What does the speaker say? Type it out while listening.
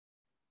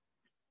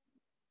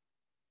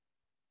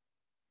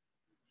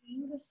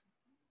this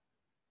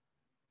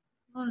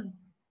on?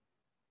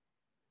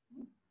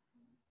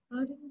 How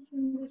did you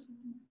send this?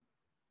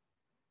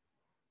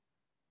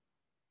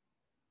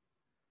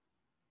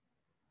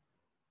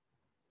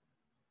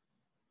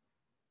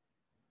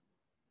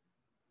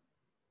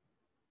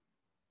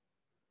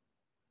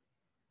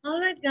 All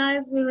right,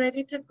 guys, we're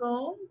ready to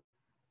go.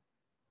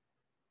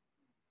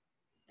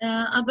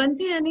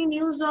 Abanti, any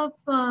news of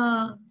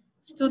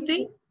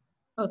Stuti?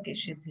 Okay,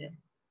 she's here.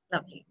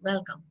 Lovely.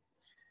 Welcome.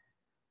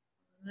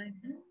 All right,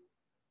 then.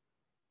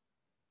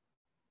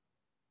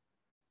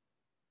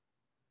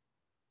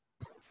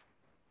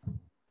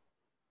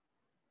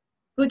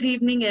 Good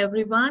evening,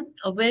 everyone.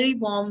 A very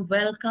warm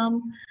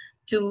welcome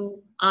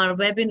to our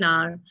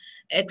webinar,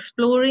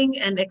 Exploring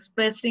and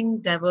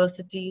Expressing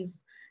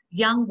Diversities,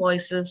 Young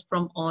Voices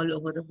from All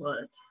Over the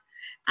World.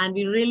 And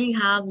we really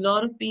have a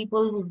lot of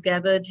people who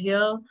gathered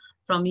here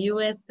from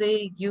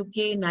USA,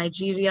 UK,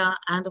 Nigeria,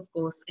 and of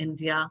course,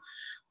 India,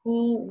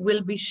 who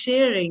will be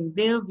sharing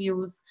their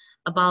views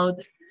about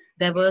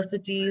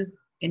diversities,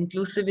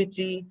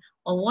 inclusivity,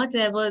 or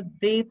whatever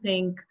they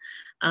think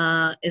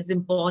is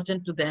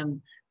important to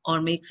them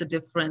or makes a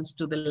difference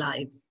to the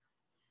lives.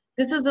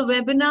 This is a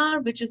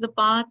webinar which is a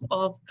part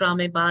of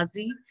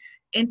Dramebaazi,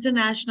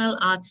 International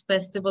Arts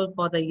Festival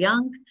for the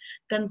Young,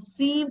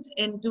 conceived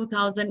in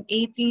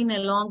 2018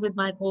 along with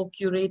my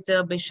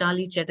co-curator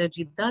Bishali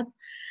Chatterjee Dutt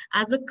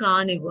as a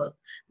carnival.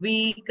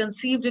 We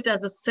conceived it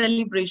as a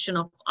celebration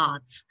of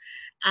arts.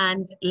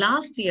 And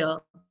last year,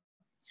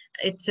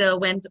 it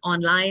went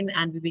online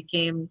and we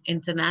became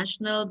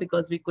international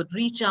because we could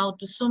reach out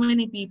to so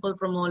many people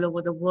from all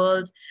over the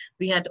world.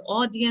 We had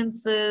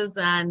audiences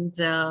and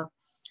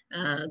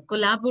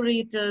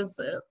collaborators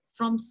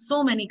from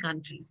so many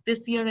countries.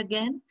 This year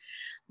again,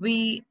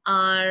 we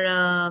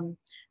are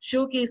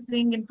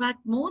showcasing, in fact,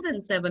 more than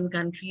 7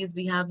 countries.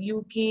 We have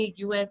UK,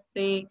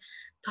 USA,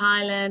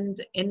 Thailand,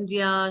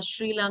 India,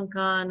 Sri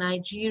Lanka,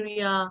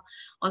 Nigeria,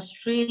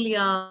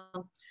 Australia,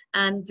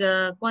 and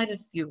quite a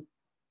few.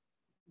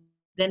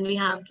 Then we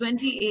have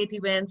 28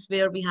 events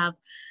where we have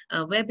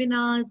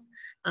webinars,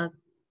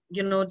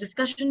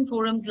 discussion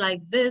forums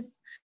like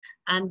this,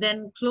 and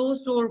then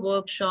closed door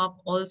workshop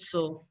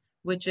also,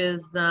 which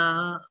is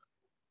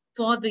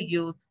for the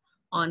youth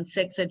on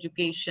sex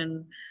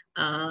education,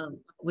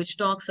 which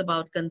talks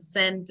about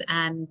consent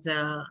and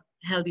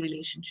healthy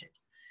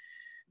relationships.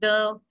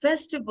 The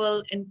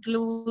festival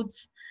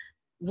includes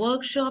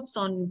workshops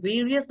on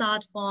various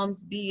art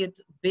forms, be it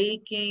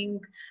baking,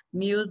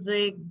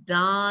 music,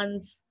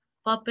 dance,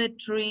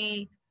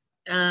 puppetry,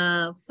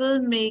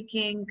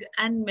 filmmaking,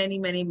 and many,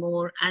 many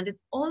more. And it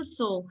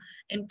also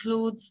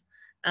includes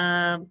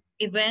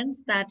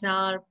events that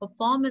are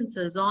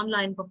performances,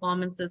 online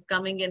performances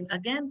coming in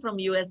again from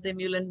USA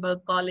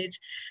Muhlenberg College,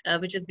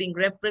 which is being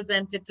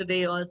represented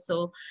today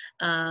also,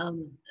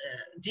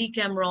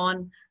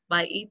 Decameron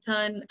by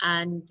Ethan,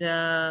 and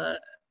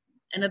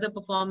another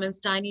performance,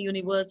 Tiny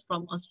Universe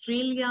from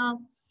Australia.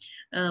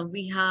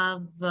 We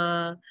have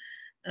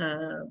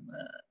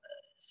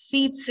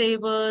Seed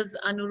Savers,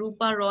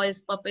 Anurupa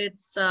Roy's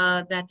puppets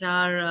that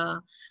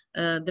are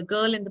The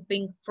Girl in the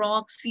Pink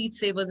Frock. Seed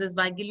Savers is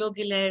by Gilo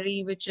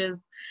Gilheri, which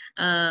is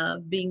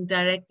being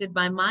directed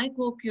by my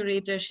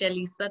co-curator,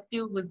 Shelly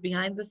Satyu, who's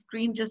behind the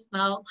screen just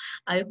now.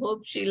 I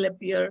hope she'll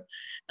appear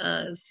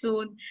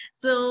soon.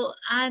 So,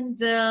 and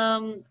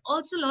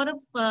also a lot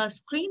of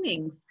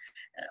screenings.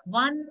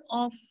 One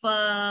of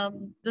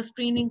the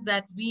screenings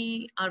that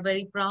we are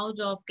very proud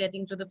of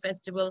getting to the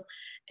festival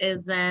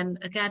is an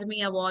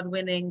Academy Award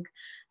winning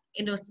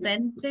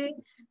Innocente,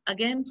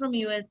 again from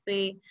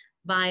USA,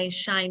 by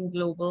Shine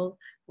Global,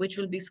 which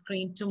will be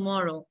screened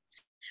tomorrow.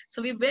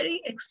 So we're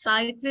very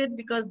excited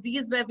because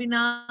these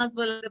webinars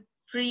were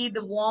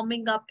the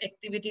warming up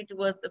activity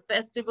towards the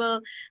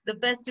festival. The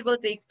festival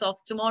takes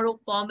off tomorrow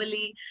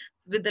formally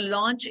with the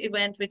launch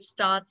event, which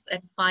starts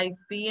at 5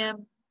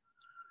 p.m.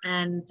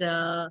 And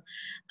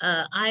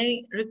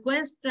I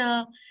request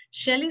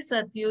Shelly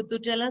Satyu to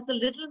tell us a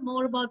little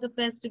more about the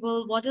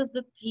festival. What is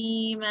the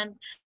theme and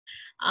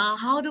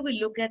how do we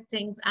look at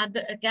things? At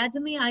the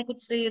Academy, I could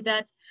say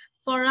that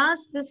for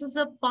us, this is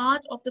a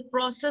part of the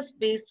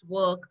process-based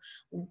work,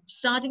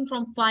 starting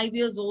from 5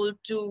 years old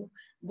to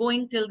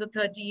going till the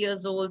 30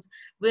 years old,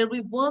 where we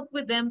work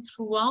with them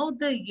throughout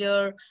the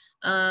year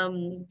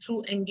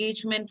through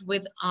engagement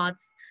with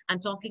arts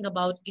and talking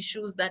about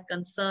issues that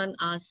concern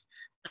us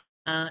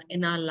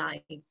in our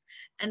lives.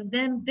 And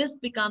then this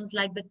becomes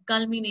like the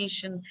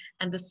culmination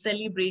and the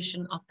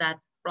celebration of that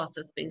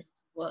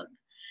process-based work.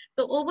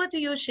 So over to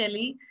you,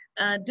 Shelly.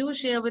 Do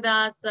share with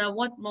us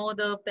what more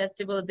the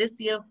festival this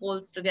year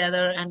holds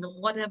together and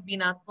what have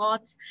been our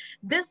thoughts.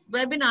 This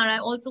webinar I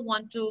also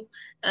want to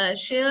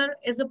share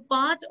is a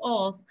part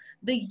of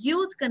the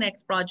Youth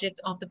Connect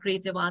project of the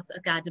Creative Arts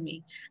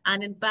Academy.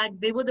 And in fact,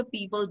 they were the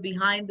people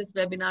behind this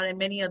webinar and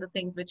many other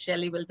things which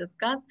Shelly will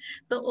discuss.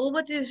 So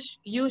over to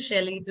you,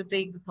 Shelly, to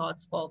take the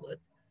thoughts forward.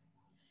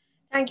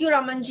 Thank you,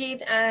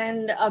 Ramanjit,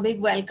 and a big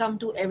welcome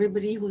to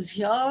everybody who's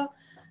here.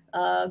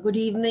 Good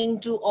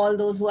evening to all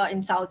those who are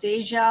in South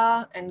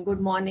Asia, and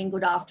good morning,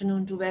 good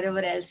afternoon to wherever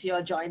else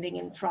you're joining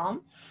in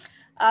from.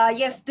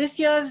 Yes, this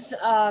year's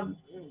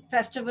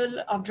Festival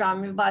of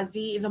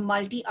Dramebaazi is a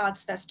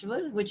multi-arts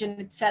festival, which in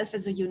itself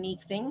is a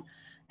unique thing.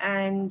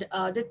 And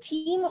the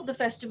theme of the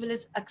festival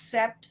is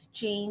Accept,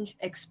 Change,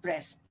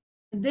 Express.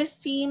 And this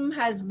theme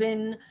has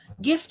been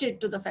gifted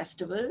to the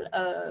festival,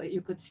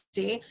 you could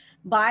say,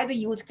 by the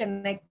Youth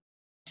Connect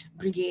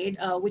Brigade,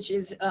 which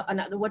is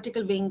another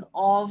vertical wing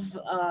of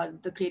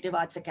the Creative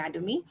Arts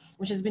Academy,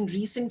 which has been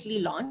recently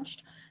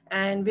launched.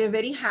 And we're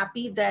very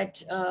happy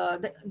that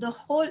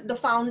the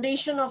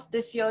foundation of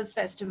this year's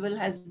festival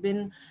has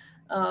been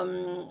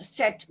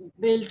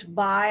built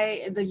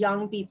by the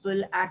young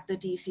people at the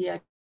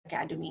TCAA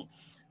Academy.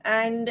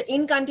 And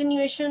in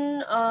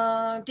continuation,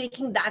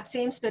 taking that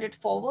same spirit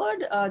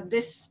forward,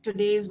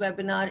 today's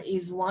webinar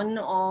is one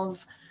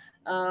of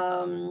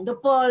the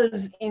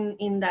pearls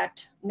in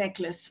that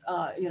necklace,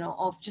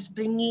 of just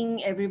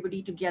bringing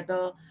everybody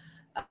together,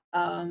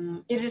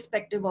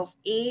 irrespective of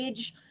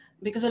age,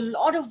 because a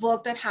lot of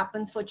work that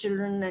happens for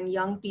children and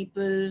young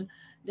people,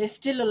 there's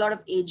still a lot of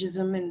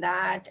ageism in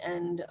that,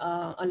 and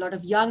a lot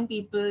of young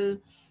people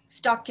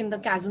stuck in the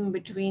chasm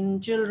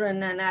between childhood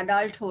and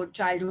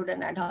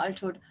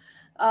adulthood.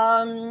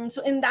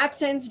 So in that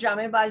sense,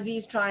 Dramebaazi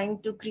is trying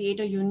to create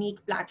a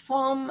unique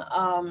platform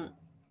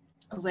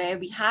where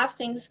we have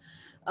things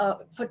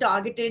for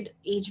targeted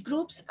age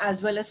groups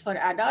as well as for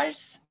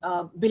adults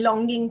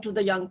belonging to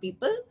the young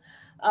people.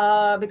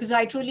 Because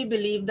I truly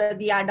believe that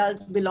the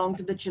adults belong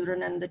to the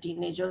children and the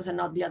teenagers and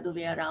not the other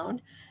way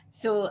around.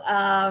 So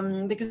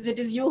because it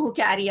is you who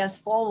carry us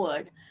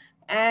forward.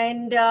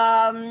 And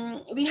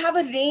we have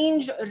a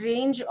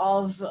range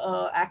of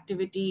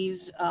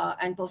activities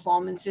and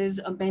performances,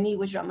 many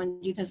which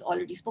Ramanjit has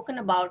already spoken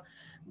about.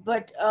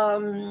 But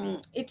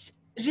it's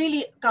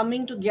really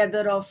coming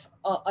together of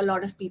a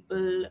lot of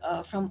people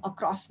from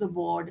across the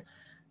board,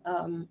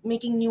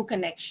 making new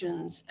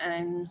connections,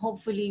 and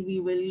hopefully we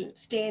will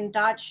stay in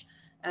touch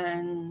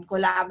and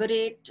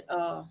collaborate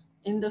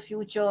in the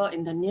future,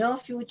 in the near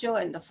future,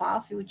 in the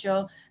far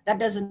future. That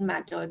doesn't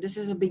matter. This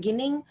is a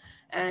beginning,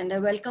 and I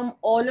welcome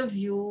all of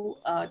you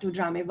to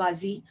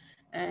Dramebaazi,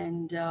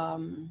 and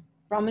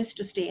promise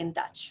to stay in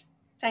touch.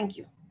 Thank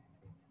you.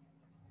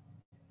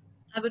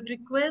 I would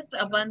request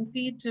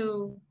Abanti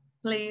to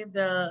play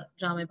the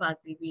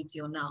Dramebaazi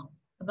video now.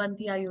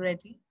 Abanti, are you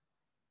ready?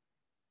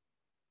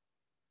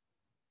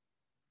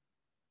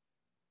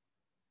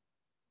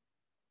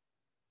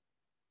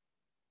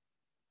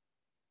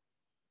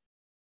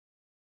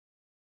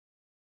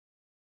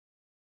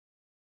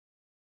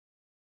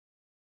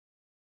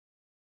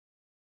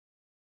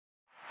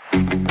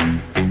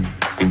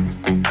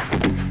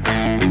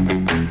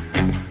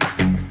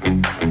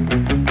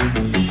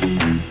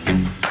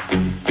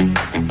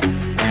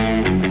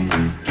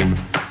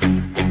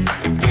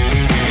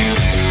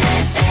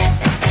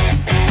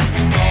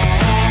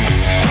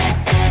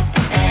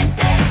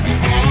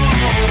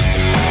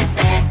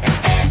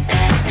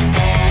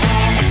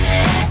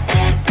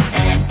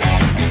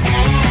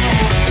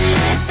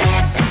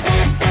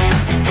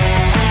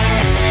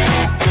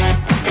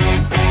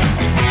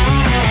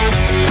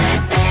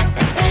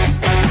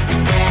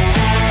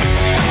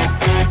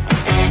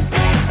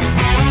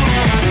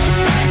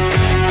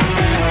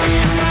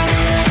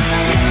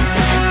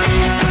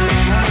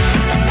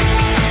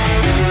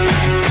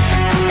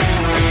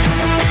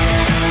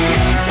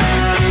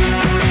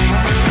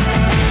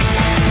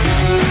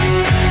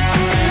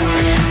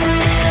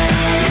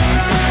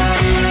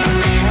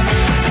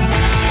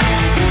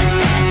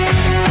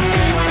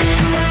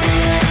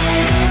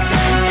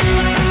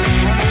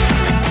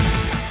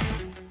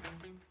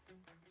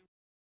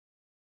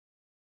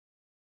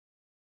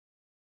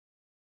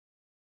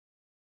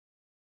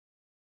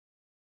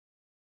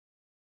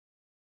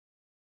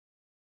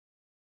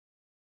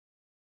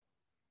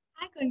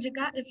 Hi,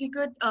 Kunjika. If you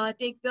could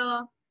take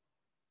the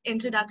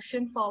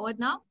introduction forward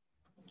now.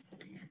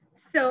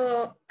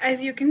 So,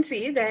 as you can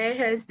see, there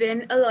has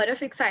been a lot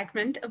of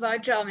excitement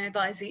about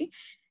Dramebaazi.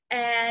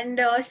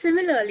 And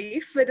similarly,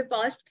 for the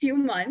past few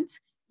months,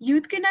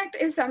 Youth Connect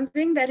is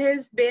something that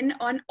has been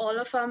on all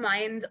of our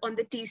minds, on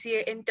the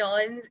TCA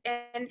interns,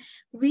 and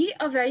we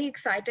are very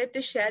excited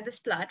to share this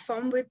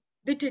platform with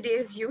the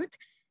today's youth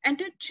and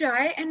to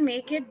try and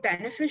make it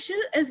beneficial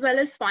as well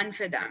as fun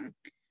for them.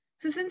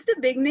 So since the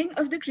beginning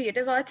of the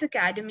Creative Arts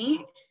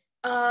Academy,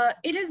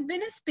 it has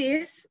been a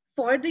space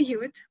for the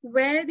youth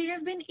where they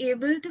have been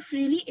able to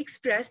freely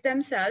express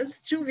themselves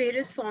through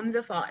various forms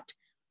of art.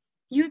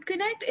 Youth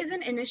Connect is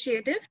an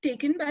initiative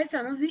taken by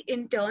some of the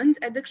interns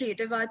at the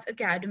Creative Arts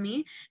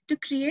Academy to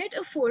create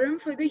a forum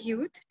for the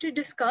youth to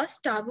discuss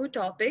taboo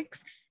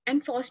topics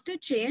and foster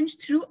change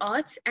through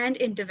arts and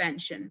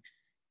intervention.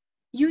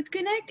 Youth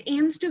Connect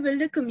aims to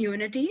build a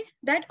community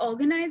that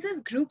organizes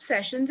group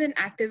sessions and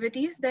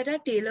activities that are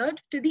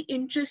tailored to the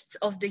interests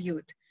of the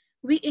youth.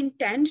 We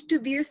intend to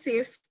be a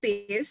safe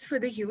space for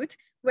the youth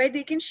where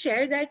they can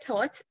share their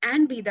thoughts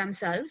and be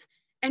themselves,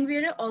 and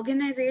we're an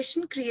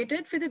organization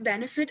created for the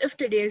benefit of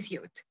today's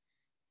youth.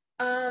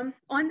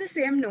 On the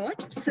same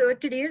note, so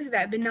today's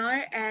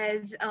webinar,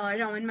 as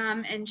Raman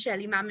ma'am and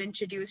Shelly ma'am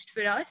introduced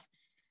for us,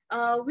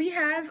 we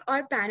have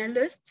our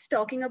panelists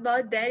talking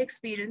about their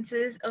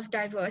experiences of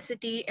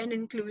diversity and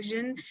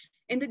inclusion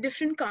in the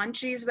different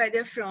countries where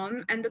they're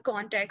from and the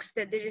context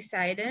that they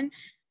reside in,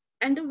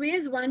 and the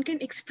ways one can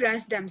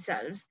express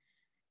themselves.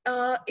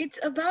 It's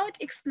about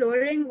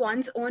exploring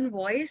one's own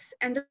voice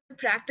and the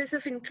practice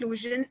of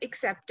inclusion,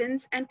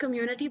 acceptance, and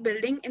community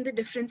building in the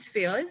different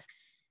spheres.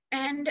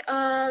 And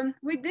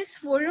with this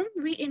forum,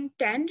 we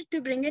intend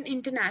to bring an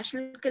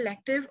international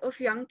collective of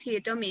young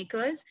theatre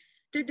makers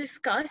to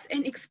discuss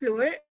and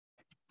explore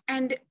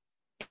and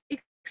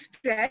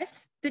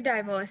express the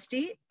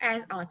diversity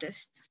as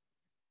artists.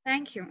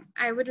 Thank you.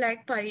 I would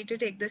like Pari to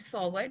take this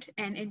forward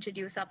and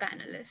introduce our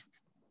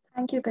panelists.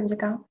 Thank you,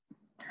 Kunjika.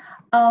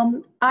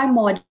 Our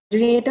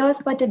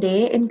moderators for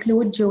today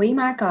include Joey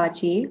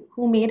Marcaci,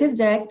 who made his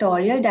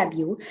directorial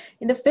debut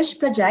in the Fish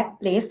Project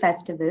Play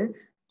Festival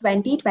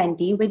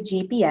 2020 with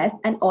GPS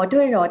and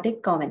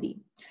autoerotic comedy.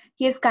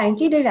 He is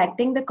currently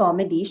directing the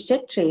comedy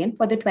Shit Train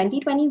for the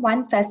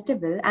 2021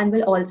 festival and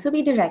will also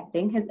be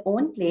directing his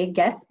own play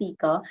guest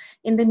speaker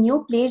in the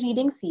new play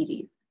reading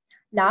series.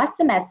 Last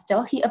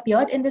semester, he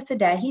appeared in the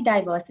Sedehi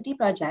Diversity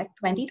Project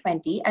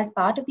 2020 as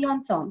part of the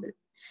ensemble.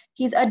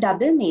 He's a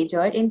double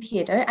major in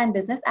theatre and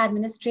business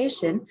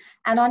administration,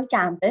 and on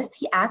campus,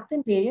 he acts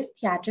in various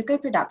theatrical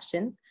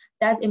productions,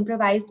 does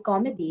improvised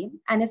comedy,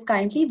 and is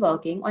currently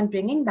working on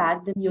bringing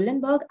back the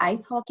Muhlenberg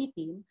ice hockey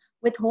team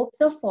with hopes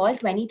of fall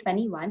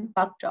 2021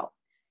 puck drop.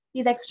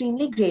 He's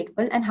extremely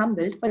grateful and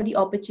humbled for the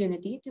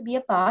opportunity to be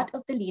a part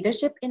of the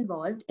leadership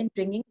involved in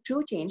bringing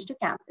true change to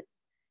campus.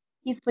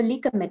 He's fully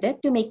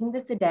committed to making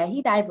the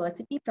Sedehi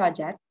Diversity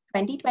Project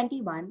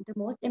 2021 the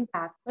most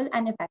impactful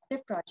and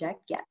effective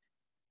project yet.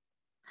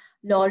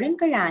 Lauren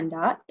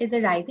Karanda is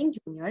a rising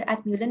junior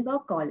at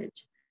Muhlenberg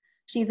College.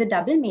 She is a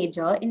double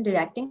major in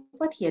directing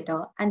for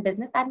theatre and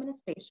business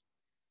administration.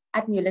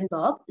 At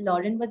Muhlenberg,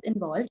 Lauren was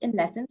involved in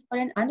Lessons for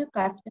an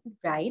Unaccustomed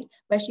Bride,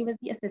 where she was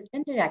the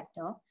assistant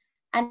director,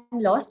 and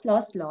Lost,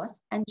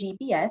 and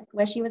GPS,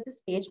 where she was the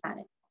stage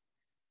manager.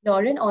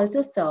 Lauren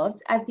also serves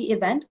as the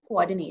event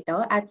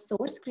coordinator at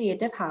Source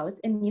Creative House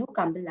in New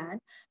Cumberland,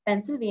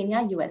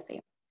 Pennsylvania,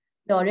 USA.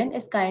 Lauren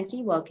is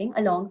currently working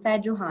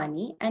alongside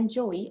Ruhani and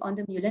Joey on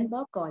the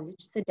Muhlenberg College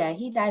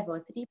Sedehi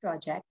Diversity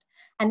Project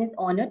and is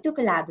honored to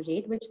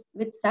collaborate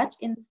with such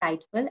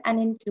insightful and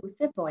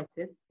inclusive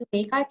voices to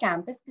make our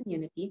campus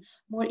community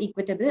more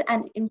equitable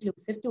and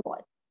inclusive to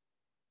all.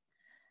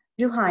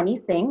 Ruhani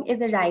Singh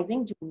is a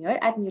rising junior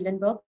at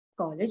Muhlenberg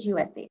College,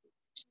 USA.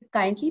 She is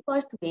currently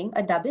pursuing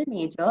a double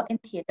major in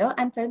theatre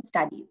and film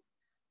studies.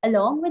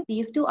 Along with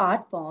these two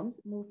art forms,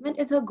 movement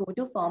is her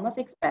go-to form of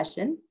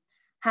expression.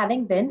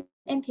 Having been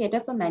in theatre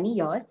for many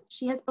years,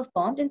 she has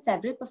performed in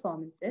several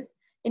performances,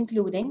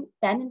 including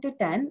 10 into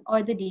 10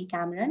 or the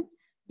Decameron,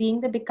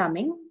 Being the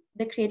Becoming,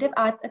 the Creative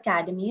Arts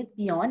Academy's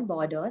Beyond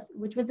Borders,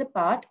 which was a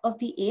part of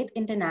the 8th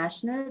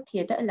International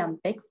Theatre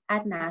Olympics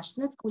at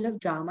National School of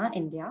Drama,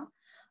 India,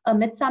 A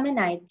Midsummer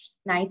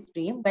Night's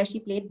Dream, where she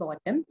played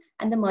Bottom,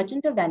 and The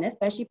Merchant of Venice,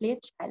 where she played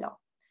Shylock.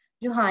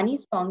 Ruhani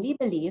strongly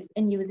believes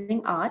in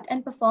using art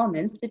and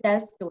performance to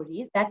tell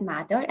stories that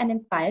matter and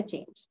inspire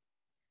change.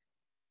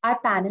 Our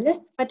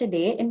panelists for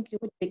today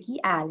include Vicky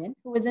Allen,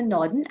 who is a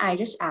Northern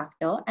Irish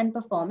actor and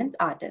performance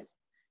artist.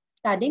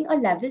 Studying a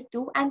level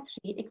 2 and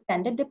 3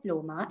 extended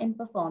diploma in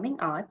performing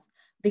arts,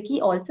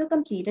 Vicky also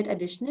completed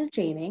additional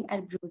training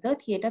at Bruiser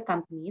Theatre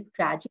Company's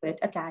Graduate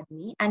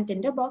Academy and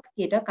Tinderbox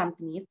Theatre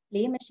Company's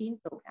Play Machine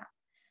program.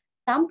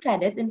 Some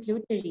credits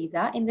include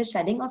Teresa in The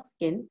Shedding of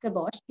Skin,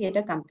 Kibosh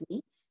Theatre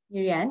Company,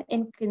 Murian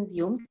in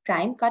Consumed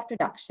Prime Cut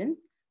Productions,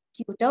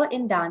 Tutor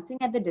in Dancing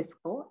at the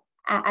Disco,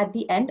 At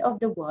the End of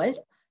the World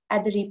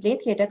at the Replay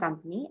Theatre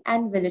Company,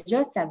 and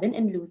Villager 7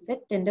 in Lucid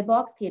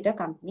Tinderbox Theatre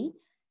Company,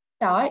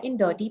 Star in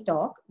Dirty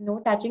Talk, No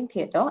Touching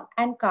Theatre,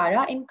 and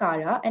Cara in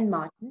Cara and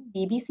Martin,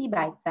 BBC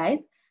Bite Size,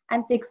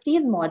 and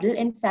 60s Model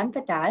in Femme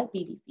Fatale,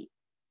 BBC.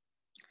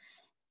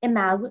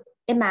 Emmanuel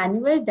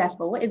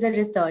Ndefo is a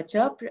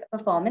researcher,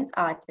 performance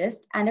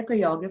artist, and a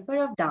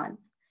choreographer of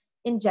dance.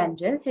 In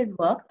general, his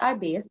works are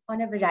based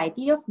on a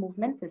variety of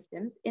movement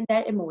systems in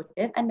their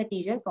emotive and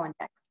material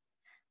context,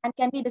 and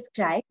can be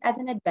described as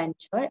an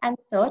adventure and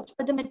search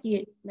for the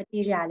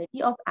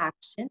materiality of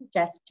action,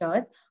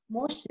 gestures,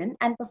 motion,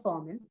 and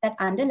performance that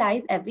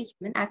underlies every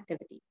human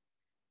activity.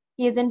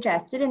 He is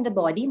interested in the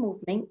body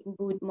moving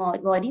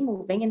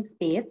in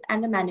space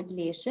and the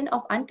manipulation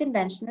of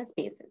unconventional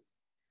spaces.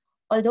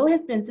 Although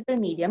his principal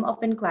medium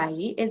of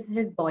inquiry is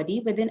his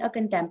body within a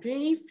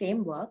contemporary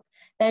framework,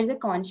 there is a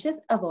conscious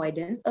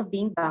avoidance of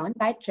being bound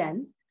by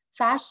trends,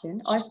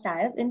 fashion, or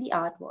styles in the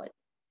art world.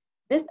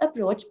 This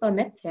approach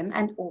permits him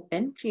an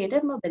open,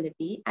 creative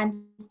mobility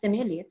and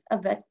stimulates a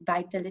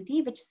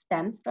vitality which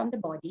stems from the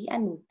body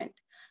and movement,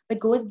 but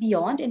goes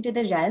beyond into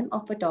the realm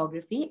of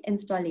photography,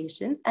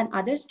 installations, and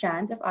other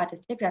strands of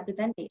artistic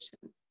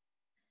representations.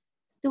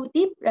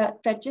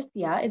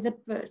 Pachisia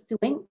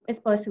is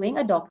pursuing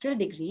a doctoral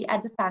degree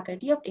at the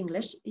Faculty of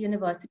English,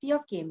 University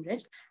of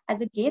Cambridge, as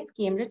a Gates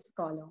Cambridge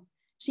Scholar.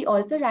 She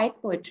also writes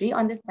poetry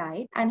on the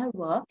side, and her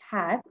work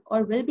has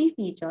or will be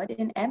featured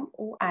in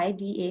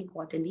MOIDA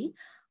Quarterly,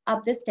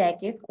 Up the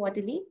Staircase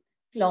Quarterly,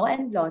 Claw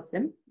and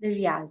Blossom, The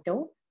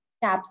Rialto,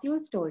 Capsule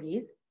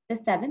Stories, The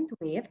Seventh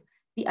Wave,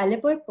 The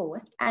Ulladur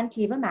Post, and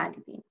Clever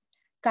Magazine.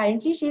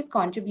 Currently, she is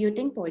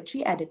contributing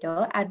poetry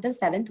editor at The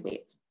Seventh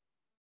Wave.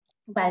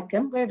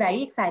 Welcome. We're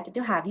very excited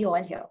to have you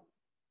all here.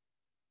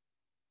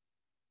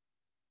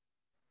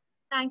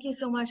 Thank you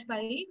so much,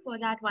 Pari, for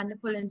that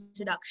wonderful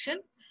introduction.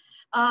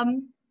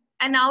 And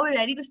now we're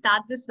ready to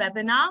start this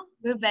webinar.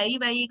 We're very,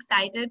 very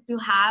excited to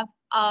have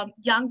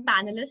young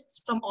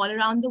panelists from all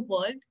around the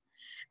world.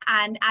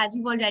 And as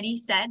we've already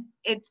said,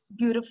 it's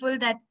beautiful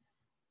that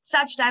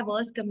such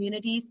diverse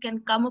communities can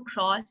come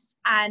across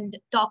and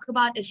talk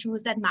about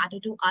issues that matter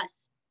to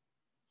us.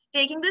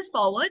 Taking this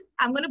forward,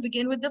 I'm going to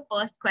begin with the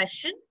first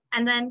question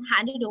and then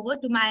hand it over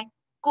to my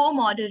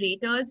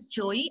co-moderators,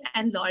 Joey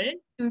and Lauren,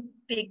 to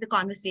take the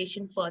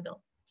conversation further.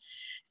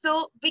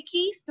 So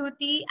Vicky,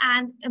 Stuti,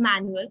 and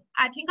Emmanuel,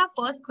 I think our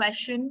first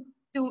question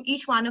to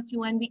each one of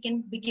you, and we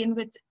can begin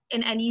with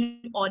in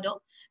any order,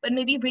 but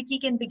maybe Vicky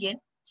can begin.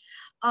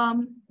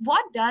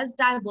 What does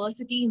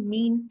diversity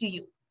mean to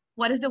you?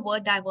 What does the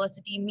word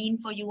diversity mean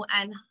for you,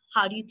 and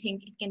how do you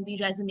think it can be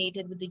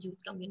resonated with the youth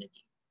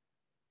community?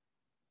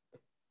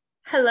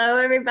 Hello,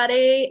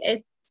 everybody.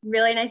 It's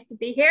really nice to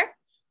be here.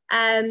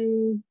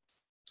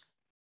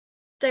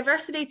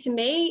 Diversity to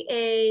me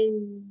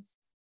is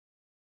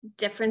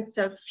difference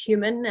of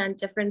human and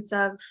difference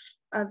of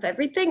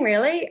everything,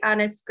 really.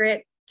 And it's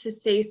great to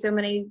see so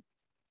many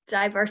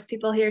diverse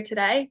people here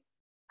today.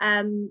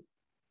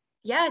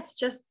 Yeah, it's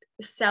just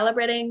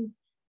celebrating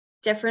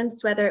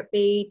difference, whether it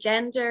be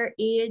gender,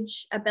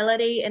 age,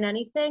 ability, in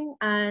anything.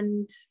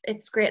 And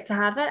it's great to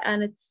have it.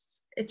 And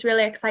it's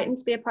really exciting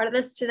to be a part of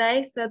this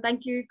today. So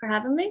thank you for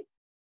having me.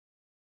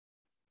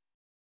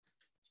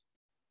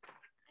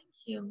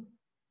 Thank you.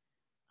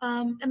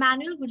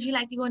 Emmanuel, would you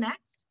like to go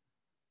next?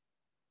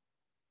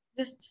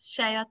 Just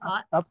share your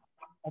thoughts.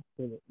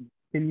 Absolutely.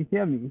 Can you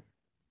hear me?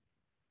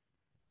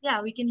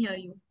 Yeah, we can hear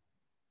you.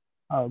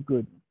 Oh,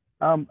 good.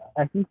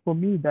 I think for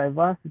me,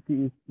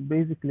 diversity is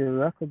basically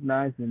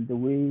recognizing the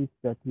ways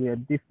that we are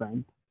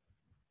different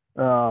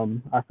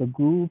as a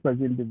group, as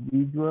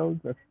individuals,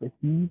 as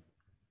species,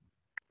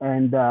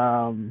 and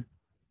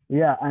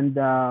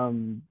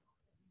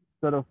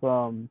sort of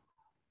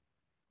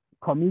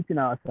committing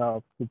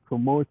ourselves to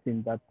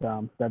promoting that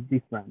that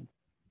difference,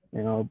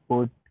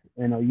 both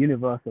in a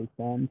universal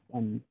sense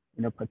and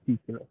in a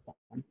particular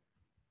sense.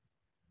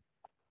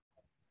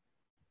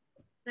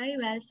 Very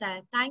well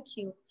said. Thank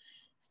you.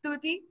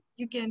 Stuti,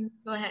 you can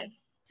go ahead.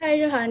 Hi,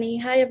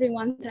 Rohani. Hi,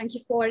 everyone. Thank you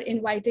for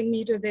inviting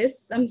me to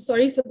this. I'm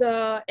sorry for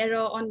the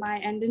error on my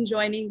end in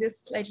joining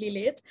this slightly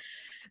late.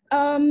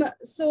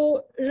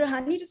 So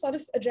Rohani, to sort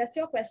of address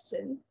your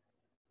question,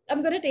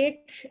 I'm going to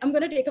take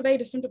a very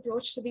different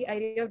approach to the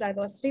idea of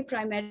diversity,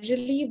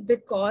 primarily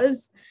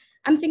because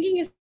I'm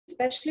thinking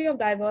especially of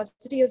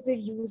diversity as we're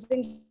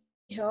using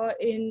here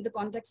in the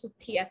context of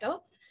theater,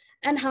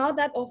 and how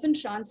that often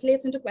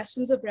translates into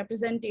questions of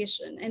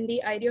representation and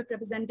the idea of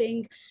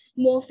representing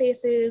more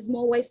faces,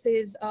 more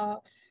voices,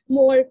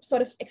 more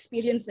sort of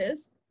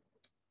experiences.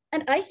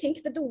 And I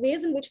think that the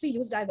ways in which we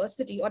use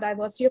diversity or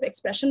diversity of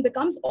expression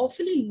becomes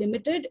awfully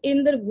limited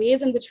in the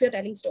ways in which we are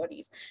telling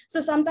stories. So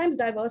sometimes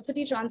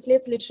diversity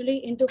translates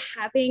literally into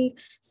having,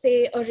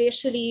 say, a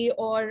racially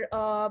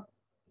or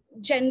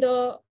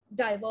gender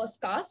diverse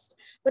cast,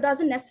 but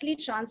doesn't necessarily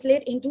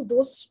translate into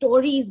those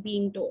stories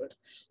being told,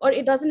 or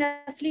it doesn't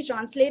necessarily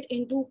translate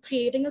into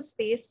creating a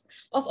space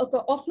of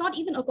not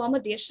even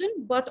accommodation,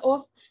 but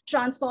of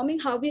transforming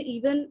how we're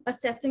even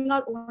assessing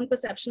our own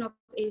perception of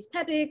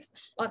aesthetics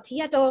or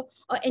theater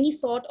or any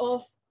sort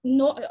of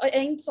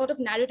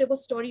narrative or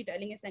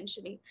storytelling,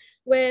 essentially,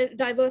 where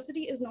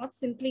diversity is not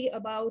simply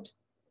about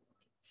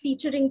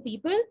featuring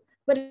people,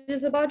 but it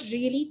is about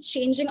really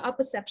changing our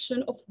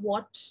perception of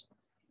what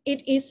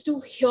it is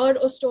to hear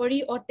a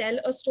story or tell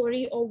a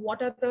story, or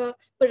what are the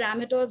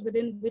parameters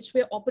within which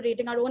we're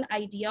operating our own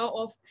idea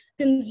of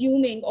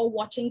consuming or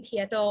watching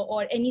theater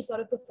or any sort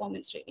of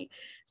performance, really.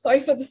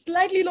 Sorry for the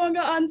slightly longer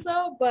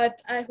answer,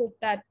 but I hope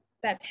that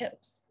that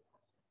helps.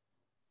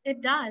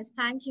 It does.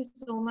 Thank you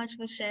so much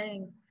for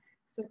sharing,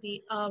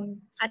 Stuti.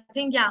 I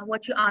think, yeah,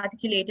 what you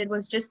articulated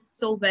was just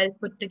so well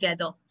put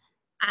together,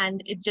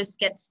 and it just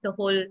gets the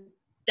whole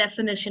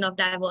definition of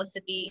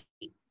diversity,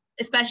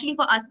 especially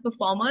for us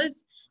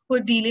performers who are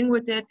dealing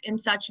with it in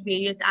such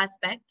various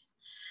aspects.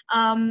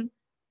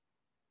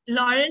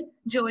 Lauren,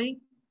 Joey,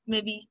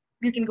 maybe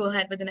you can go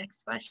ahead with the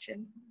next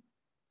question.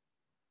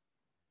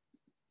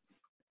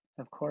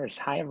 Of course.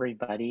 Hi,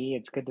 everybody.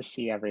 It's good to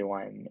see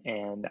everyone.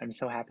 And I'm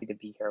so happy to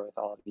be here with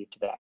all of you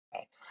today.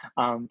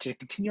 To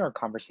continue our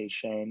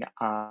conversation,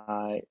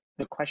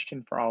 the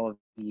question for all of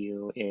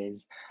you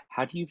is,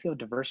 how do you feel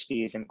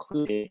diversity is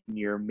included in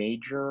your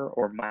major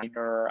or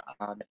minor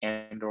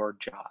and or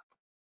job?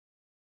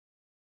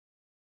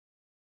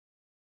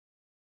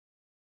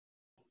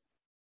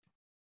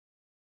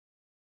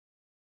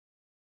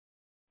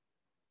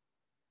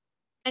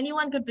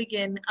 Anyone could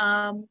begin.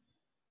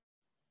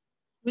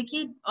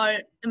 Vicky or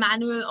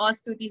Emmanuel or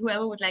Stuti,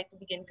 whoever would like to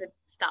begin could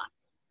start.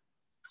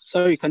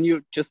 Sorry, can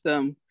you just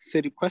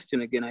say the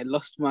question again? I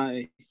lost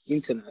my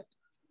internet.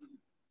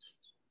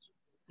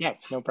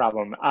 Yes, no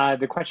problem.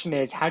 The question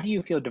is, how do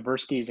you feel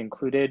diversity is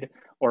included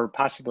or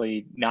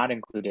possibly not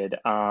included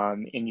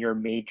in your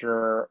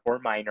major or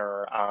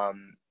minor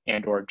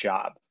and or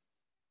job?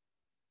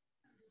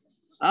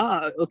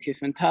 Okay,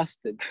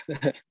 fantastic.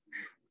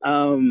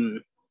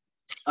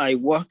 I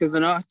work as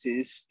an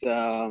artist,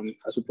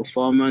 as a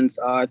performance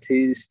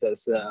artist,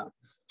 as a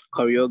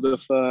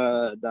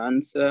choreographer,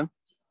 dancer.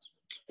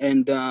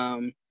 And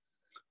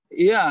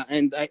yeah,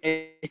 and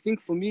I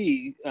think for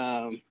me,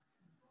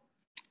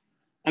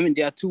 I mean,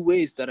 there are two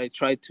ways that I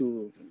try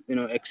to,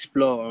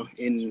 explore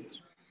in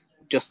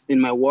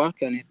my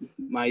work and in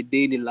my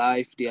daily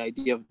life, the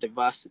idea of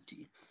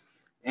diversity.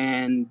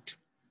 And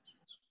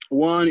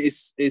one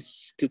is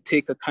to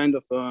take a kind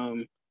of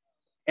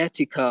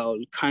ethical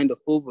kind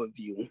of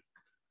overview,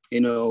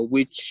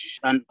 which,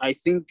 and I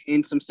think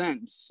in some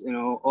sense,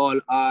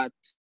 all art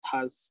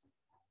has,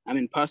 I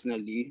mean,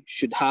 personally,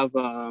 should have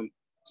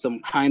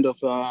some kind of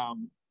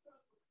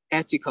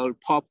ethical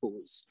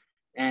purpose.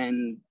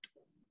 And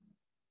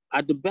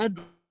at the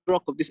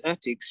bedrock of this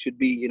ethics should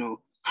be,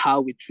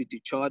 how we treat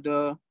each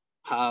other,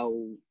 how,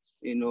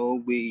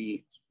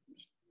 we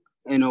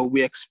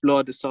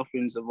explore the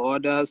sufferings of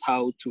others,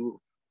 how to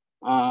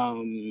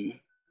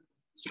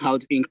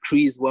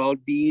increase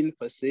well-being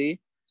per se.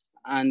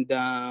 And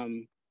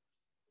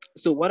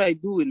so what I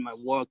do in my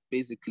work,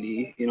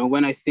 basically,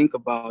 when I think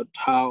about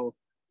how,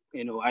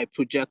 I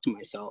project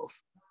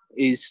myself,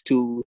 is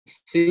to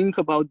think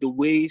about the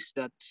ways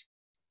that,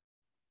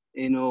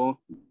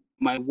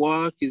 my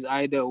work is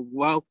either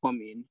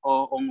welcoming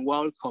or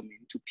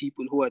unwelcoming to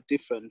people who are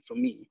different from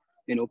me,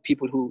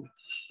 people who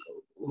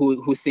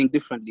think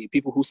differently,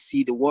 people who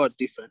see the world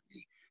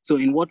differently. So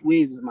in what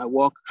ways is my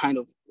work kind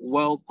of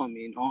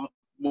welcoming or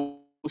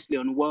mostly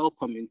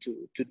unwelcoming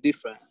to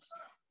difference?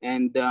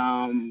 And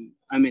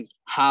I mean,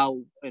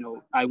 how,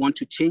 I want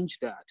to change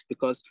that,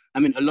 because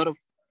I mean, a lot of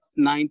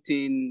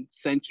 19th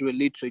century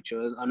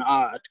literature and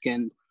art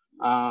can,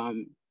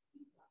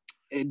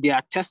 they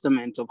are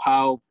testaments of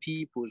how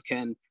people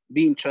can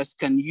be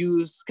interested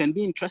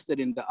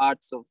in the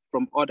arts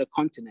from other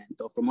continents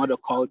or from other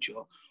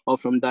culture or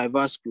from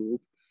diverse group,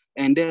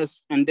 and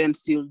then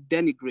still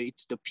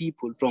denigrate the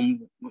people from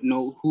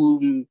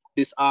whom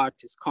this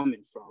art is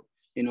coming from.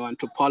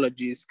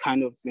 Anthropologists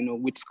kind of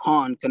with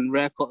scorn can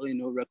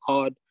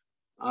record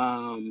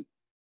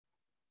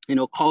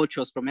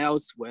cultures from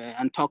elsewhere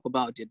and talk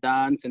about their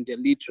dance and their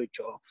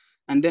literature,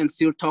 and then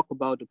still talk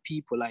about the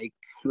people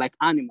like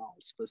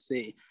animals per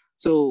se.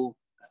 So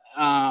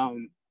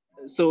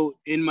so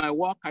in my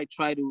work, I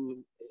try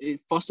to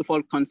first of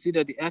all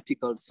consider the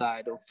ethical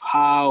side of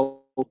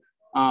how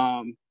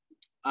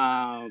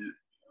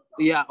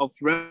of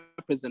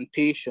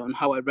representation,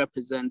 how I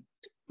represent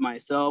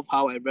myself,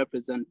 how I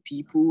represent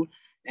people,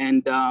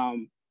 and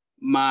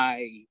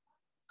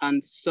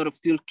and sort of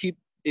still keep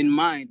in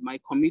mind my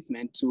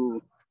commitment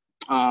to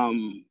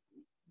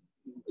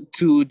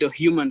the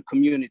human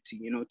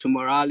community, to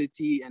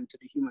morality and to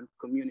the human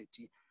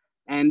community.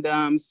 And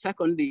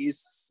secondly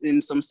is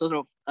in some sort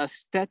of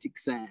aesthetic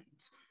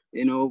sense,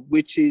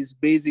 which is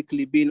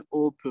basically being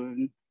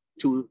open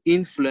to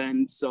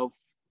influence of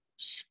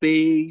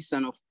space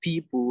and of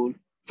people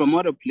from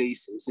other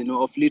places,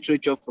 of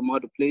literature from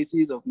other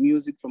places, of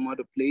music from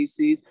other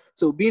places.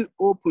 So being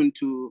open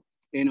to,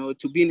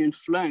 to being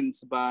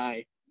influenced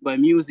by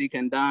music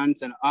and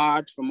dance and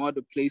art from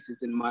other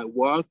places in my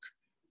work,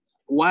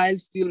 while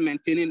still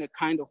maintaining a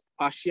kind of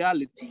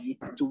partiality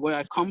to where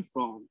I come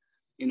from,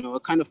 a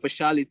kind of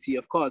partiality,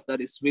 of course, that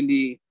is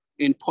really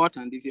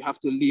important if you have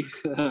to live,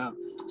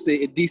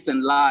 say, a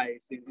decent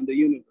life in the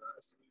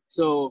universe.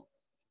 So,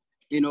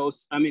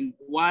 I mean,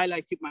 while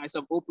I keep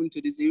myself open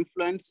to these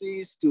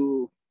influences,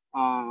 to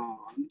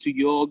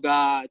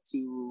yoga,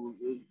 to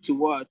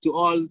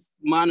all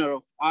manner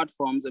of art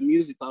forms and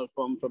musical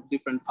from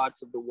different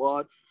parts of the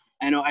world,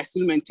 I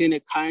still maintain a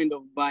kind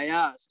of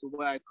bias to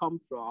where I come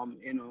from,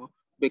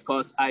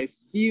 because I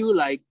feel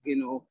like,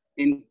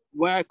 in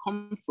where I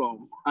come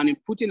from and in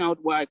putting out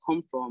where I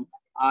come from,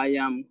 I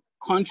am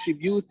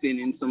contributing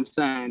in some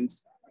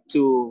sense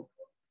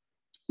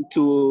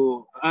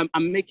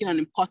I'm making an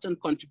important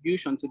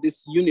contribution to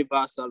this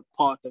universal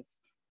part of,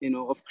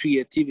 of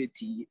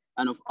creativity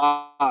and of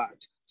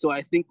art. So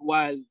I think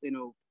while,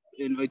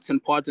 it's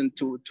important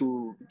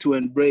to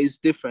embrace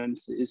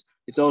differences,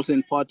 it's also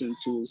important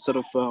to sort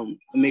of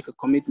make a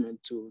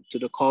commitment to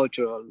the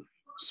cultural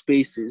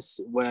spaces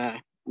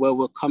where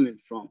we're coming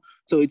from.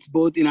 So it's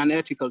both in an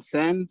ethical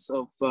sense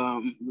of,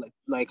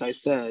 like I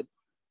said,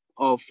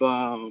 of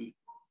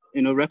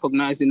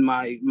recognizing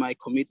my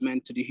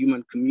commitment to the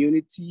human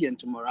community and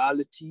to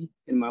morality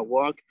in my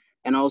work,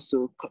 and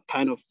also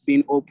kind of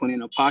being open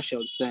in a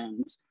partial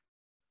sense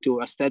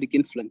to aesthetic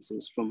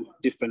influences from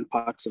different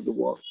parts of the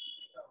world.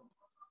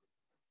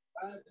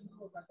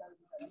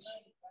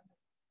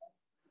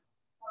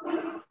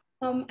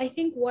 I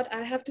think what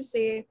I have to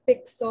say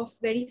picks off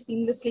very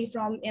seamlessly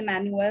from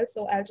Emmanuel,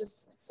 so I'll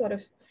just sort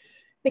of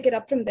pick it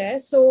up from there.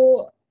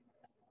 So,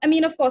 I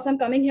mean, of course, I'm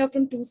coming here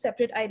from two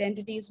separate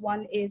identities.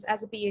 One is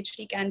as a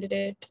PhD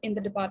candidate in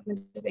the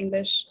Department of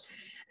English,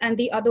 and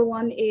the other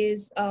one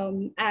is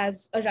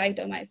as a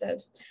writer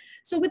myself.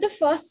 So with the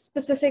first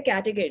specific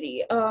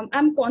category,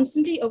 I'm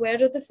constantly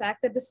aware of the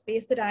fact that the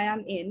space that I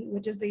am in,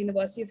 which is the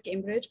University of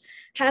Cambridge,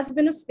 has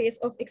been a space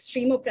of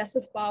extreme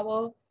oppressive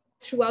power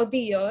throughout the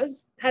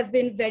years, has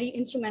been very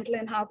instrumental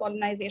in how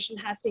colonization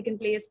has taken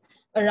place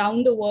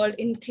around the world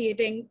in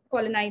creating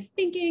colonized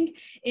thinking,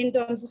 in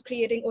terms of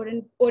creating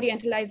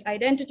orientalized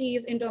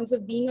identities, in terms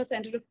of being a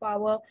center of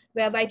power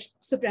where white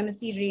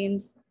supremacy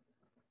reigns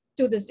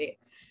to this day.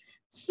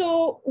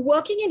 So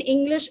working in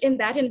English in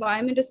that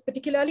environment is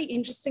particularly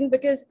interesting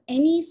because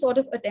any sort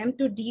of attempt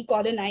to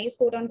decolonize,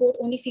 quote unquote,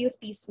 only feels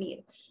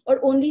piecemeal or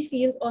only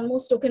feels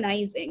almost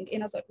tokenizing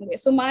in a certain way.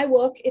 So my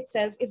work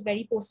itself is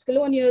very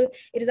post-colonial.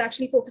 It is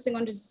actually focusing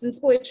on resistance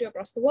poetry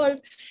across the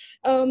world.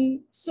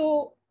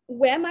 So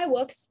where my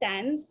work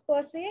stands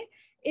per se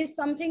is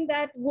something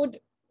that would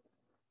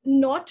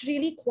not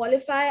really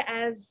qualify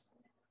as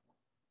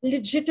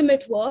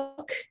legitimate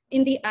work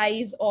in the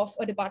eyes of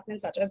a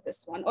department such as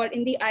this one, or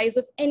in the eyes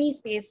of any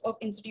space of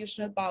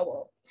institutional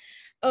power.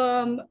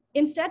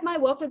 Instead, my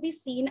work will be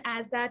seen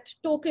as that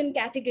token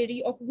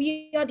category of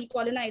we are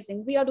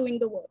decolonizing, we are doing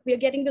the work, we are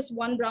getting this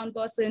one brown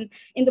person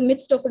in the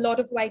midst of a lot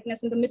of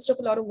whiteness, in the midst of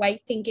a lot of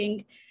white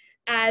thinking,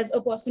 as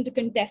a person to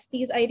contest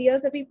these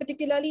ideas that we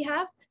particularly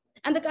have.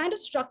 And the kind of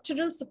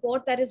structural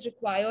support that is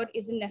required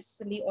isn't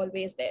necessarily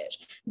always there,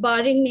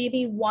 barring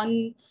maybe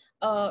one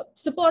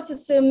support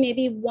system,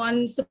 maybe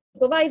one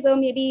supervisor,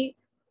 maybe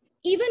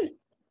even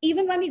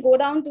when we go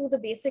down to the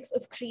basics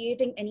of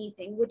creating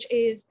anything, which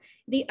is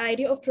the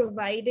idea of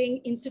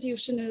providing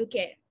institutional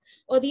care,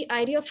 or the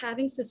idea of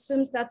having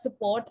systems that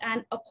support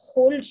and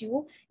uphold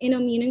you in a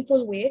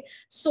meaningful way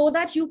so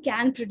that you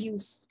can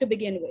produce to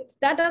begin with.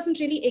 That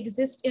doesn't really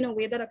exist in a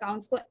way that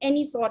accounts for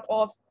any sort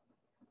of,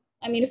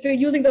 I mean, if you're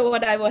using the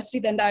word diversity,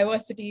 then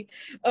diversity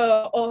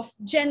of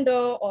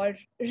gender or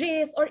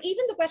race, or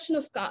even the question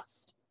of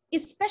caste,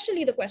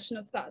 especially the question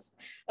of caste.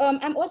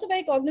 I'm also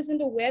very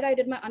cognizant of where I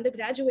did my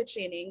undergraduate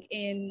training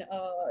in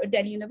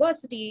Delhi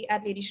University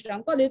at Lady Shri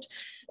Ram College.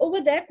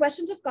 Over there,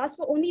 questions of caste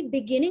were only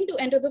beginning to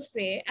enter the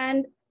fray,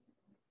 and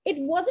it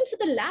wasn't for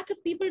the lack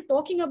of people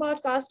talking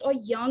about caste or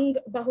young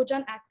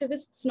Bahujan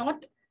activists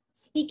not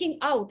speaking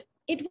out.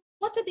 It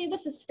was that they were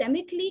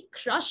systemically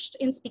crushed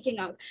in speaking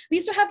out. We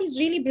used to have these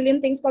really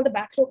brilliant things called the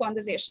back row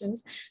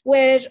conversations,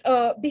 where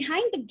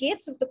behind the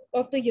gates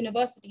of the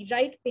university,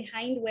 right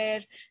behind where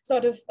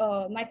sort of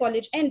my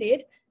college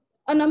ended,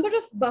 a number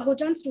of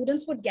Bahujan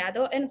students would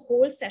gather and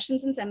hold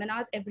sessions and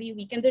seminars every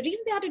week. And the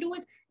reason they had to do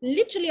it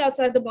literally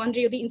outside the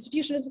boundary of the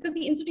institution is because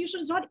the institution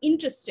is not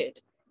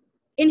interested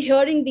in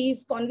hearing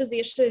these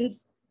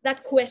conversations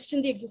that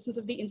question the existence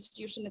of the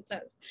institution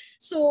itself.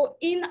 So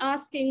in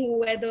asking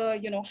whether,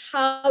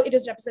 how it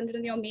is represented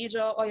in your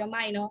major or your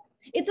minor,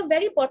 it's a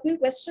very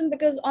pertinent question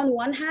because on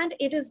one hand,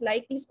 it is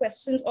like these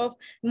questions of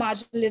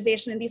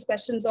marginalization and these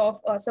questions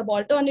of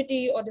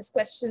subalternity or these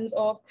questions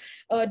of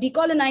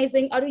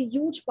decolonizing are a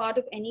huge part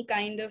of any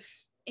kind of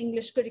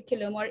English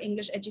curriculum or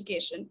English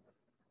education.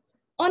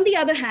 On the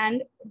other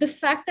hand, the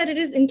fact that it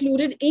is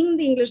included in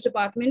the English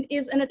department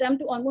is an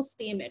attempt to almost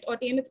tame it or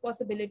tame its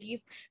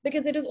possibilities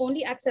because it is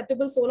only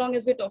acceptable so long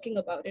as we're talking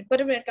about it. But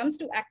when it comes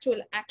to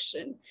actual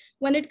action,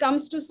 when it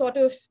comes to sort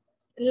of,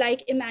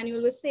 like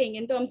Emmanuel was saying,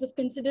 in terms of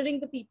considering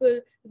the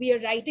people we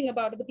are writing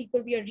about, or the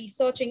people we are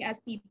researching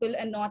as people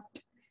and not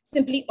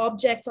simply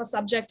objects or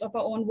subjects of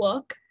our own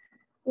work,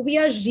 we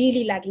are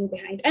really lagging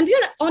behind. And we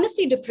are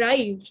honestly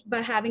deprived by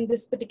having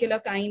this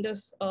particular kind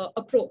of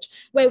approach,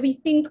 where we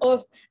think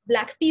of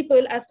Black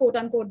people as quote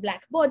unquote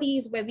Black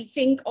bodies, where we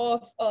think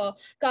of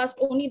caste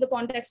only in the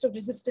context of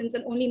resistance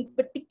and only in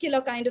particular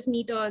kind of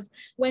meters,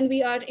 when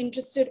we are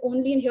interested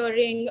only in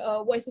hearing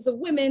voices of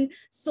women,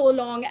 so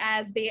long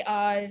as they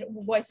are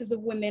voices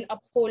of women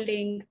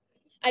upholding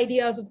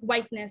ideas of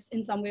whiteness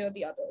in some way or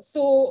the other.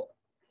 So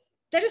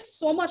there is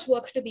so much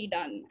work to be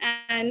done.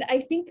 And I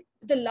think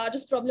the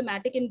largest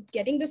problematic in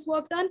getting this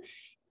work done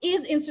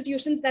is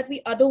institutions that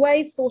we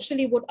otherwise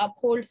socially would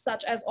uphold,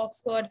 such as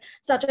Oxford,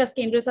 such as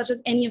Cambridge, such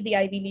as any of the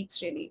Ivy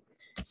Leagues, really.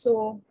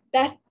 So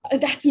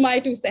that's my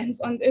 2 cents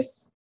on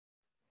this.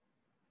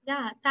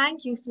 Yeah,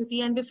 thank you,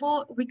 Stuti. And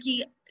before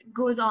Vicky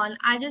goes on,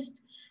 I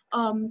just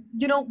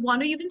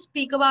want to even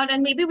speak about,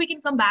 and maybe we can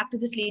come back to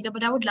this later,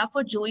 but I would love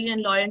for Joey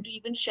and Lauren to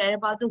even share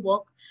about the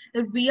work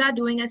that we are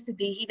doing as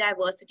Sedehi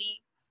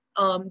Diversity,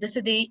 the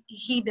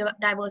Sedehi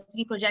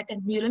Diversity Project at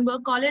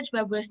Muhlenberg College,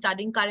 where we're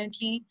studying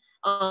currently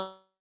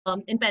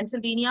in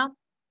Pennsylvania.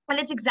 And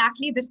it's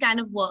exactly this kind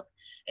of work.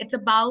 It's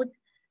about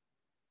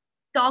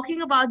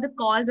talking about the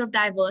cause of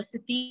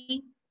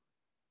diversity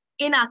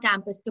in our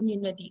campus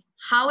community.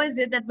 How is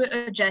it that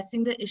we're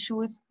addressing the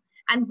issues,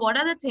 and what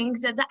are the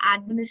things that the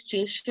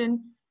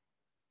administration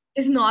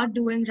is not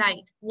doing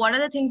right? What are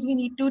the things we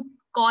need to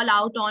call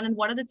out on, and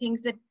what are the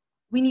things that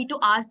we need to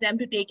ask them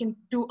to take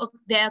into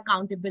their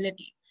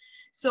accountability.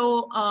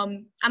 So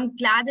I'm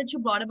glad that you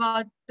brought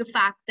about the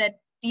fact that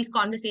these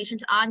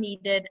conversations are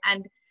needed.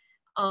 And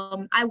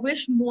I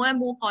wish more and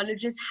more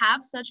colleges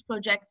have such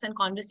projects and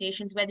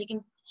conversations where they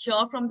can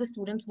hear from the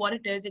students what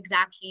it is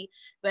exactly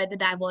where the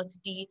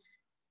diversity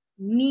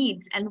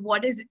needs and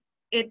what is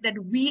it that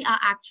we are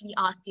actually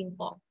asking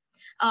for.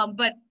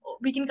 But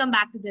we can come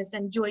back to this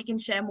and Joey can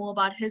share more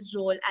about his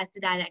role as the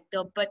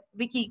director. But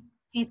Vicky,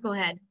 please go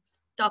ahead.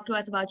 Talk to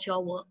us about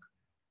your work.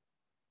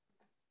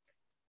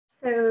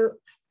 So,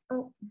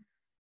 oh,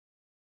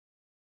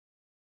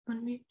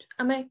 unmute.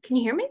 Can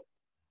you hear me?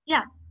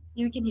 Yeah,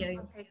 you can hear you.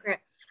 Okay, great.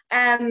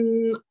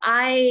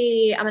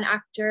 I am an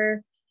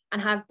actor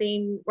and have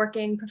been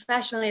working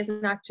professionally as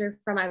an actor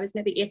from I was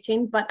maybe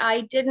 18, but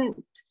I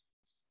didn't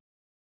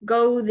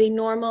go the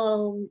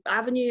normal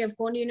avenue of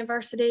going to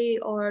university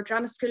or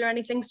drama school or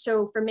anything.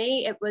 So for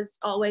me, it was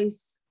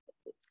always,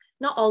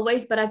 not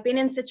always, but I've been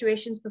in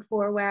situations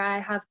before where I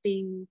have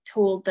been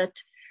told that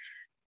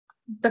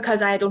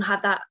because I don't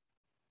have that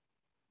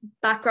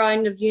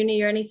background of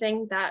uni or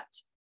anything, that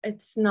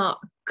it's not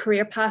a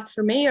career path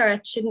for me, or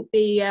it shouldn't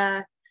be,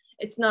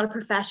 it's not a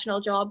professional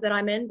job that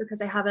I'm in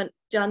because I haven't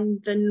done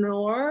the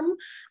norm.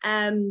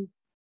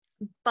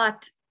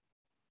 But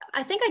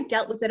I think I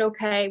dealt with it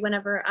okay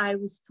whenever I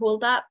was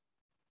told that.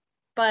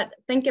 But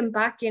thinking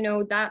back, you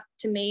know, that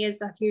to me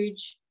is a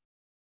huge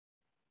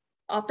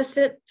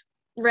opposite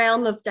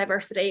realm of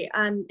diversity,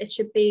 and it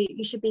should be,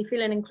 you should be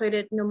feeling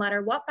included no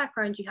matter what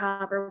background you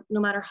have or no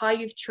matter how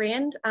you've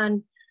trained.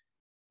 And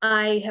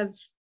I have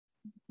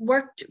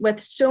worked with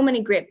so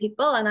many great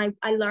people, and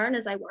I learn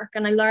as I work,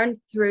 and I learn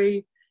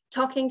through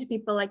talking to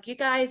people like you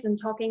guys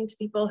and talking to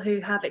people who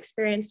have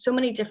experienced so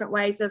many different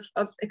ways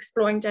of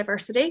exploring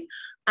diversity.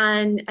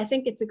 And I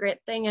think it's a great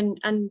thing.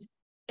 And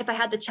if I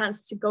had the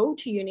chance to go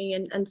to uni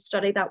and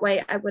study that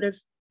way, I would have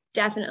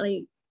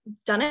definitely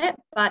done it.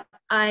 But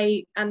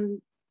I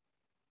am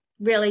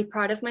really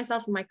proud of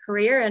myself and my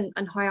career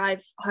and how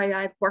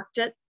I've worked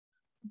it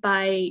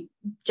by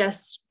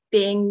just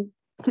being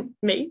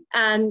me.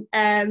 And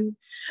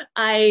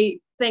I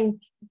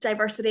think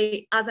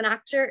diversity as an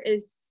actor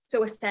is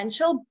so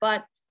essential,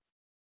 but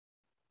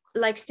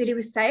like Stuti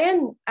was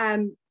saying,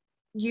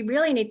 you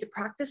really need to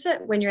practice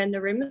it when you're in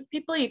the room with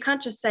people. You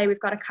can't just say we've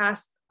got a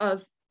cast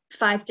of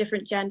 5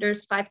 different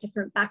genders, 5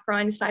 different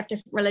backgrounds, 5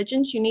 different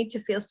religions. You need to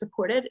feel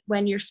supported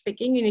when you're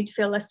speaking. You need to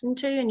feel listened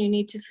to, and you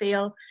need to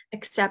feel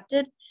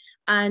accepted.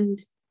 And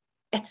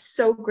it's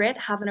so great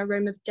having a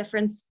room of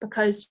difference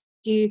because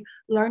you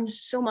learn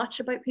so much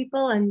about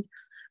people, and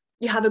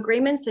you have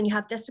agreements and you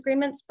have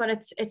disagreements, but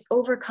it's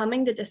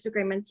overcoming the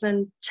disagreements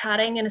and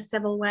chatting in a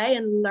civil way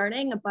and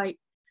learning about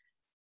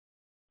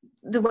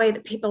the way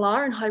that people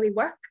are and how we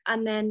work.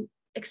 And then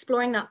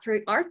exploring that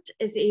through art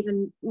is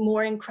even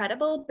more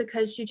incredible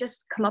because you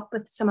just come up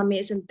with some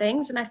amazing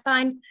things. And I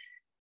find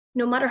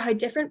no matter how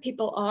different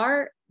people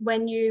are,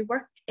 when you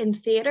work in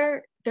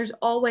theatre, there's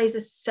always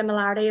a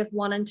similarity of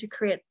wanting to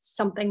create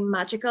something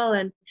magical,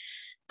 and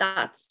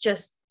that's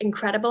just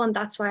incredible. And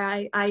that's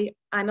why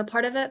I'm a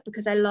part of it,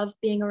 because I love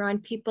being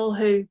around people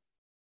who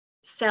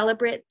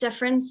celebrate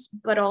difference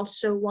but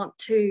also want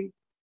to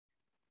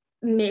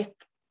make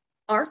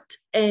art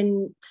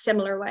in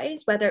similar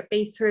ways, whether it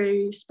be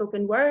through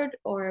spoken word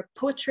or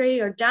poetry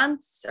or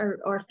dance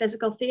or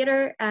physical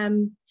theatre.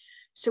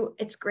 So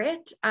it's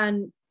great.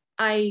 And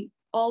I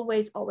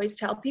always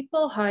tell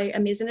people how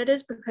amazing it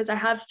is, because I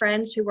have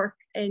friends who work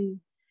in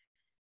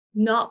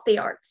not the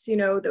arts, you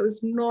know, those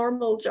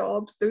normal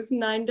jobs, those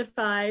 9 to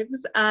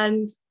 5s,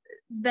 and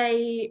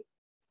they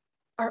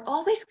are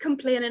always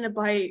complaining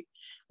about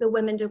the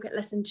women don't get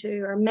listened to,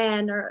 or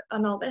men,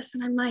 and all this.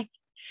 And I'm like,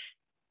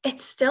 it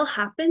still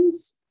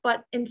happens,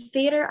 but in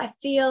theatre, I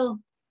feel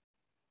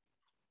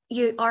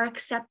you are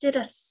accepted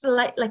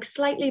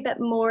slightly bit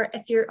more.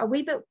 If you're a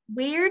wee bit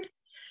weird,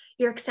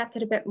 you're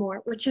accepted a bit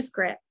more, which is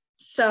great.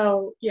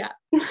 So yeah.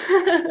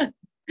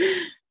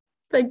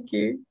 Thank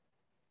you.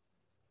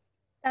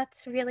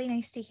 That's really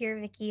nice to hear,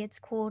 Vicky. It's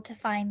cool to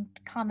find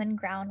common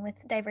ground with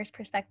diverse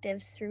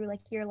perspectives through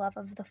like your love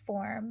of the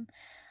form.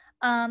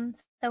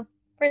 So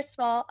first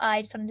of all,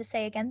 I just wanted to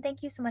say again,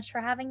 thank you so much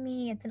for having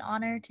me. It's an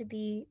honor to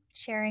be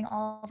sharing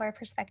all of our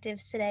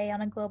perspectives today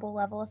on a global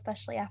level,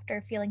 especially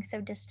after feeling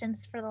so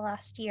distanced for the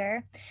last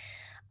year.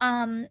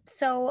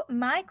 So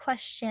my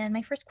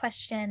first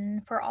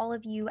question for all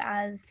of you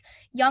as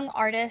young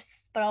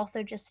artists, but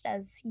also just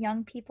as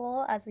young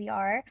people as we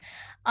are,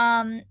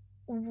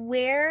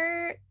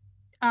 where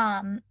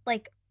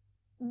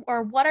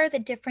or what are the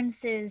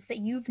differences that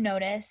you've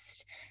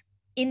noticed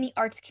in the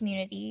arts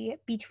community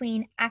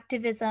between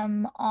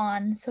activism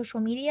on social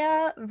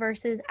media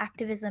versus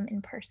activism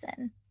in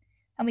person?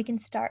 And we can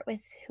start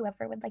with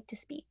whoever would like to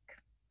speak.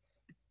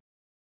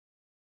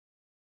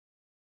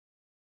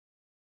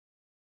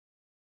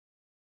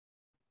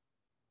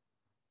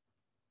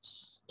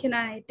 Can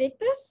I take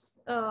this?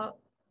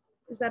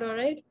 Is that all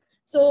right?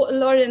 So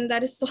Lauren,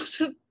 that is sort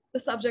of the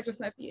subject of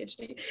my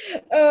PhD.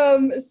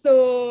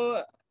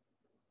 So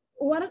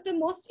one of the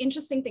most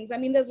interesting things, I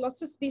mean, there's lots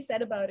to be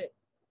said about it,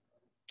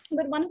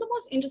 but one of the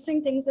most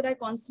interesting things that I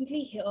constantly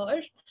hear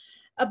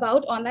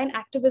about online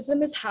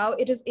activism is how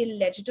it is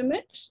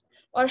illegitimate,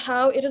 or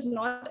how it is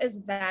not as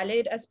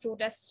valid as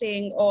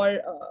protesting, or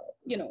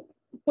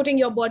putting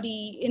your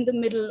body in the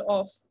middle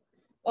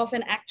of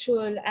an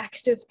actual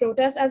active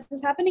protest as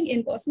is happening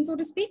in person, so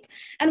to speak.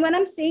 And when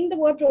I'm saying the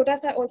word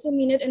protest, I also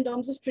mean it in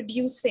terms of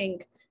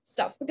producing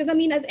stuff, because I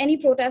mean, as any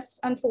protest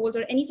unfolds,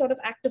 or any sort of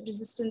active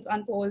resistance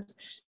unfolds,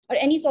 or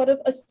any sort of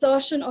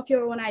assertion of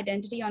your own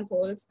identity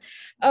unfolds,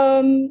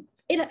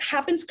 it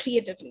happens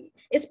creatively,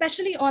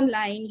 especially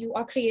online. You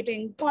are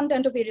creating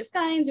content of various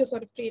kinds. You're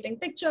sort of creating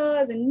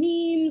pictures and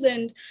memes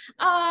and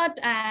art,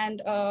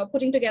 and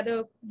putting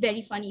together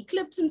very funny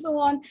clips and so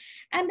on.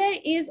 And there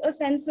is a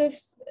sense of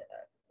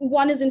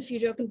one is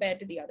inferior compared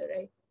to the other,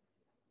 right?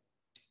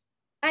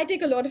 I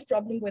take a lot of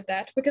problem with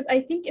that, because I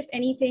think, if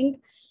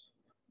anything,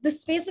 the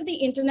space of the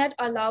internet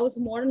allows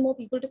more and more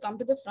people to come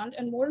to the front,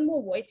 and more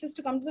voices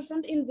to come to the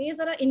front in ways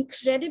that are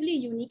incredibly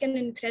unique and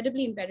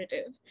incredibly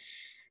imperative.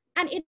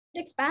 And it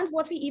expands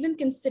what we even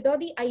consider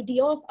the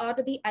idea of art,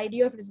 or the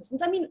idea of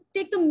resistance. I mean,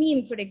 take the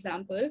meme, for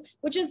example,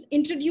 which is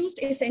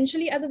introduced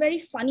essentially as a very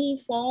funny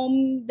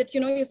form that,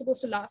 you're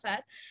supposed to laugh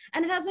at.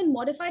 And it has been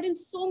modified in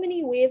so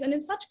many ways, and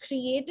in such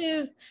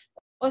creative,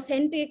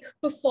 authentic,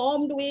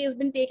 performed ways,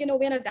 been taken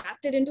away and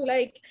adapted into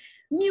like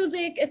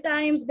music at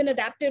times, been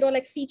adapted or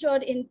like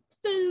featured in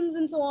films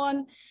and so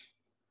on,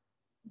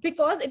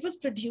 because it was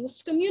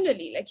produced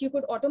communally. Like, you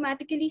could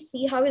automatically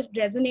see how it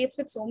resonates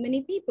with so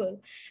many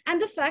people.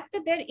 And the fact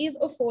that there is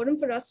a forum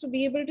for us to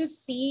be able to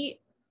see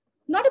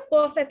not a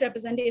perfect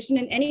representation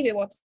in any way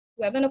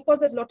whatsoever. And of course,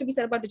 there's a lot to be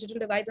said about digital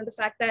divides, and the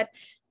fact that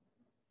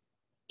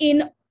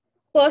in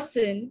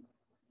person,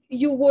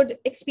 you would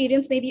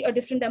experience maybe a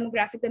different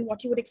demographic than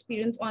what you would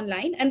experience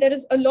online. And there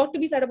is a lot to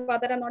be said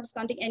about that. I'm not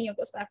discounting any of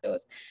those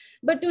factors.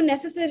 But to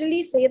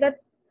necessarily say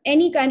that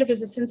any kind of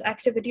resistance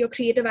activity or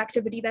creative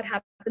activity that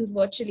happens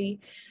virtually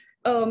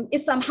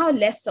is somehow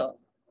lesser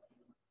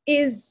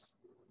is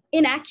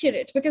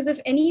inaccurate, because if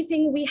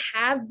anything, we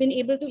have been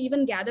able to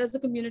even gather as a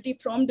community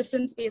from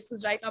different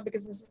spaces right now,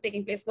 because this is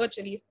taking place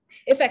virtually,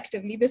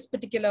 effectively, this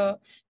particular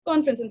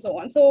conference and so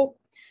on. So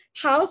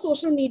how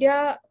social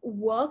media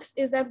works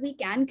is that we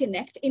can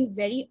connect in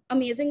very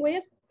amazing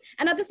ways.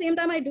 And at the same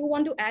time, I do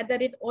want to add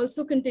that it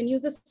also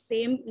continues the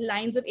same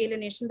lines of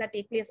alienation that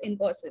take place in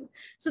person.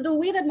 So the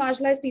way that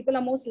marginalized people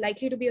are most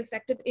likely to be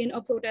affected in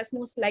a protest,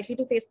 most likely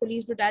to face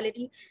police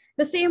brutality,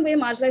 the same way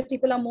marginalized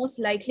people are most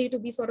likely to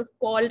be sort of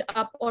called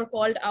up or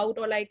called out,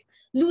 or like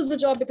lose the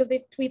job because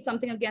they tweet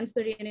something against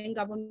the reigning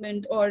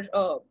government, or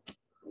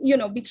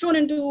be thrown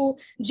into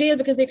jail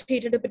because they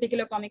created a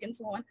particular comic and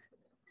so on.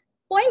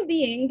 Point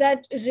being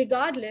that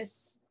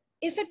regardless,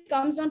 if it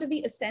comes down to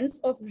the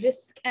essence of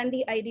risk and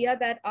the idea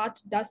that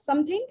art does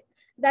something,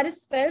 that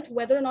is felt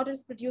whether or not it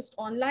is produced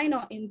online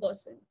or in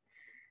person.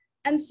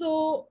 And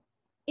so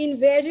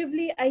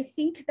invariably, I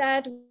think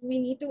that we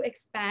need to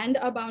expand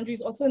our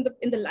boundaries also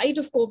in the light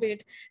of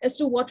COVID as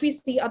to what we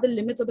see are the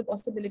limits or the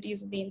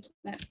possibilities of the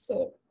internet.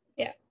 So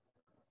yeah.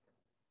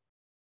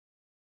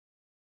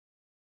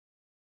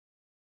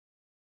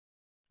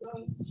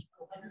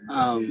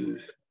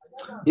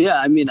 Yeah,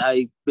 I mean,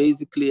 I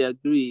basically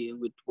agree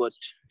with what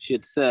she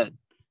had said.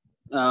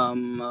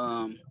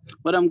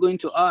 What I'm going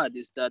to add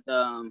is that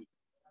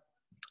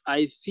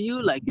I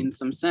feel like, in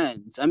some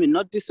sense, I mean,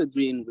 not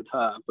disagreeing with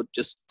her, but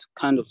just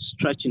kind of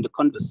stretching the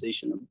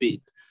conversation a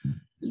bit,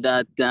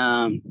 that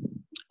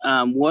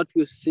what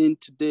we've seen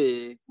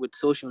today with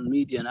social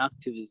media and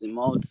activism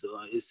also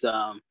is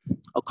a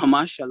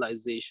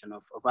commercialization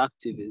of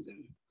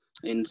activism,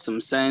 in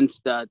some sense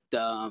that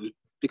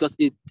because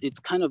it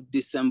kind of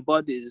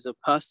disembodies a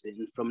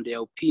person from their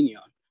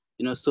opinion,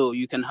 so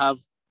you can have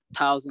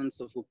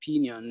thousands of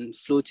opinions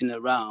floating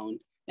around,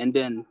 and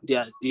then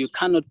you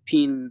cannot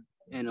pin,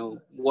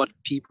 what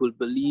people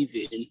believe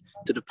in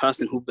to the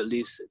person who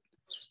believes it,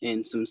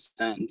 in some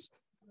sense.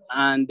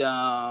 And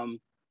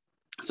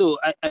so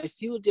I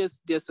feel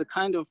there's a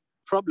kind of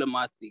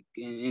problematic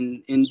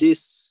in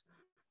this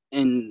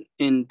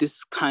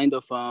kind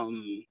of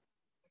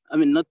I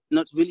mean,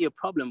 not really a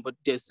problem, but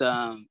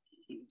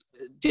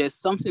there's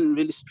something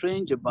really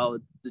strange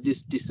about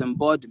this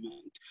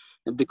disembodiment,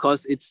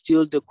 because it's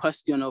still the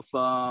question of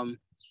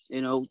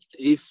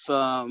if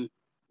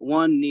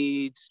one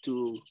needs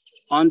to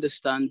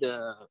understand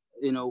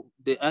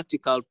the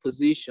ethical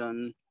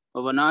position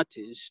of an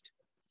artist,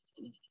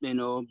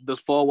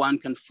 before one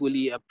can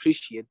fully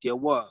appreciate their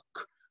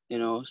work.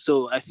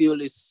 So I feel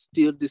it's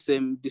still the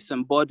same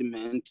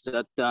disembodiment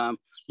that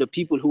the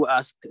people who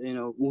ask,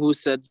 who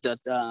said that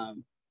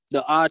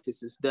the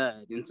artist is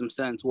dead, in some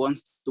sense,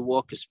 once the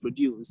work is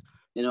produced,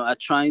 are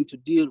trying to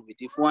deal with.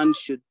 If one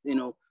should,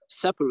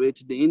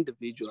 separate the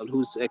individual,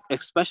 who's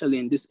especially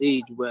in this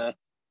age where,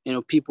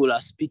 people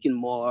are speaking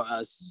more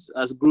as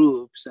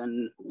groups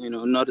and,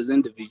 not as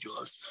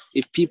individuals.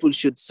 If people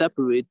should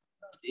separate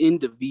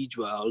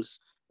individuals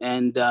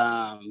and,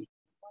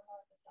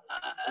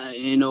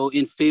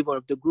 in favor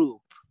of the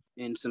group,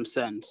 in some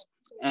sense,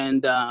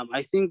 And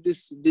I think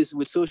this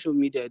with social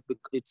media,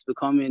 it's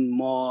becoming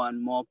more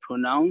and more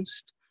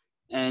pronounced.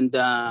 And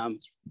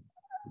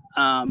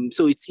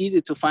so it's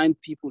easy to find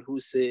people who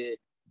say,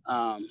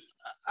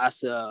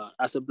 as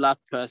a Black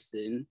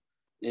person,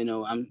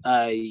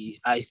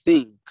 I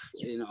think,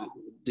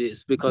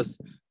 this, because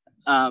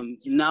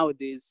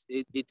nowadays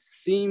it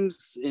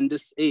seems in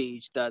this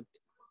age that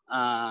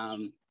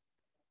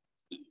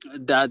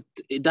that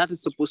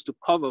is supposed to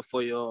cover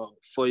for your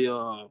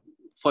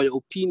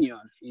opinion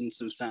in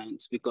some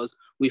sense, because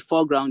we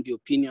foreground the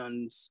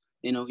opinions,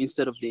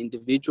 instead of the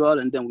individual,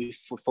 and then we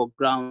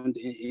foreground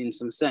in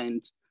some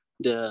sense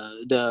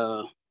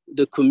the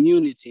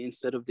community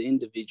instead of the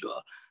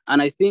individual.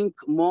 And I think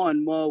more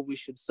and more we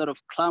should sort of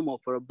clamor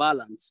for a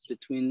balance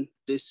between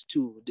these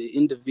two, the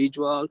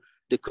individual,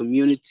 the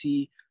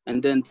community,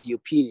 and then the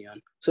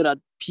opinion, so that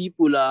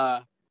people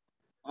are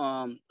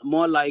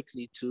more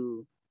likely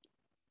to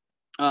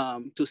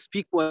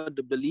speak what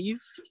they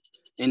believe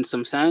in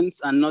some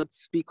sense, and not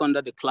speak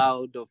under the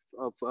cloud of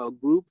a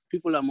group.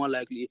 People are more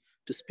likely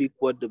to speak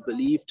what they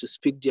believe, to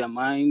speak their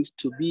mind,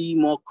 to be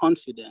more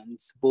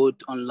confident, both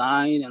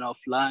online and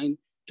offline,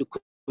 to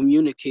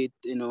communicate,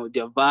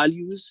 their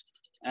values,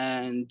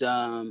 and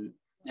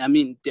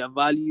their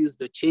values,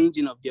 the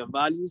changing of their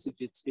values, if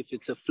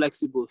it's a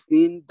flexible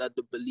thing that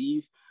they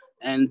believe,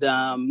 and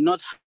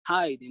not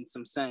hide in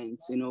some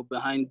sense,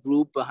 behind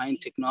group, behind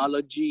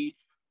technology,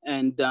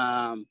 and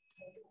I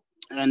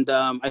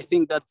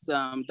think that's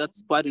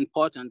quite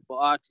important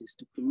for artists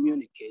to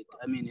communicate.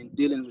 I mean, in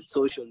dealing with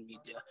social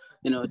media,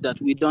 that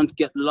we don't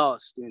get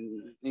lost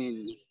in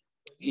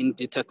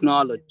the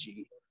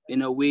technology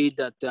in a way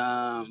that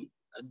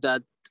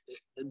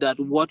that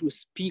what we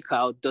speak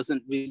out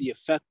doesn't really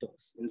affect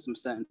us in some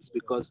sense,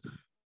 because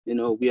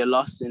we are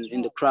lost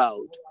in the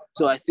crowd.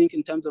 So I think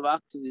in terms of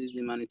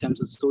activism and in terms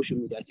of social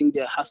media, I think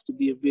there has to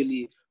be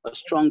really a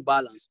strong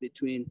balance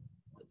between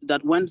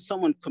that. When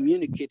someone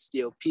communicates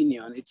their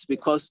opinion, it's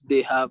because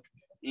they have,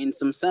 in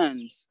some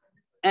sense,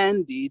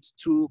 earned it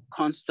through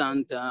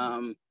constant,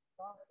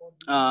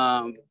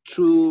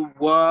 through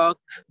work,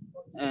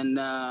 and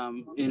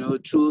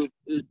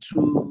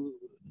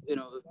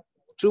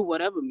through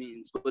whatever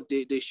means, but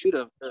they should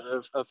have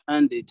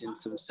earned it in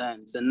some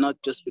sense, and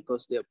not just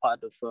because they're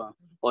part of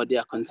or they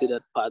are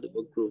considered part of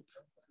a group.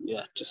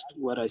 Yeah, just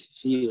what I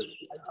feel.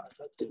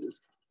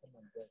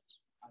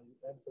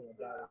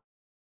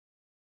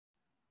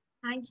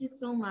 Thank you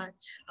so much.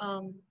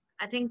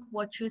 I think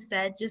what you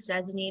said just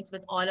resonates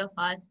with all of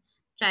us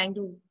trying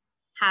to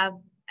have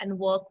and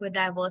work with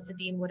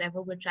diversity in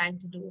whatever we're trying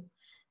to do.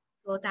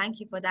 So thank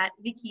you for that.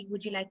 Vicky,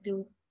 would you like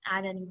to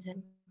add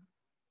anything?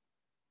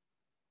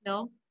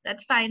 No,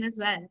 that's fine as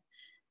well.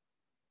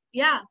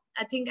 Yeah,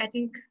 I think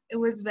it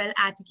was well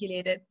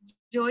articulated.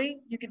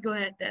 Joey, you could go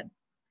ahead then.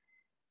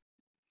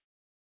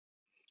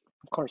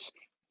 Of course.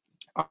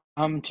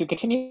 To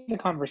continue the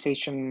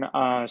conversation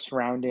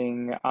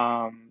surrounding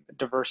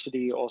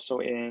diversity also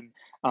in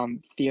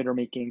theater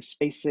making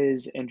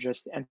spaces and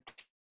just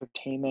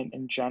entertainment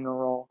in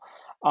general,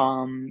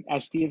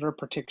 as theater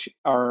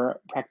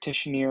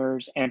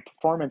practitioners and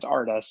performance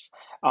artists,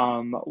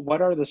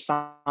 what are the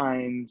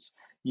signs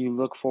you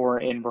look for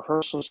in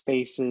rehearsal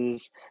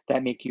spaces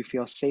that make you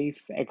feel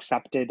safe,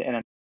 accepted,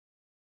 and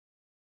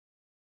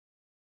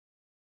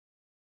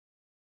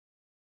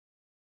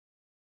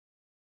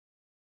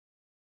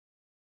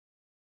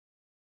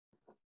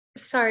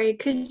Sorry,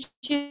 could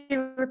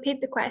you repeat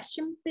the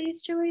question,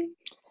 please, Joey?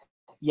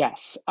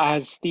 Yes,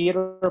 as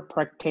theater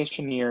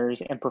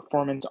practitioners and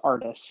performance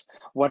artists,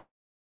 what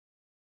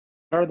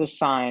are the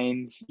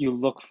signs you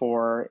look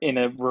for in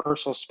a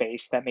rehearsal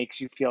space that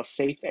makes you feel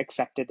safe,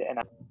 accepted, and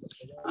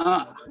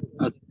I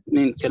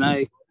mean, can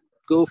I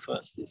go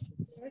first?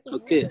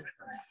 Okay.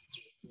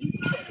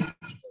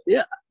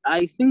 Yeah,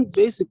 I think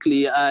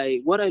basically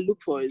what I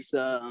look for is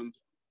a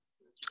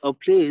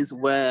place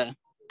where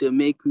they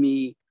make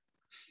me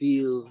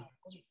feel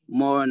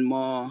more and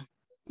more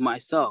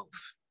myself,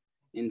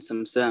 in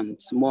some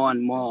sense, more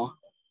and more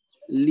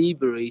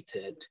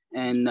liberated,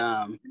 and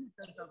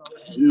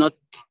not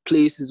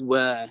places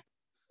where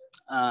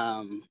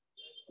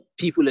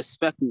people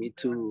expect me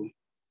to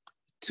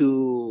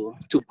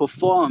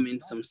perform in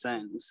some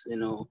sense,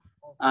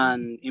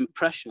 an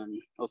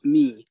impression of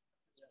me,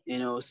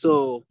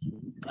 So,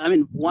 I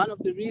mean, one of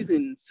the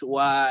reasons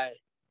why,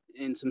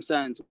 in some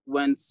sense,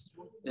 when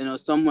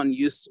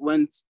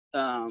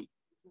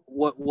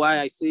why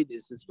I say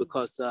this is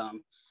because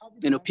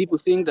people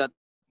think that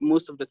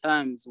most of the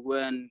times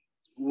when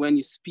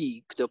you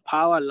speak, the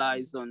power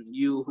lies on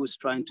you who's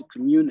trying to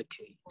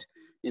communicate,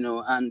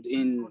 and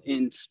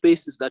in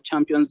spaces that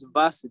champions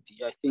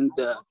diversity, I think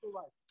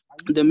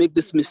they make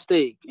this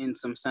mistake in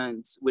some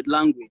sense with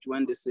language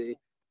when they say,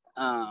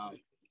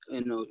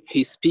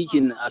 he's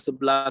speaking as a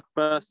Black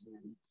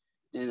person,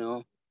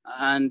 and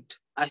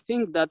I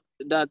think that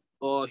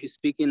or he's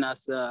speaking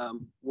as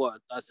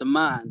as a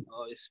man,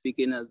 or he's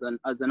speaking as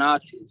an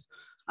artist.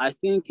 I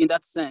think in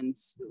that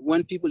sense,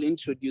 when people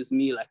introduce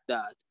me like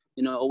that,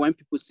 or when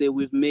people say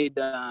we've made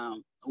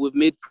we've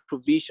made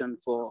provision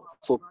for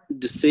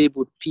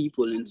disabled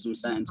people in some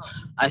sense.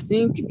 I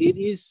think it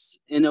is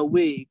in a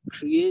way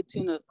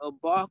creating a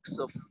box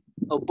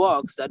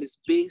that is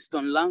based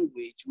on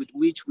language with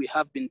which we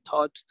have been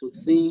taught to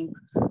think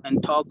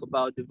and talk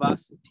about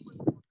diversity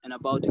and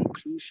about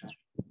inclusion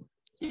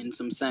in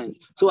some sense.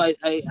 So I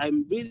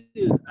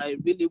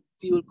really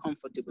feel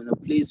comfortable in a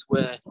place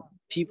where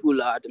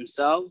people are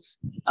themselves,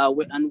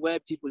 and where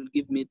people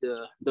give me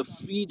the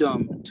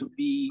freedom to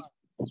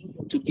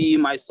be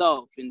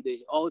myself in the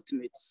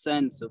ultimate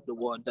sense of the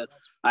word, that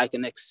I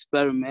can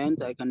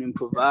experiment, I can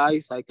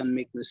improvise, I can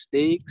make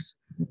mistakes,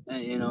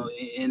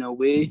 in a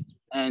way,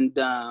 and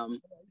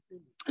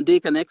they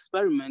can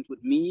experiment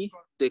with me,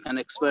 they can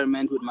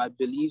experiment with my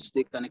beliefs,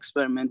 they can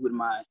experiment with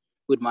my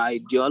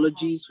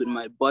ideologies, with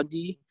my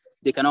body.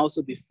 They can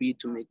also be free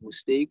to make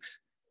mistakes.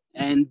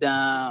 And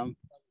a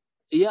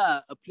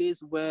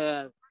place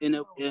where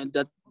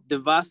that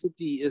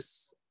diversity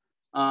is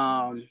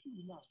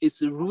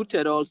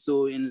rooted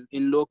also in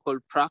local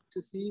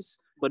practices,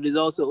 but is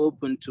also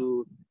open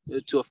to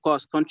of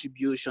course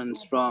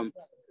contributions from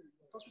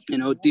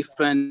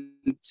different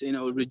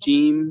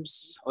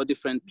regimes or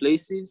different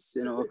places,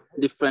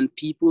 different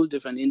people,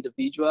 different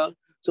individuals.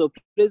 So a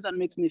place that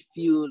makes me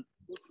feel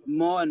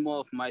more and more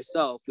of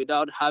myself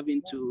without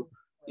having to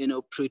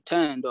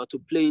pretend or to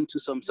play into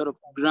some sort of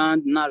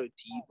grand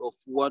narrative of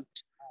what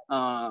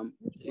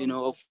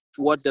of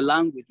what the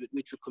language with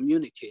which we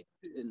communicate.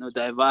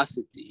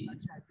 Diversity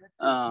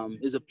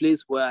is a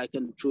place where I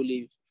can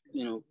truly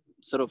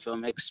sort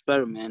of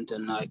experiment,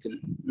 and I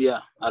can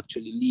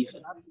actually live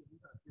it.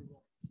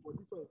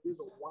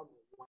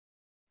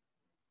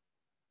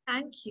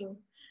 Thank you.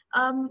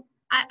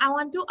 I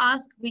want to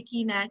ask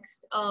Vicky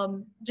next,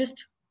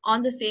 just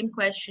on the same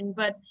question,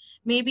 but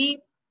maybe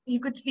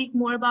you could speak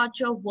more about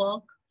your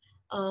work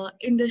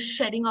in the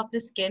shedding of the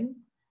skin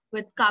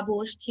with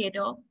Kabosh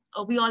Theatre.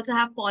 We also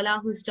have Paula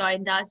who's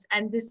joined us,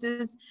 and this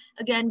is,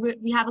 again,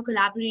 we have a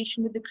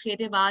collaboration with the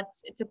Creative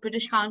Arts. It's a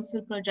British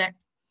Council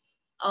project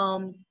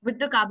with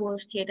the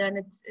Kabosh Theatre,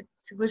 and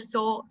we're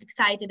so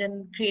excited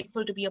and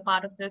grateful to be a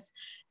part of this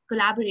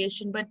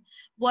collaboration. But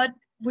what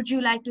would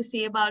you like to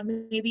say about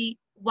maybe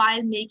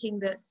while making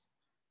this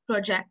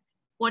project,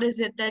 what is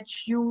it that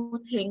you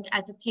think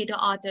as a theatre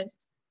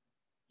artist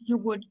you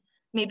would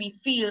maybe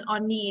feel or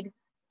need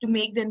to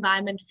make the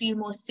environment feel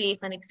more safe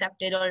and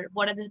accepted, or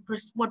what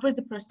was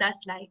the process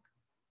like?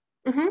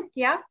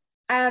 Yeah.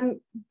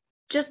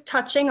 Just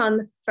touching on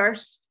the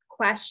first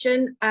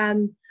question,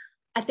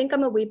 I think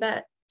I'm a wee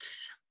bit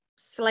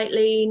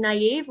slightly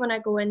naive when I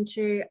go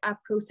into a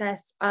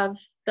process of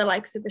the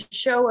likes of a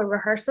show or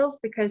rehearsals,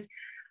 because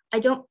I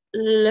don't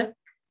look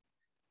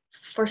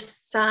for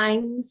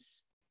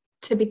signs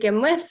to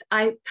begin with.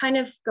 I kind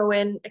of go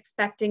in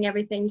expecting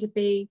everything to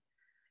be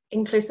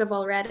inclusive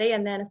already,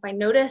 and then if I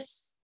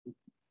notice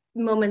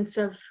moments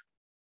of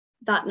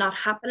that not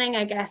happening,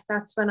 I guess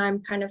that's when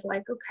I'm kind of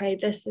like, okay,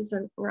 this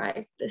isn't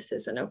right, this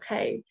isn't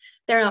okay,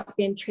 they're not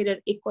being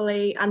treated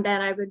equally, and then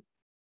I would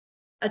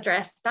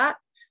address that.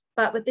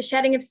 But with the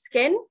shedding of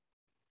skin,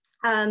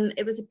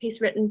 it was a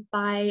piece written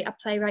by a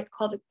playwright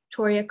called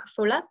Victoria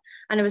Kafola,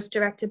 and it was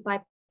directed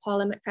by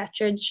Paula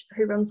McFetridge,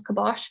 who runs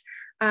Kabosh,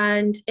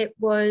 and it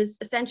was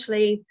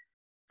essentially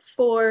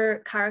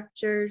 4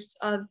 characters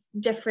of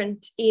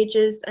different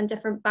ages and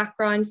different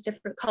backgrounds,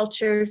 different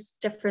cultures,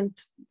 different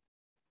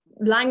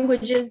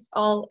languages,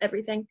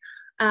 everything,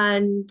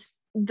 and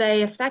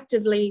they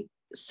effectively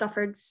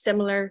suffered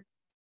similar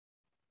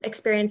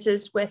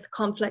experiences with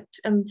conflict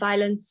and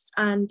violence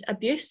and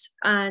abuse.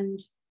 And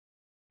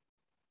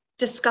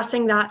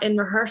discussing that in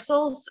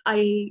rehearsals,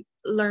 I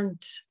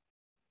learned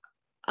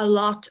a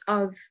lot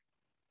of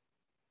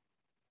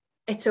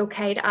it's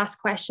okay to ask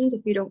questions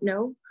if you don't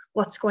know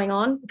what's going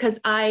on,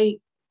 because I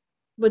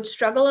would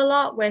struggle a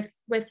lot with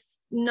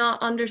not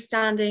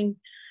understanding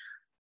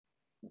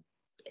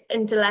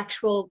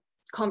intellectual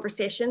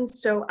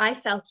conversations. So I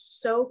felt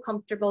so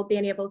comfortable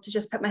being able to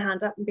just put my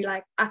hand up and be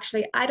like,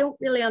 actually, I don't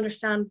really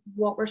understand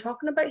what we're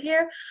talking about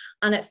here.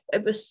 And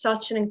it was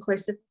such an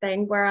inclusive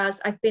thing,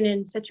 whereas I've been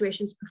in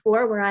situations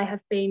before where I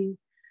have been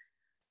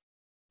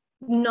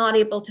not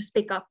able to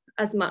speak up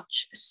as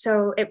much.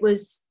 So it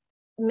was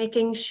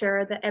making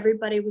sure that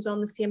everybody was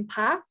on the same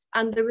path.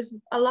 And there was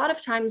a lot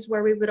of times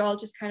where we would all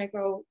just kind of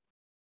go,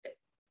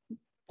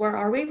 where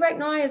are we right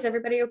now? Is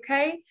everybody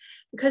okay?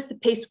 Because the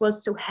piece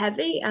was so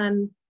heavy,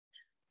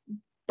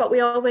 but we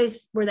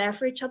always were there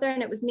for each other,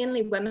 and it was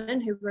mainly women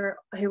who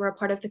were a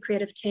part of the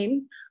creative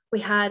team. We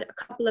had a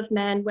couple of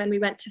men when we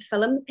went to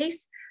film the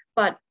piece,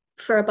 but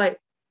for about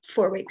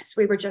 4 weeks,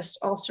 we were just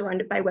all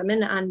surrounded by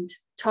women and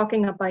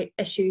talking about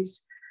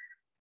issues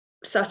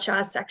such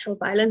as sexual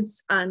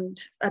violence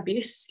and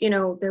abuse.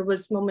 There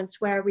was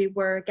moments where we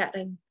were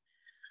getting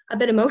a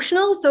bit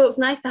emotional, so it was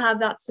nice to have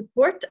that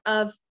support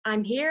of,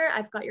 I'm here,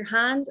 I've got your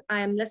hand, I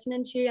am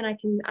listening to you, and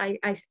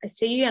I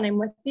see you and I'm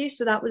with you.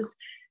 So that was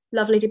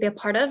lovely to be a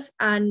part of.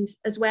 And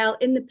as well,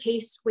 in the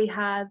piece we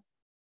have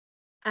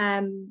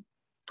a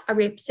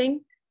rape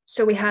scene.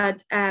 So we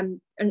had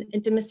an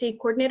intimacy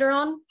coordinator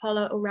on,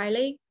 Paula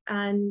O'Reilly,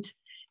 and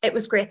it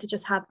was great to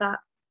just have that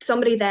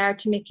somebody there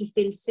to make you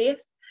feel safe,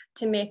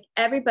 to make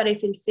everybody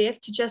feel safe,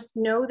 to just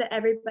know that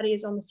everybody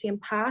is on the same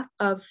path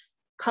of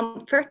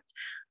comfort.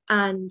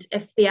 And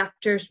if the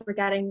actors were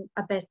getting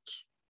a bit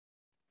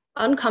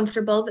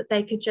uncomfortable, that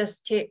they could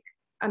just take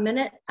a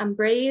minute and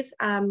breathe,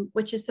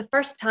 which is the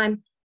first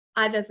time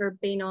I've ever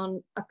been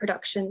on a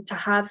production to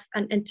have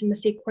an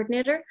intimacy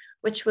coordinator,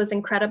 which was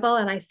incredible.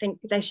 And I think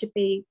it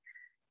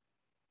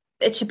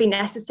should be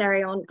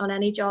necessary on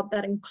any job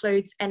that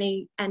includes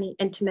any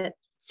intimate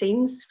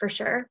scenes, for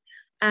sure.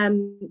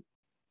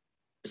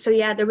 So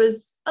yeah, there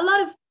was a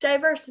lot of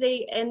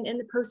diversity in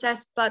the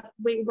process, but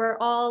we were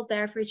all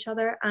there for each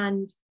other,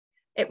 and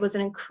it was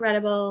an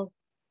incredible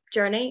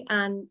journey.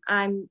 And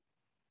I'm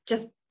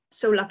just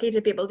so lucky to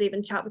be able to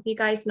even chat with you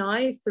guys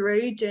now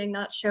through doing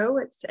that show.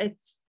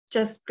 It's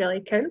just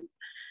really cool.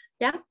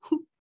 Yeah.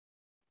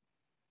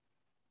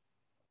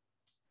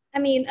 I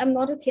mean, I'm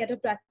not a theater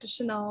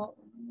practitioner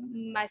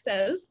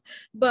myself,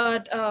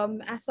 but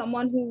as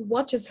someone who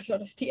watches a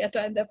lot of theater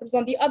and therefore is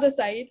on the other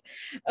side,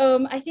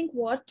 I think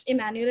what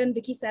Emmanuel and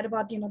Vicky said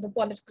about, the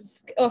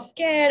politics of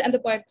care and the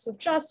politics of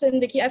trust, and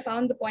Vicky, I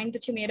found the point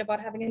that you made about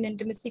having an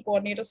intimacy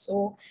coordinator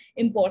so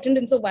important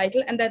and so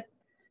vital, and that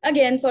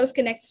again sort of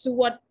connects to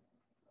what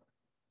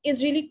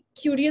is really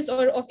curious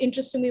or of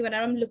interest to me when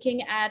I'm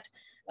looking at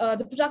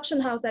the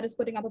production house that is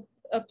putting up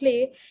a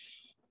play,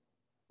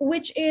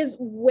 which is,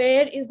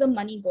 where is the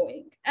money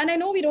going? And I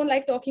know we don't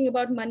like talking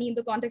about money in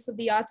the context of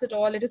the arts at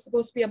all. It is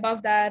supposed to be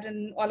above that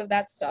and all of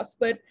that stuff.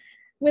 But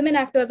women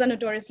actors are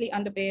notoriously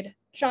underpaid.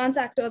 Trans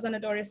actors are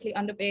notoriously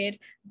underpaid.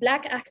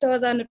 Black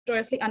actors are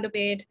notoriously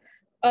underpaid.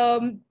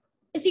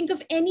 Think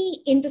of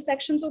any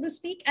intersection, so to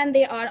speak, and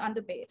they are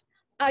underpaid.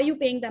 Are you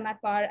paying them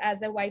at par as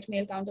their white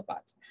male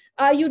counterparts?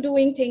 Are you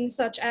doing things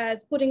such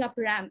as putting up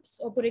ramps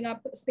or putting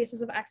up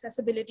spaces of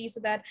accessibility so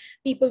that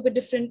people with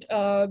different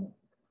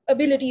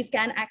abilities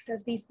can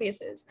access these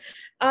spaces?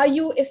 Are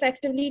you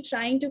effectively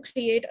trying to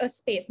create a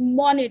space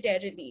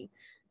monetarily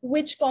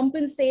which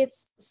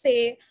compensates,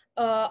 say,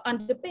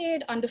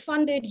 underpaid,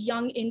 underfunded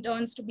young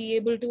interns to be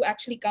able to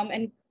actually come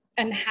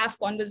and have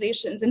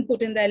conversations and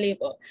put in their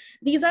labor?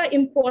 These are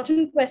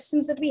important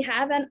questions that we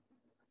have, and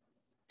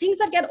things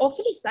that get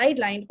awfully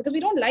sidelined because we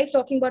don't like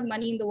talking about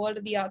money in the world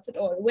of the arts at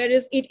all,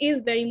 whereas it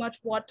is very much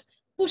what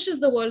pushes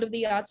the world of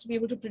the arts to be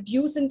able to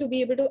produce and to be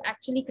able to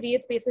actually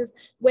create spaces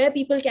where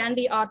people can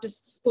be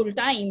artists full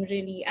time,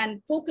 really,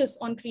 and focus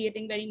on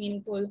creating very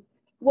meaningful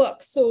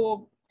work.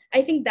 So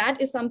I think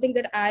that is something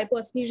that I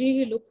personally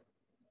really look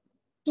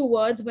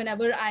towards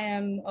whenever I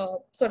am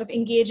sort of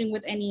engaging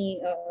with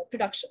any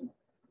production.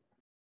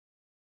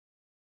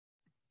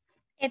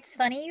 It's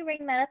funny you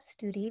bring that up,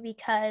 Stuti,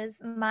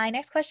 because my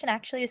next question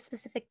actually is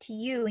specific to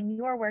you and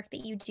your work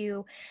that you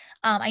do.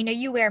 I know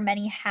you wear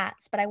many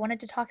hats, but I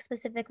wanted to talk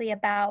specifically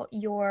about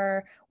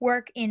your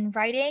work in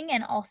writing,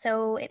 and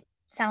also it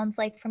sounds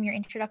like from your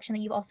introduction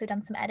that you've also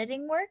done some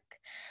editing work.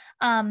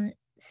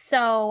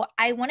 So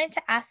I wanted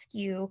to ask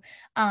you,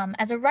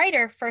 as a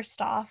writer,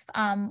 first off,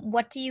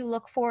 what do you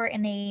look for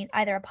in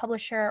either a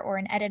publisher or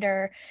an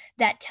editor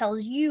that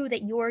tells you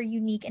that your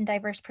unique and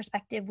diverse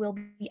perspective will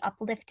be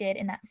uplifted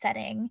in that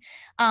setting?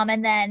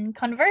 And then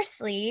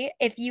conversely,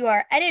 if you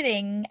are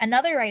editing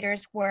another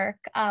writer's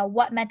work,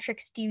 what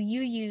metrics do you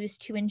use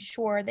to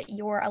ensure that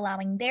you're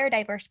allowing their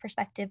diverse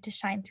perspective to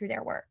shine through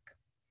their work?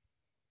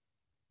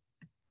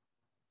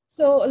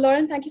 So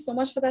Lauren, thank you so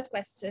much for that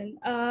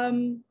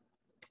question.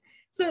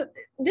 So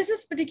this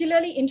is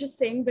particularly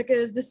interesting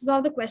because this is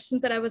all the questions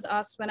that I was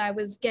asked when I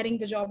was getting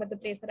the job at the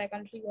place that I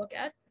currently work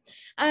at.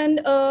 And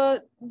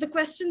the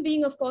question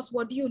being, of course,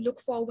 what do you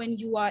look for when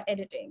you are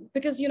editing?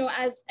 Because,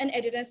 as an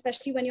editor,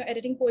 especially when you're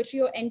editing poetry,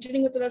 you're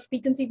entering with a lot of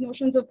preconceived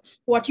notions of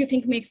what you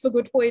think makes for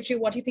good poetry,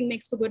 what you think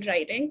makes for good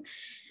writing.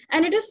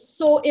 And it is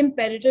so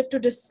imperative to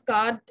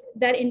discard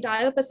that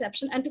entire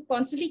perception and to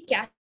constantly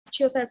catch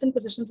yourself in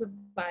positions of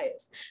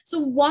bias. So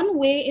one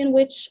way in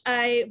which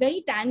I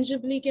very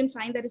tangibly can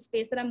find that a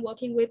space that I'm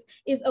working with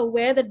is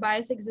aware that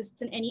bias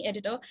exists in any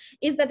editor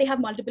is that they have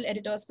multiple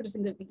editors for a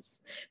single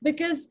piece.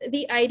 Because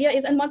the idea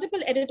is, and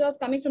multiple editors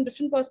coming from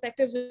different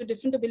perspectives with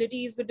different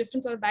abilities, with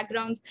different sort of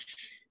backgrounds,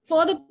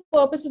 for the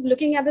purpose of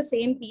looking at the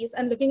same piece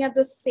and looking at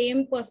the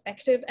same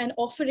perspective and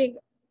offering,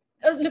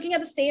 looking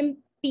at the same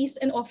piece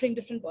and offering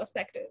different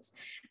perspectives.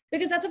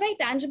 Because that's a very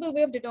tangible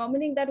way of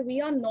determining that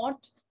we are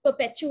not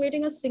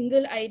perpetuating a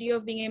single idea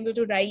of being able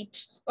to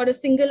write or a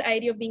single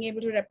idea of being able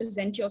to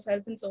represent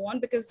yourself and so on,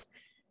 because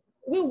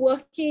we're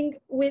working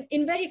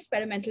in very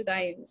experimental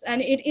times.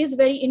 And it is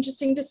very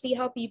interesting to see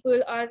how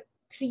people are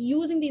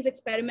using these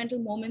experimental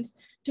moments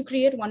to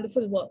create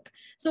wonderful work.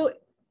 So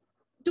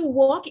to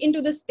walk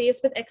into this space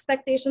with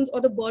expectations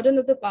or the burden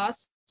of the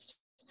past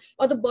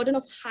or the burden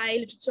of high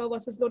literature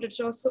versus low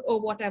literature or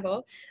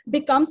whatever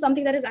becomes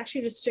something that is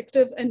actually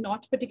restrictive and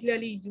not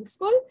particularly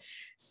useful.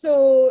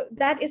 So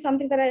that is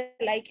something that I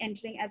like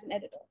entering as an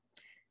editor.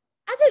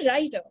 As a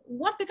writer,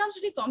 what becomes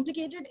really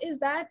complicated is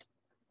that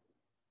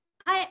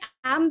I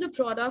am the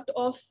product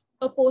of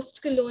a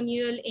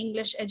post-colonial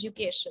English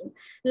education.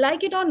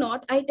 Like it or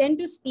not, I tend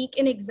to speak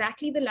in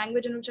exactly the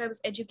language in which I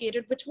was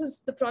educated, which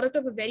was the product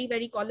of a very,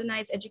 very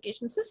colonized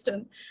education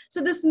system.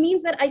 So this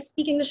means that I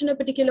speak English in a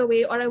particular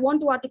way, or I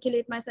want to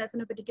articulate myself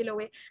in a particular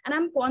way. And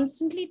I'm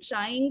constantly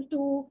trying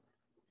to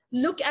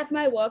look at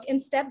my work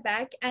and step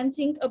back and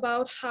think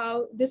about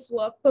how this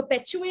work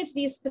perpetuates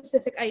these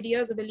specific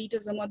ideas of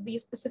elitism or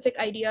these specific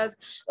ideas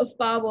of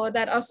power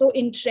that are so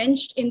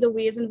entrenched in the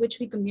ways in which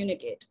we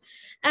communicate.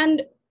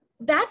 And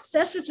that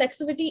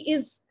self-reflexivity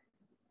is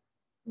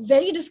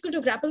very difficult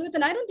to grapple with,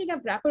 and I don't think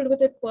I've grappled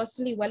with it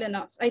personally well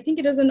enough. I think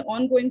it is an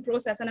ongoing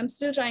process, and I'm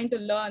still trying to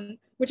learn,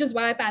 which is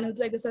why panels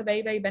like this are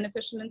very, very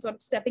beneficial in sort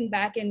of stepping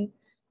back and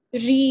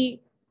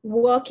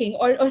reworking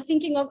or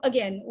thinking of,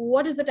 again,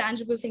 what is the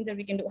tangible thing that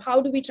we can do?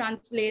 How do we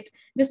translate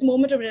this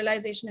moment of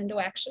realization into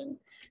action?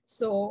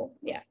 So,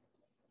 yeah.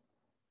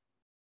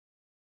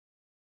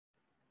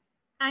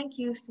 Thank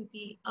you,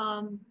 Stuti.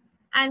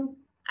 And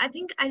I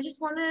think I just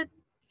want to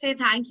say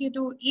thank you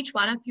to each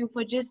one of you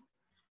for just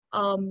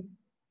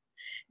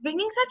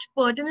bringing such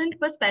pertinent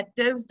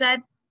perspectives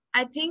that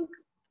I think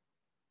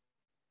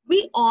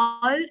we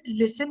all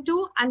listen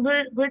to, and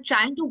we're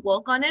trying to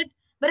work on it.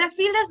 But I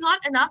feel there's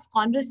not enough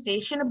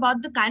conversation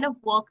about the kind of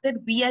work that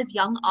we as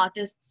young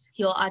artists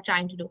here are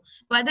trying to do,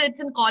 whether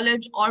it's in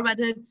college or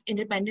whether it's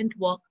independent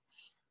work.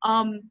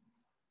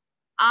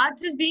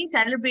 Arts is being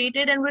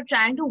celebrated and we're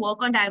trying to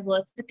work on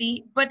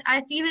diversity, but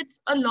I feel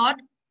it's a lot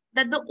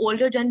that the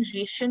older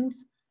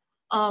generations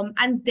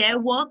and their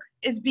work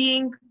is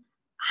being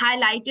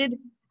highlighted.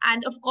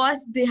 And of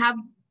course, they have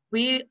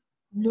way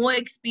more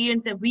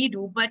experience than we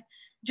do, but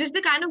just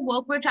the kind of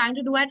work we're trying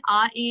to do at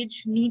our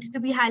age needs to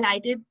be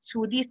highlighted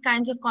through these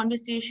kinds of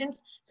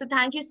conversations. So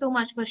thank you so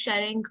much for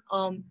sharing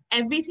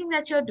everything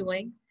that you're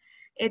doing.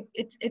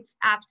 It's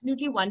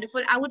absolutely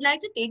wonderful. I would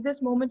like to take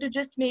this moment to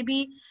just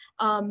maybe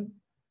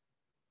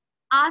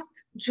ask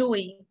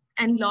Joey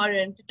and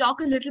Lauren to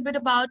talk a little bit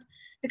about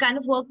the kind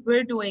of work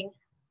we're doing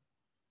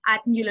at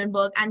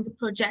Muhlenberg and the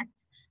project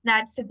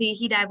that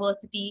Sedehi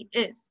Diversity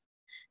is.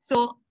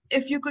 So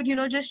if you could,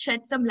 just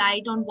shed some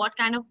light on what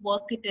kind of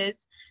work it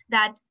is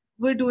that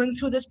we're doing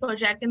through this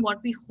project and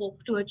what we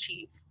hope to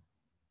achieve.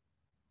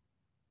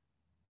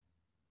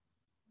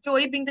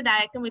 Joey, being the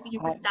director, maybe you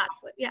could start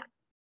with, yeah.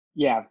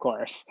 Yeah, of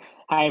course.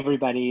 Hi,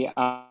 everybody.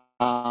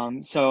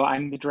 So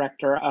I'm the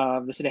director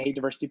of the Sedehi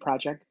Diversity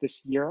Project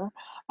this year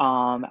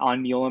on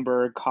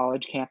Muhlenberg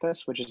College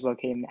campus, which is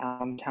located in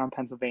Allentown,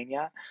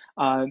 Pennsylvania.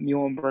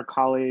 Muhlenberg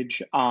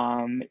College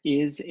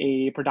is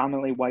a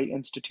predominantly white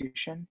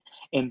institution.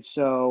 And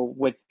so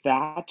with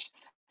that,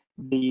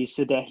 the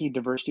Sedehi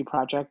Diversity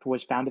Project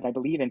was founded, I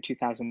believe, in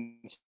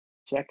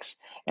 2006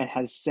 and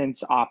has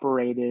since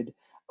operated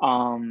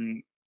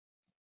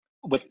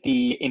with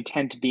the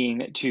intent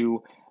being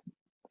to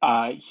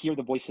hear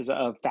the voices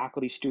of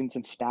faculty, students,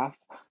 and staff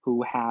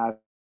who have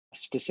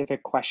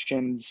specific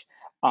questions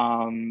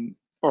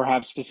or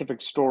have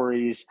specific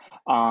stories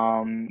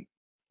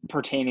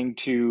pertaining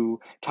to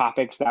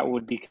topics that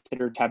would be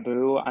considered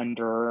taboo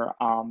under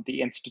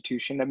the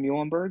institution of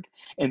Muhlenberg.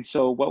 And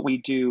so what we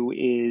do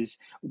is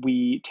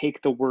we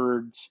take the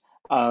words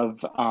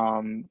of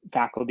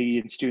faculty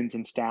and students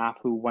and staff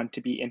who want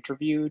to be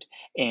interviewed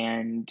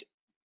and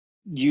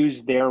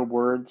use their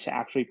words to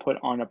actually put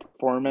on a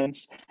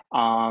performance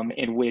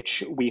in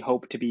which we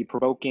hope to be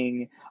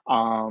provoking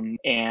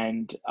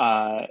and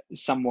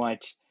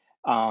somewhat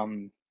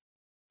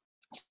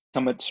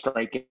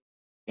striking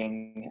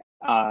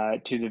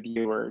to the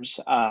viewers.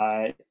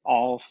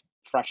 All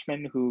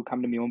freshmen who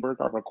come to Muhlenberg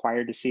are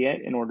required to see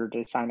it in order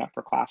to sign up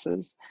for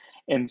classes.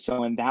 And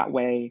so in that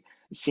way,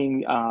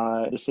 seeing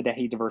the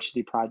Sedehi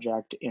Diversity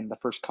Project in the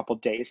first couple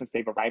of days since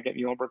they've arrived at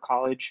Muhlenberg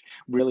College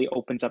really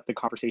opens up the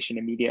conversation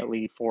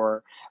immediately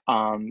for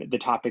the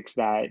topics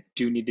that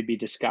do need to be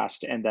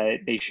discussed and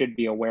that they should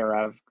be aware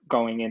of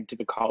going into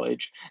the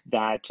college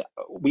that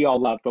we all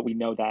love, but we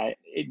know that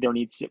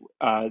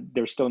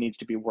there still needs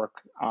to be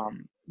work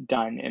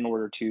done in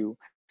order to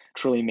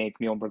truly make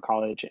Muhlenberg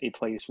College a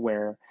place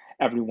where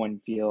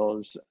everyone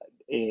feels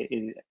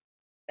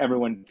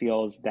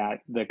that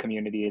the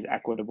community is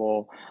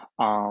equitable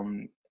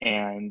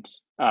and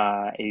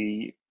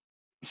a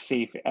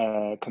safe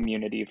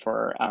community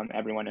for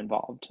everyone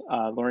involved.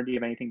 Lauren, do you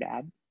have anything to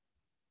add?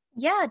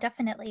 Yeah,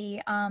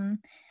 definitely.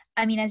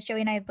 I mean, as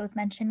Joey and I have both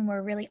mentioned,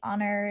 we're really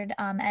honored,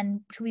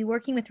 and to be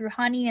working with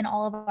Ruhani and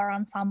all of our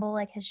ensemble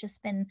has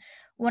just been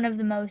one of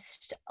the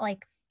most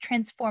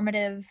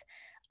transformative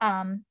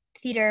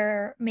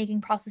theater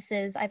making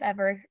processes I've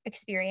ever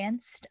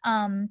experienced.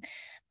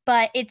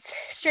 But it's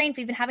strange,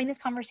 we've been having this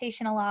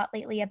conversation a lot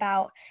lately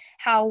about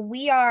how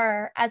we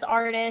are, as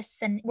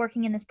artists and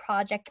working in this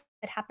project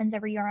that happens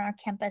every year on our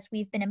campus,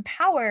 we've been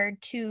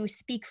empowered to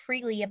speak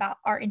freely about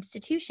our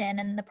institution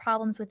and the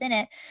problems within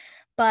it.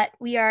 But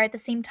we are at the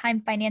same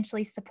time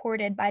financially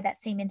supported by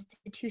that same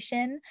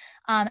institution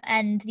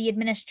and the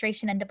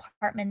administration and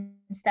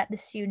departments that the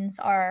students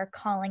are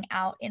calling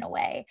out in a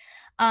way.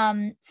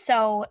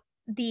 So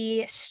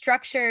the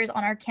structures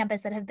on our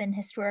campus that have been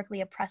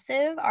historically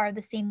oppressive are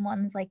the same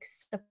ones like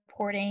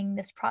supporting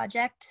this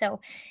project. So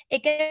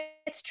it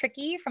gets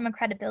tricky from a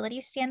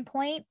credibility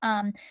standpoint,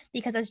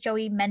 because as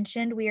Joey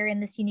mentioned, we are in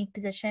this unique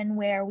position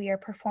where we are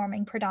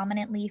performing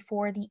predominantly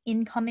for the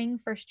incoming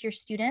first-year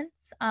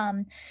students.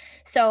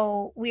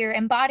 So we're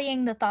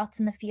embodying the thoughts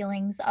and the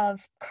feelings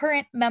of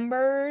current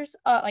members,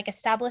 like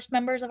established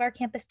members of our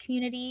campus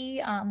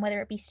community,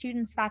 whether it be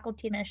students,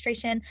 faculty,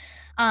 administration,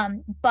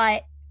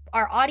 but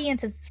our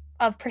audience is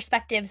of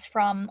perspectives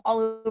from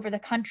all over the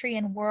country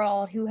and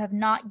world who have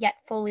not yet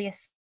fully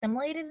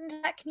assimilated into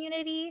that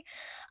community.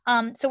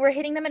 So we're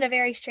hitting them at a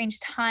very strange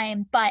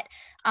time, but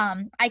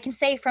I can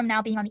say from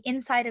now being on the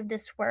inside of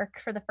this work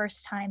for the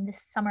first time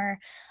this summer,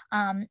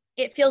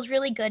 it feels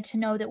really good to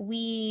know that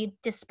we,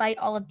 despite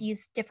all of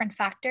these different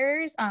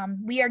factors,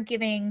 we are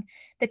giving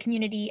the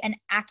community an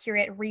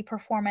accurate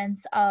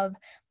reperformance of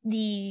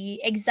the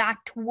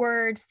exact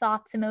words,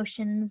 thoughts,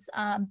 emotions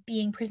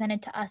being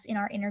presented to us in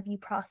our interview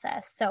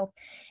process. So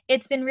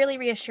it's been really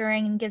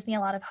reassuring and gives me a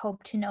lot of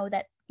hope to know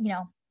that, you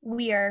know,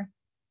 we are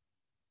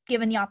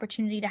given the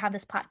opportunity to have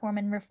this platform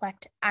and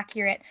reflect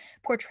accurate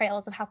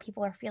portrayals of how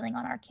people are feeling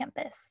on our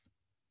campus.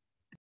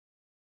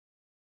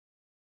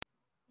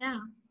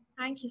 Yeah,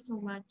 thank you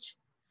so much.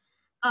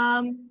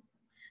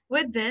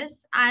 With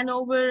this, I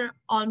know we're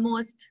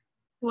almost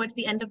towards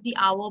the end of the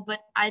hour, but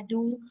I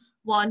do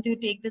want to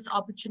take this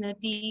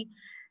opportunity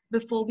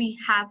before we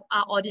have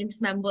our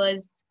audience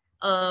members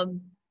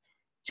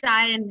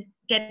try and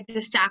get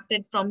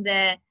distracted from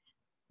their,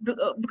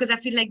 because I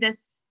feel like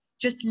there's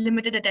just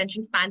limited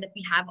attention span that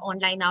we have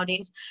online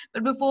nowadays.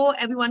 But before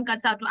everyone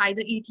cuts out to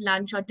either eat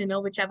lunch or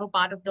dinner, whichever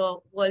part of the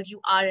world you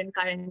are in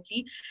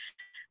currently,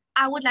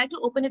 I would like to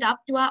open it up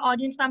to our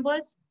audience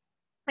members.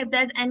 If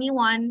there's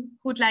anyone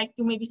who'd like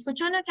to maybe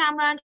switch on a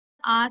camera and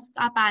ask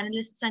our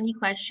panelists any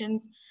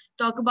questions,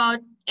 talk about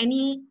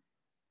any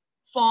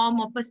form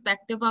or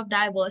perspective of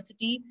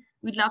diversity,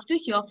 we'd love to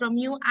hear from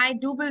you. I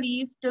do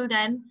believe till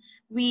then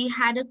we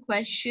had a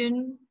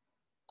question.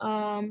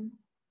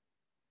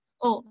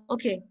 Oh,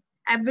 okay.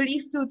 I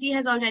believe Stuti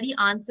has already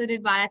answered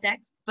it via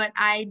text, but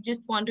I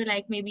just want to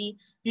like maybe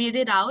read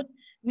it out.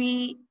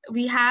 We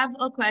have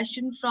a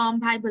question from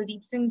Bhai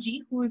Baldeep Singh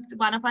Ji, who's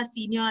one of our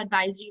senior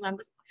advisory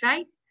members,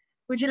 right?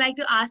 Would you like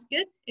to ask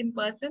it in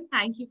person?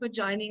 Thank you for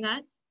joining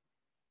us.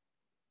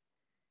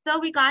 Sir,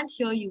 we can't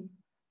hear you.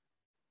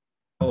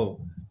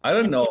 Oh, I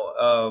don't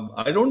know.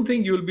 I don't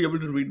think you'll be able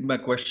to read my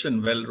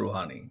question well,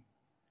 Rouhani.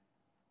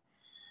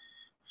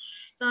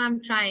 So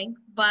I'm trying,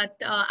 but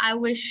I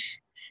wish.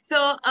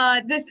 So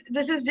this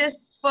is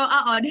just for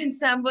our audience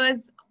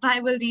members. Bhai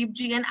Baldeep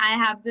Ji and I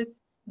have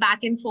this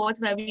back and forth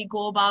where we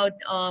go about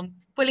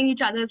pulling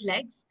each other's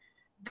legs.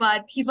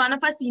 But he's one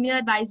of our senior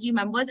advisory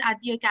members at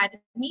the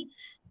academy.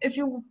 If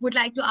you would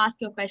like to ask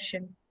your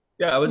question.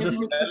 Yeah, I was just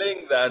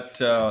telling that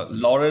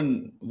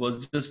Lauren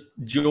was just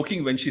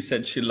joking when she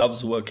said she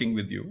loves working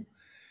with you.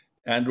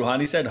 And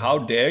Rouhani said, "How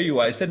dare you?"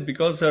 I said,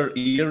 because her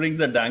earrings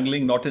are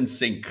dangling not in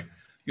sync,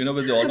 you know,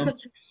 with the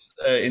Olympics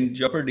in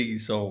jeopardy.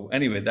 So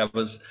anyway, that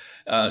was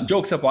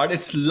jokes apart.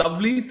 It's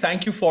lovely.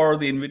 Thank you for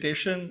the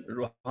invitation,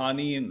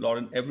 Rouhani and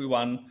Lauren,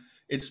 everyone.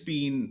 It's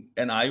been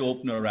an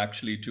eye-opener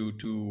actually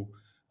to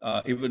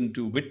even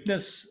to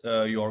witness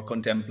your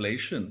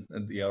contemplation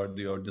and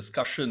your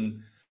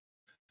discussion,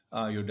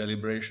 your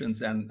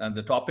deliberations, and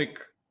the topic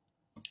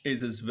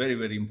is very,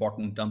 very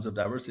important in terms of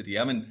diversity.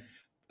 I mean,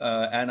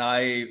 and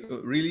I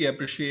really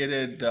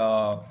appreciated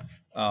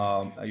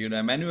you know,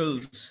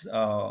 Emmanuel's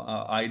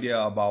idea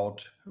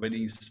about when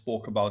he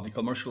spoke about the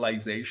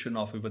commercialization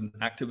of even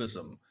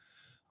activism.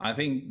 I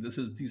think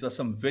these are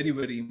some very,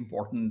 very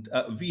important.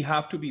 We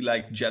have to be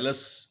like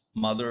jealous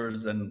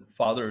mothers and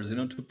fathers, you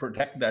know, to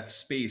protect that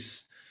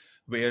space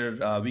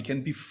where we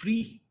can be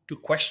free to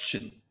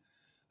question.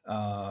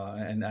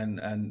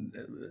 And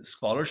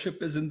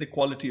scholarship is in the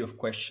quality of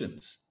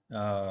questions.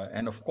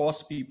 And of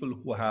course, people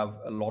who have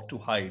a lot to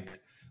hide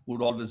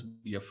would always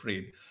be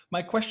afraid.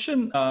 My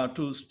question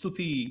to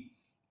Stuti,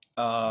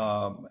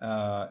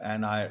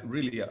 and I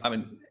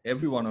mean,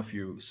 every one of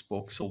you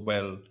spoke so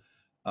well.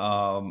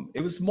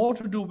 It was more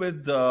to do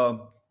with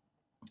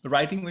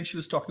writing. When she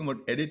was talking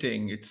about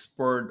editing, it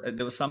spurred,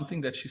 there was something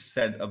that she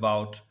said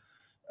about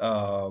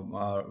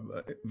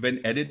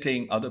when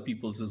editing other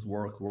people's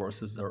work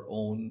versus her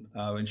own,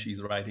 when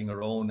she's writing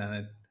her own, and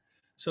it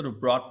sort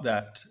of brought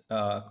that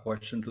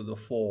question to the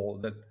fore,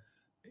 that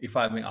if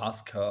I may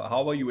ask her,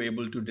 how are you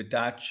able to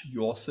detach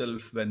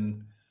yourself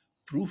when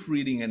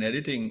proofreading and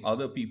editing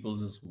other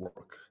people's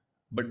work,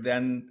 but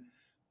then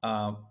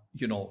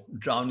you know,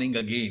 drowning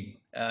again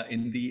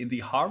in the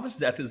harvest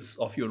that is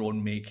of your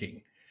own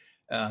making,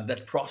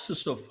 that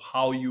process of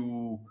how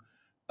you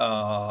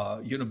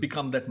you know,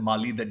 become that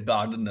Mali, that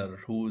gardener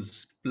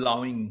who's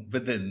plowing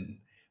within,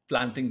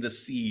 planting the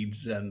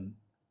seeds and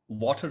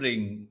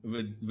watering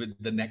with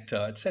the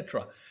nectar,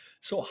 etc.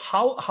 So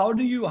how are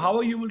you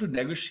able to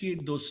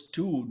negotiate those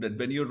two, that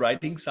when you're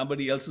writing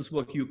somebody else's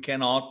work, you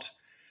cannot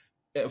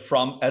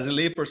from as a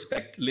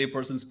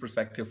layperson's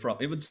perspective, from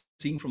even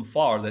seeing from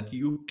far, that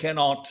you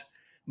cannot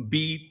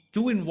be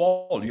too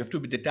involved. You have to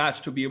be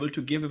detached to be able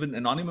to give even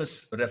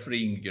anonymous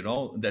refereeing,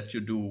 that you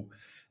do.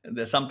 And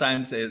there's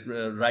sometimes a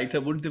writer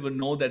wouldn't even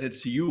know that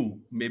it's you.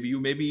 Maybe you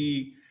may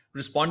be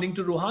responding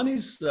to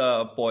Ruhani's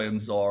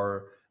poems,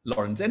 or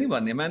Lawrence,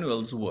 anyone,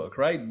 Emmanuel's work,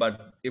 right?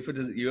 But if it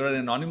is you're an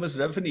anonymous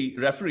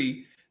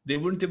referee, they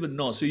wouldn't even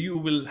know. So you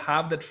will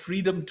have that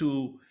freedom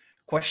to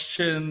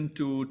question,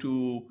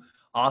 to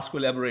ask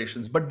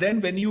collaborations. But then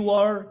when you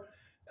are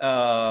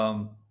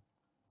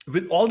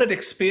with all that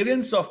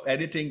experience of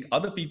editing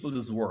other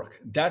people's work,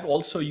 that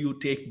also you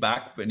take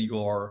back when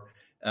you're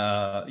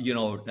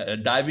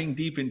diving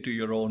deep into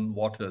your own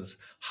waters.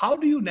 How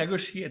do you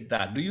negotiate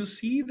that? Do you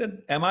see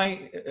that, am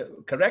I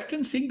correct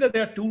in seeing that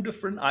there are two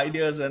different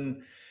ideas,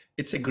 and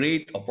it's a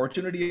great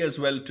opportunity as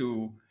well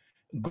to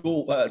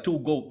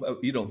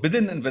go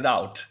within and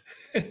without?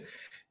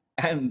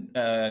 And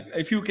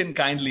if you can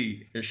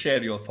kindly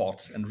share your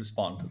thoughts and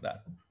respond to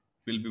that,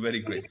 we'll be very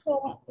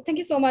grateful. Thank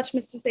you so much,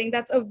 Mr. Singh.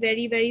 That's a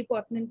very, very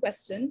pertinent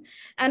question.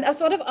 And I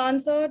sort of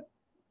answered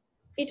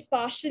it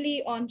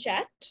partially on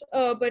chat,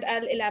 but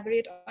I'll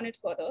elaborate on it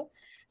further.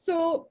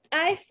 So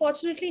I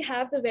fortunately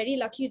have the very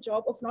lucky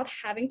job of not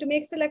having to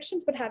make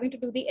selections, but having to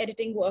do the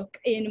editing work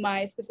in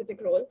my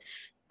specific role.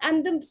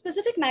 And the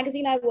specific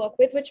magazine I work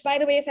with, which, by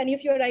the way, if any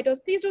of your writers,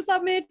 please do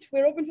submit.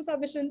 We're open for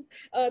submissions.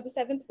 The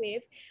Seventh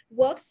Wave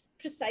works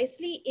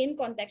precisely in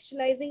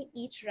contextualizing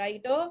each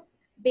writer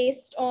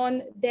based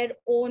on their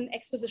own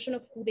exposition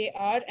of who they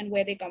are and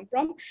where they come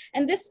from.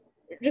 And this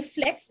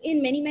reflects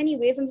in many, many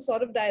ways on the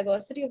sort of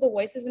diversity of the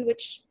voices in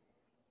which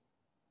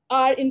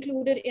are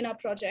included in our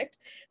project,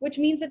 which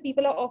means that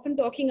people are often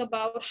talking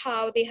about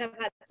how they have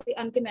had, say,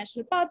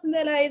 unconventional paths in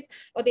their lives,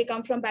 or they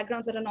come from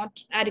backgrounds that are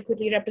not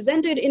adequately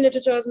represented in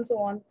literatures and so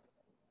on.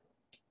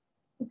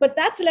 But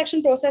that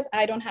selection process,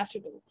 I don't have to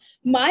do.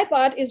 My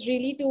part is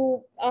really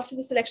to, after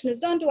the selection is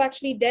done, to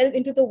actually delve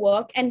into the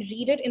work and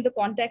read it in the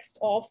context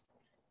of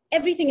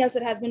everything else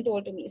that has been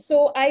told to me.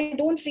 So I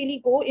don't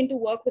really go into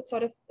work with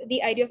sort of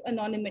the idea of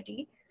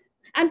anonymity.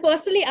 And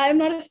personally, I'm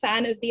not a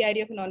fan of the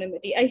idea of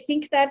anonymity. I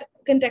think that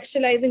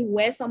contextualizing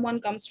where someone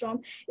comes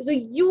from is a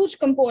huge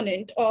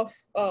component of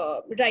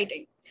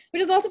writing,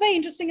 which is also very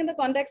interesting in the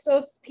context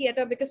of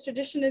theater, because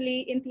traditionally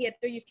in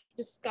theater, you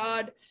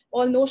discard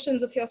all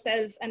notions of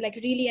yourself and like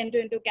really enter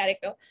into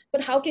character.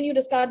 But how can you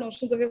discard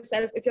notions of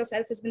yourself if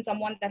yourself has been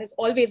someone that has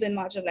always been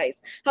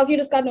marginalized? How can you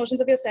discard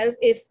notions of yourself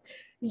if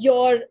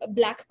your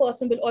Black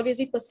person will always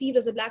be perceived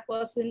as a Black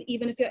person,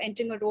 even if you're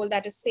entering a role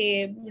that is,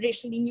 say,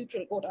 racially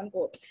neutral, quote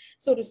unquote,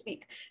 so to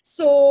speak?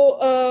 So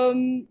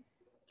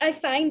I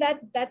find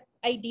that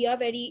idea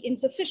very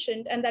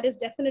insufficient, and that is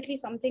definitely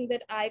something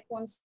that I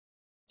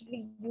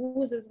constantly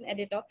use as an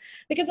editor,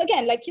 because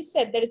again, like you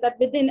said, there is that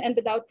within and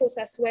without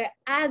process where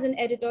as an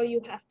editor,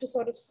 you have to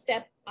sort of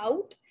step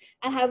out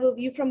and have a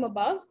view from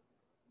above.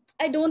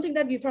 I don't think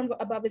that view from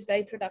above is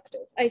very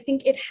productive. I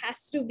think it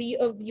has to be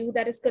a view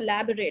that is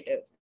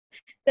collaborative,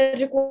 that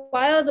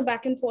requires a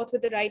back and forth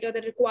with the writer,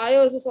 that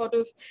requires a sort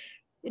of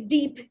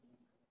deep,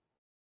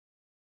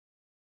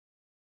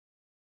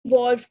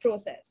 involved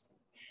process.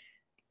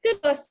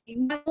 Conversely,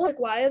 my work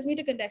requires me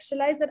to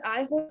contextualize that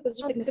I hold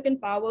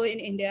significant power in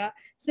India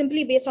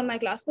simply based on my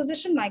class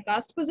position, my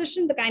caste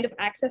position, the kind of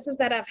accesses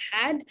that I've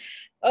had.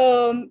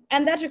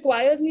 And that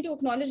requires me to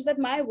acknowledge that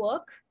my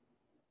work,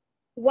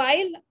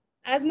 while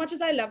as much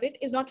as I love it,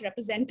 is not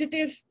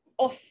representative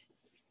of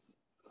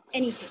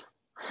anything.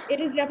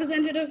 It is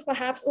representative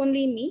perhaps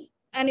only me,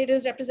 and it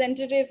is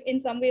representative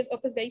in some ways of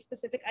a very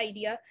specific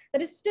idea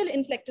that is still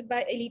inflected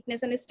by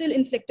eliteness and is still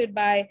inflicted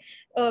by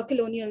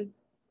colonial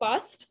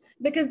past,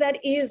 because that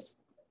is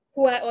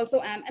who I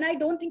also am. And I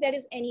don't think there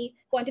is any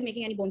point in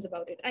making any bones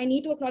about it. I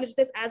need to acknowledge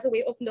this as a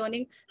way of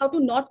learning how to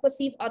not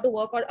perceive other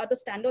work or other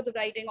standards of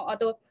writing or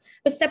other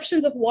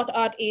perceptions of what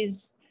art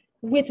is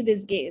with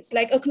this gaze.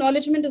 Like,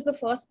 acknowledgement is the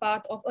first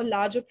part of a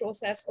larger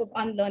process of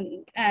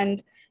unlearning.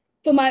 And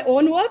for my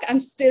own work, I'm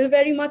still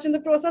very much in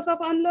the process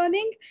of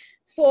unlearning.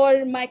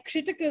 For my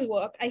critical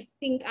work, I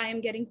think I am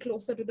getting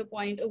closer to the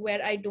point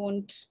where I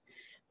don't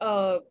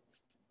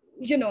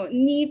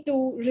need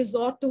to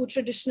resort to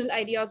traditional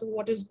ideas of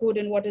what is good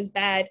and what is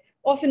bad,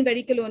 often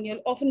very colonial,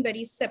 often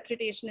very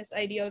separationist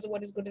ideas of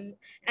what is good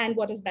and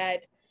what is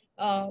bad,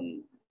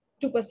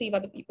 to perceive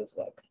other people's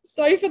work.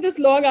 Sorry for this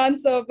long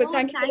answer, but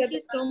thank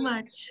you so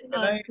much.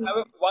 Can I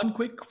have one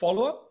quick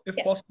follow-up, if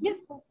possible? Yes,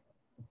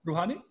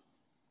 Ruhani?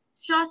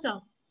 Sure,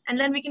 sir. And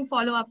then we can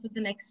follow up with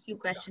the next few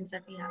questions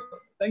that we have.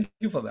 Thank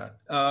you for that.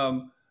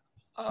 I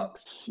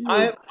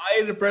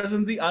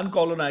represent the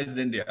uncolonized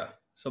India.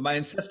 So my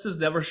ancestors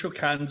never shook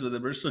hands with the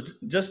British. So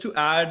just to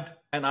add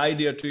an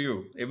idea to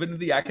you, even in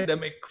the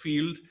academic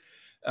field,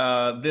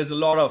 there's a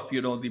lot of,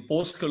 the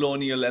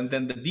post-colonial and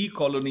then the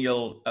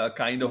decolonial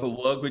kind of a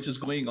work which is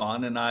going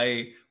on. And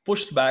I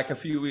pushed back a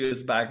few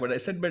years back, but I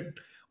said, but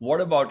what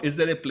about, is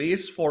there a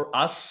place for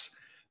us,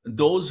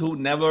 those who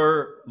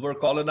never were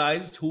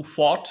colonized, who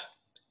fought,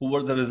 who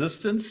were the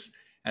resistance,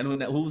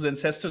 and whose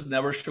ancestors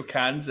never shook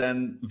hands.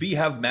 And we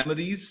have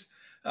memories.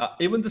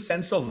 Even the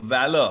sense of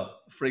valor,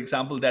 for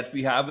example, that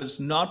we have is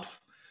not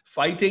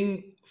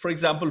fighting, for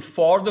example,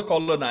 for the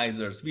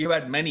colonizers. We have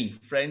had many,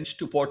 French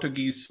to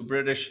Portuguese to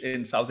British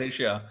in South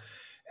Asia,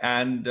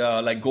 and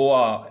like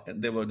Goa,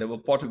 there were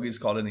Portuguese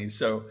colonies.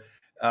 So,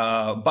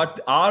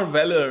 but our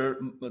valor,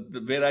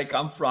 where I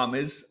come from,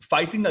 is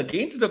fighting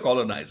against the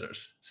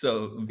colonizers.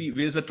 So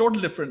there's a total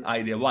different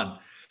idea. One.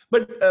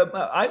 But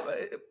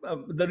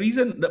the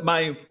reason that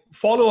my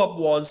follow-up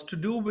was to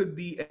do with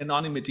the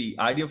anonymity,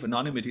 idea of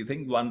anonymity. I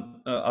think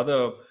one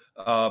other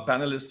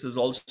panelist is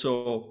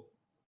also,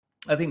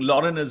 I think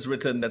Lauren has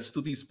written that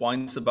Stuti's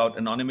points about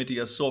anonymity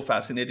are so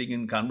fascinating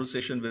in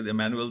conversation with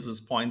Emmanuel's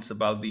points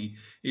about the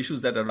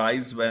issues that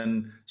arise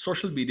when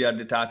social media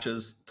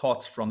detaches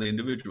thoughts from the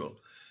individual.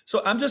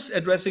 So I'm just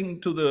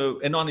addressing to the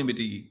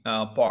anonymity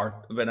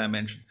part when I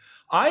mentioned.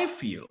 I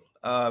feel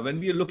when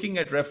we are looking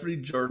at referee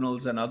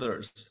journals and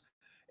others,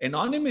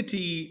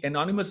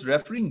 anonymous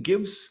refereeing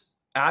gives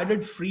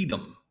added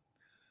freedom.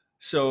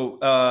 So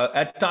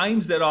at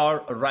times there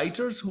are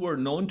writers who are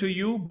known to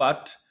you,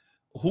 but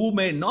who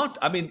may not.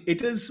 I mean,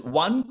 it is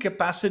one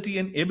capacity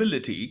and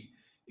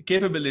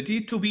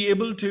capability to be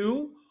able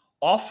to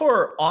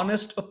offer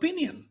honest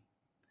opinion.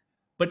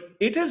 But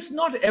it is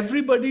not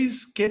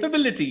everybody's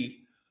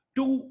capability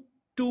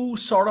to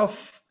sort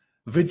of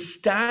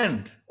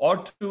withstand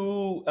or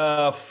to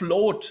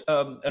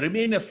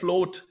remain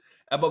afloat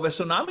above a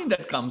tsunami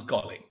that comes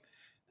calling.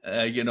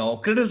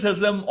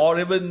 Criticism or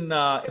even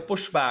a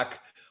pushback,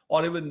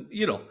 or even,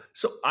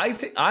 So I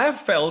think I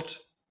have felt,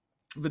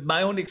 with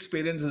my own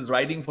experiences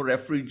writing for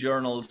referee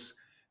journals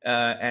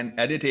and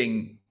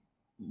editing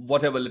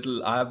whatever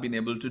little I have been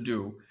able to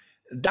do,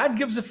 that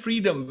gives a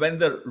freedom when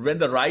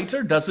the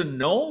writer doesn't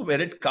know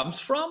where it comes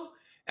from,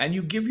 and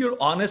you give your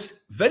honest,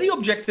 very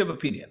objective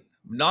opinion,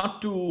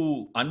 not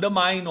to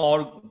undermine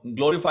or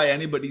glorify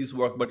anybody's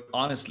work, but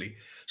honestly.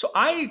 So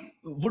I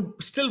would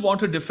still want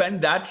to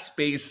defend that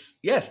space.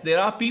 Yes, there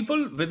are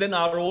people within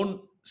our own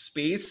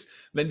space.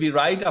 When we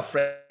write our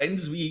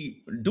friends,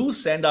 we do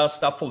send our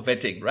stuff for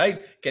vetting,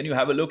 right? Can you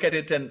have a look at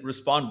it and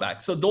respond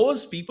back? So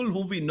those people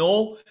who we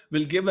know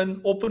will give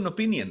an open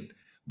opinion.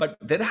 But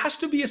there has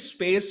to be a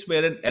space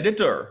where an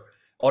editor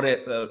or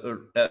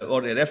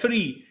a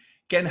referee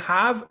can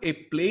have a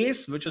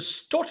place which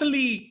is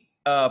totally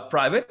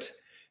private,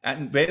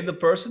 and where the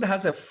person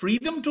has a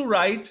freedom to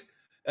write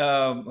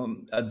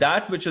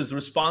that which is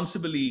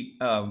responsibly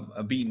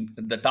been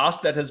the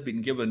task that has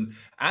been given,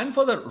 and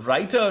for the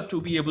writer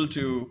to be able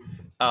to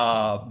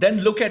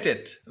then look at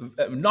it,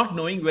 not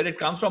knowing where it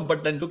comes from,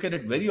 but then look at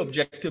it very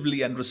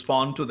objectively and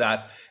respond to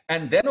that.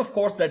 And then, of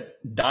course, that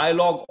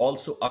dialogue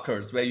also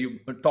occurs where you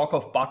talk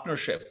of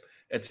partnership,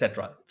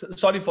 etc.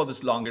 Sorry for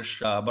this longish,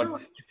 but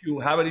if you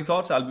have any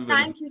thoughts, I'll be willing.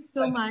 Thank you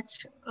so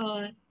much.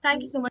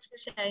 Thank you so much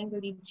for sharing,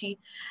 Dilipji.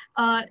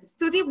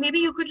 Stuti, maybe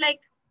you could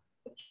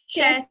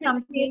share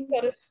something,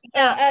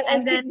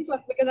 and then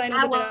because I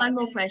have one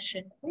more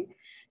question.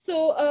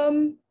 So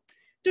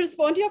to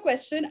respond to your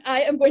question,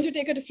 I am going to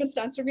take a different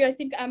stance from you. I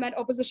think I'm at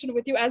opposition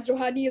with you, as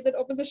Rohani is at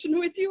opposition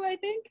with you, I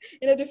think,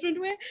 in a different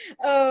way.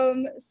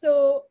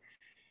 So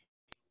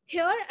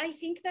here, I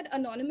think that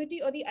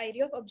anonymity, or the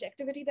idea of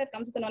objectivity that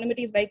comes with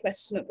anonymity, is very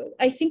questionable.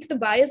 I think the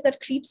bias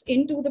that creeps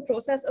into the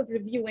process of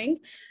reviewing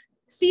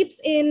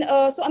seeps in,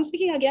 so I'm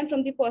speaking again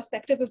from the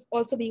perspective of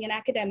also being an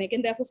academic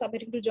and therefore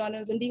submitting to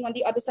journals and being on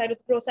the other side of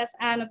the process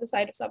and on the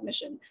side of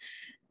submission.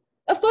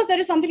 Of course, there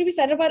is something to be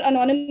said about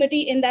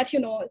anonymity in that,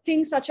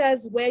 things such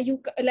as where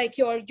you, like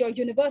your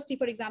university,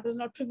 for example, is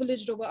not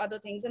privileged over other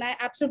things. And I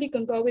absolutely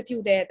concur with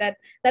you there, that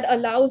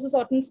allows a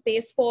certain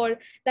space for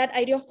that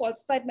idea of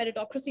falsified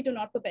meritocracy to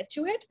not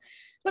perpetuate.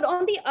 But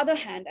on the other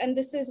hand, and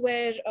this is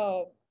where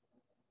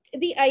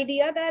the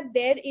idea that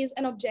there is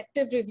an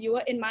objective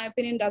reviewer, in my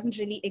opinion, doesn't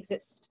really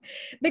exist.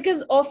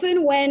 Because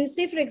often when,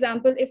 say, for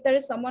example, if there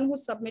is someone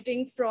who's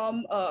submitting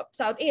from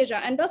South Asia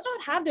and does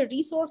not have the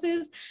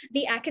resources,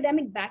 the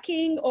academic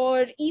backing,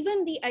 or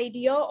even the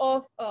idea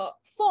of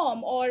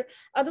form or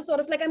other sort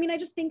of I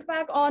just think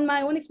back on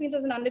my own experience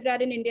as an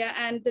undergrad in India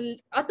and the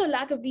utter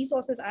lack of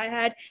resources I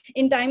had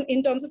in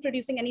terms of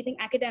producing anything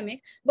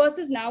academic,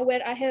 versus now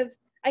where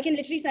I can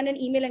literally send an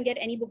email and get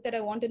any book that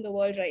I want in the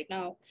world right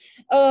now.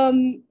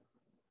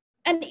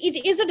 And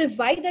it is a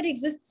divide that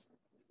exists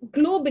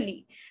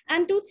globally.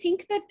 And to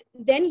think that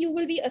then you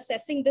will be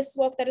assessing this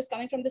work that is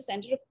coming from the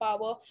center of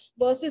power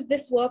versus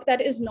this work that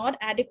is not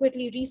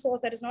adequately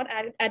resourced, that is not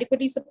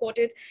adequately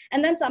supported,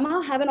 and then somehow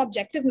have an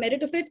objective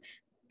merit of it,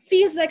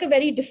 feels like a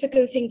very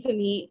difficult thing for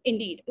me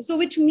indeed. So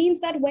which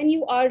means that when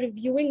you are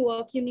reviewing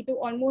work, you need to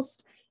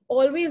almost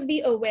always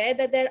be aware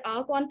that there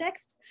are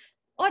contexts,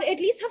 or at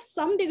least have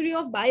some degree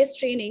of bias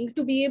training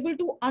to be able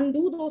to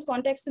undo those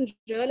contexts and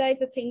realize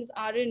that things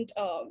aren't,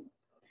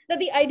 that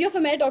the idea of a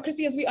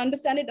meritocracy as we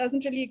understand it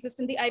doesn't really exist,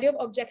 and the idea of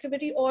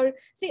objectivity, or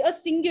say a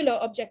singular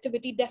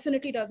objectivity,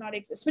 definitely does not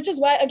exist, which is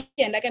why,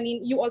 again, like, I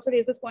mean, you also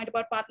raised this point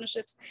about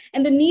partnerships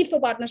and the need for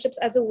partnerships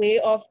as a way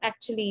of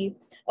actually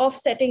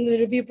offsetting the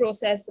review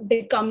process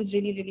becomes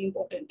really, really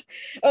important.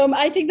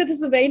 I think that this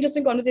is a very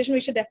interesting conversation. We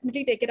should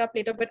definitely take it up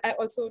later, but I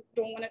also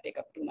don't want to take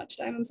up too much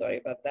time. I'm sorry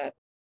about that.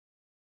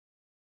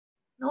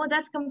 No,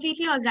 that's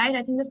completely all right.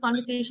 I think this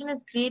conversation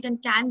is great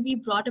and can be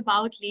brought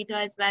about later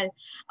as well.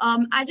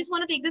 I just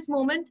want to take this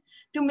moment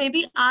to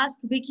maybe ask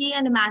Vicky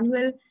and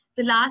Emmanuel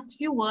the last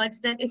few words,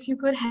 that if you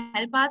could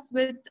help us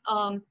with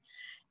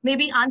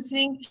maybe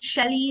answering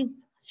Shelly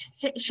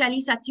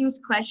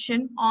Satyu's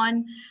question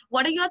on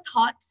what are your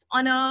thoughts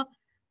on a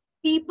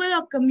people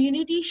or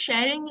community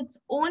sharing its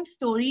own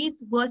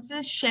stories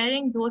versus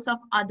sharing those of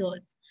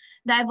others.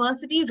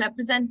 Diversity,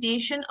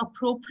 representation,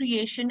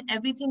 appropriation,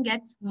 everything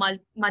gets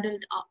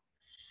muddled up.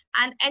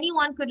 And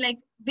anyone could, like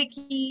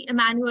Vicky,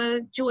 Emmanuel,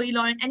 Joey,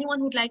 Lauren, anyone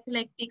who'd like to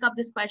take up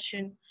this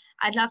question,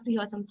 I'd love to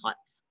hear some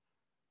thoughts.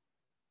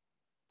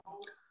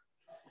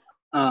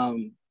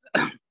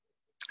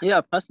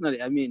 Yeah,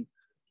 personally, I mean,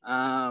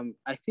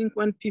 I think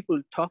when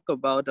people talk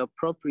about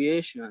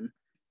appropriation,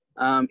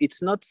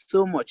 it's not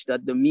so much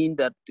that they mean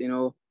that, you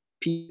know,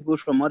 people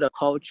from other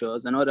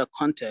cultures and other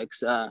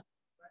contexts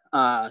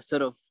are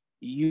sort of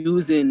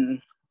using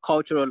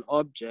cultural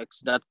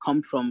objects that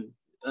come from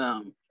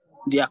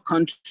their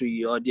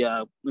country or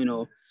their, you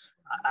know,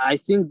 I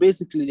think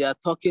basically they are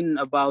talking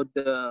about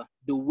the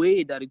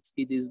way that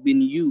it is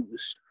being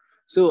used.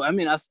 So, I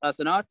mean, as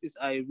an artist,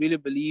 I really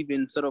believe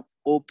in sort of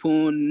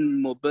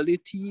open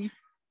mobility,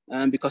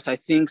 because I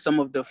think some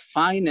of the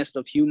finest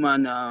of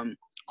human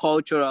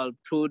cultural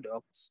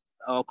products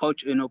or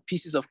culture, you know,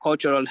 pieces of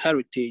cultural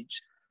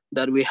heritage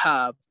that we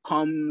have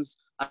comes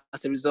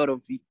as a result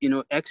of, you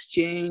know,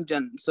 exchange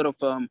and sort of,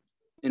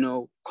 you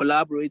know,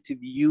 collaborative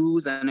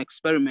use and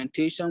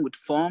experimentation with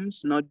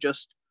forms, not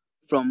just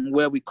from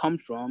where we come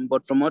from,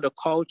 but from other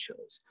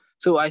cultures.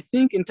 So I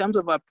think in terms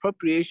of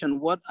appropriation,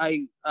 what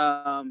I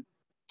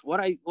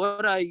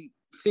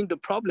think the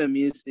problem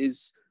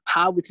is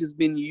how it is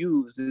being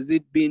used. Is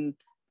it being,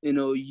 you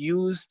know,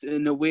 used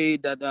in a way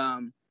that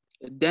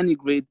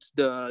denigrates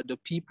the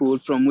people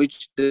from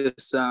which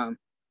this,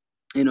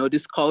 you know,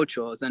 these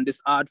cultures and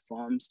these art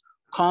forms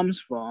comes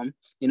from?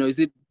 You know, is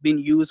it being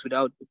used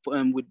without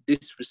with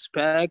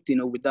disrespect, you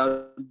know,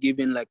 without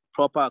giving like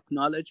proper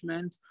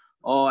acknowledgement?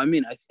 Or I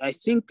mean, I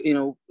think, you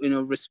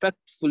know,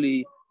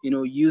 respectfully, you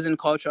know, using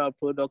cultural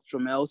products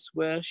from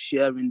elsewhere,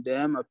 sharing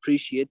them,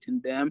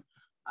 appreciating them.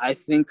 I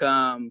think,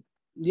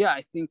 yeah,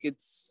 I think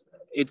it's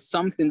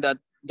something that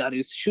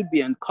should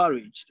be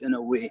encouraged in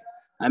a way.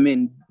 I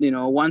mean, you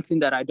know, one thing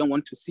that I don't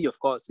want to see, of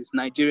course, is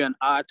Nigerian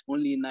art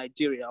only in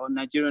Nigeria, or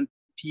Nigerian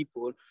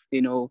people,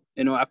 you know,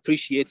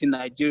 appreciating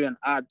Nigerian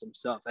art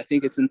themselves. I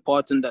think it's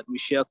important that we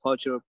share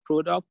cultural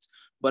products,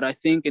 but I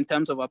think in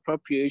terms of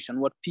appropriation,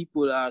 what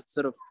people are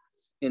sort of,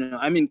 you know,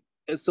 I mean,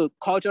 so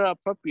cultural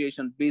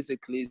appropriation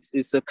basically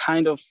is a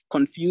kind of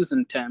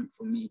confusing term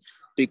for me,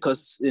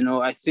 because, you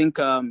know, I think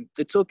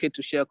it's okay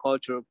to share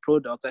cultural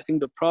products. I think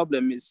the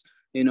problem is,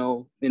 you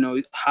know,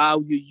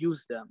 how you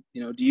use them.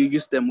 You know, do you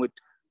use them with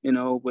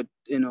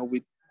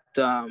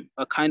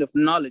a kind of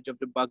knowledge of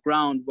the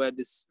background where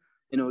this,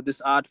 you know,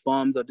 these art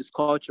forms or these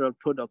cultural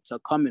products are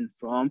coming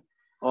from,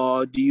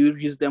 or do you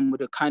use them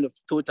with a kind of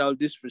total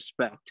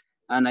disrespect?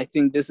 And I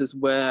think this is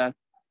where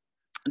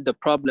the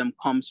problem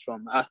comes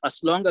from. As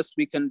long as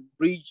we can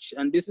bridge,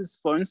 and this is,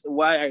 for instance,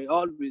 why I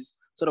always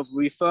sort of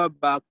refer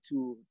back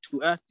to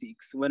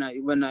ethics when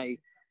I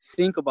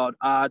think about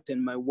art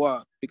and my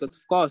work, because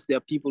of course there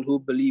are people who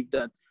believe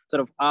that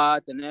sort of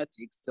art and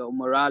ethics or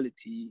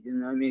morality, you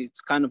know, I mean,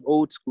 it's kind of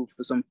old school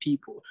for some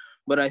people,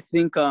 but I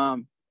think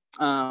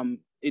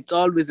it's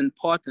always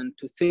important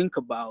to think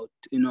about,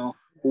 you know,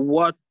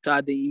 what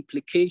are the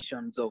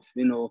implications of,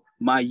 you know,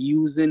 my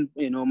using,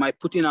 you know, my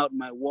putting out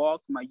my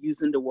work, my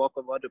using the work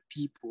of other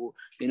people,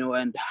 you know,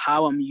 and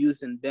how I'm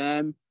using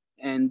them.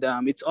 And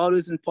it's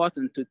always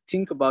important to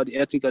think about the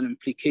ethical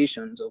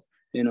implications of,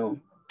 you know,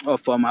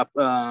 of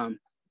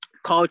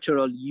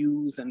cultural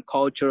use and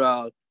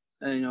cultural,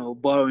 you know,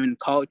 borrowing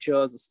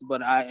cultures.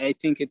 But I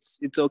think it's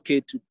okay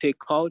to take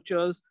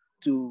cultures,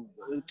 to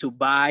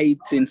buy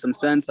it in some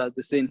sense, as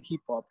they say in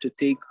hip hop, to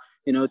take,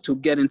 you know, to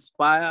get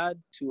inspired,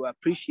 to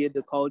appreciate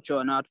the culture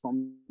and art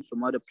from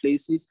other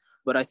places.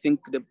 But I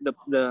think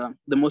the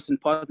most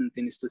important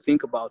thing is to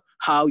think about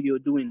how you're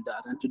doing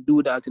that, and to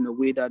do that in a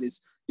way that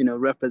is, you know,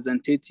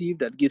 representative,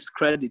 that gives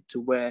credit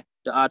to where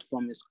the art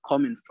form is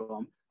coming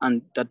from,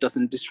 and that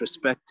doesn't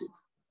disrespect it.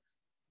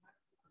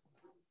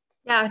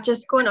 Yeah,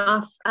 just going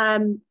off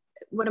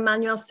what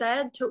Emmanuel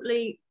said,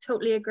 totally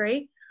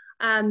agree.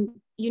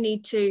 You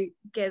need to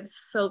give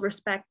full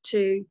respect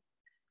to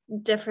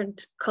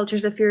different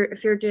cultures if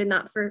you're doing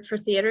that for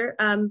theatre.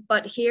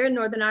 But here in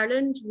Northern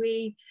Ireland,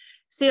 we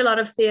see a lot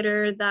of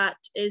theatre that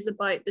is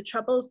about the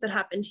troubles that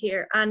happened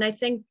here. And I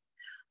think,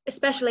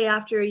 especially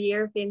after a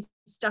year of being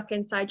stuck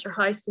inside your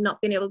house and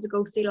not being able to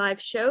go see live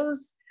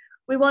shows,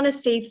 we want to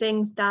see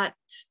things that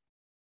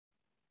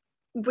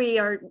we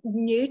are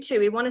new to.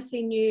 We want to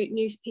see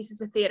new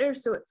pieces of theatre,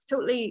 so it's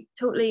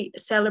totally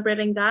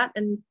celebrating that.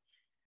 And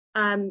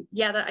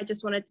yeah, that I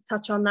just wanted to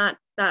touch on that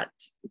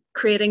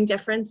creating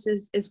difference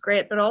is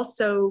great, but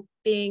also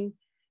being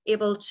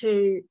able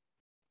to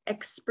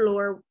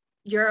explore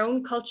your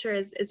own culture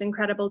is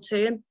incredible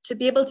too. And to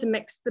be able to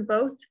mix the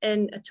both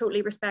in a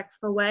totally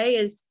respectful way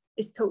is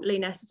totally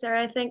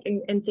necessary, I think,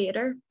 in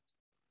theatre.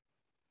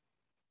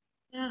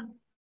 Yeah,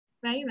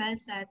 very well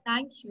said.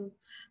 Thank you.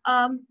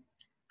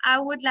 I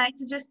would like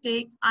to just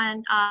take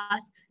and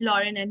ask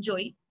Lauren and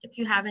Joy if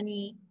you have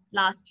any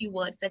last few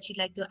words that you'd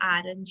like to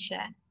add and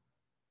share.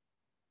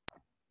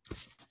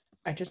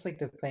 I'd just like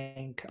to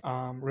thank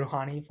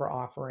Ruhani for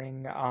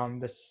offering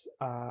this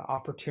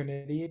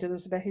opportunity to the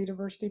Sedehi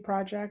Diversity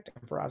Project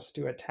and for us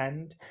to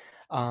attend.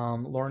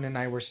 Lauren and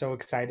I were so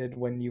excited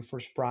when you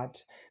first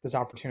brought this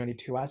opportunity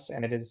to us,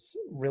 and it is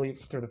really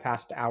through the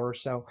past hour or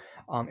so.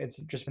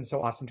 It's just been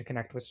so awesome to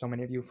connect with so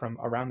many of you from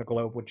around the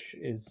globe, which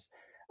is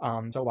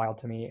so wild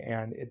to me,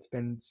 and it's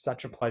been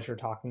such a pleasure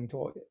talking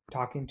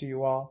to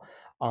you all.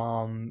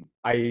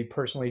 I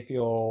personally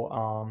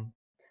feel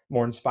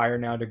more inspired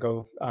now to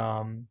go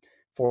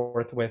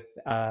forth with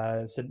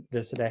the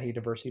Sedehi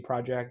Diversity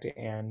Project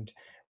and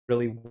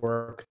really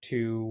work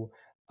to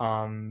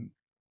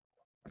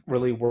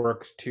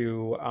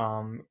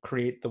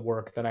create the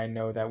work that I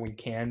know that we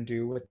can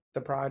do with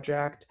the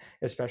project,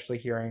 especially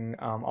hearing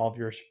all of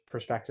your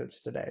perspectives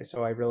today.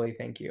 So I really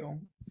thank you.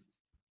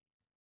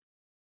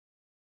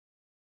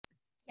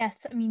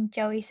 Yes, I mean,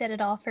 Joey said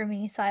it all for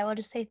me, so I will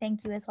just say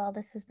thank you as well.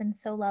 This has been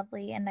so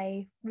lovely, and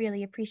I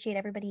really appreciate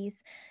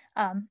everybody's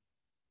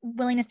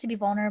willingness to be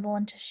vulnerable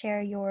and to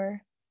share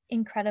your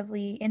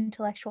incredibly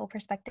intellectual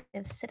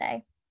perspectives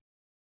today.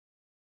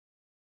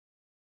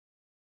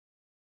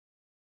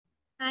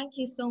 Thank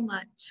you so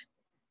much.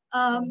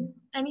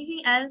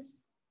 Anything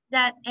else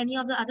that any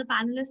of the other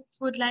panelists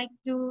would like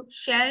to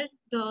share,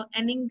 the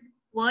ending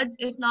words?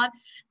 If not,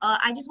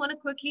 I just want to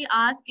quickly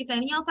ask if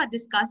any of our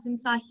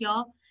discussants are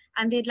here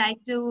and they'd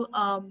like to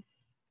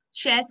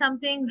share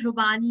something.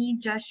 Rubani,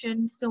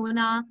 Jashan,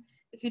 Sona,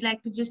 if you'd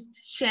like to just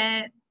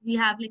share, we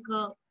have like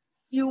a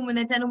few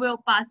minutes. I know we're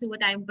past over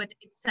time, but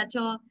it's such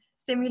a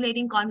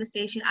stimulating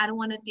conversation. I don't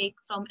want to take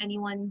from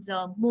anyone's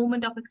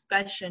moment of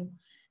expression.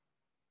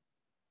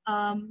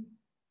 I'm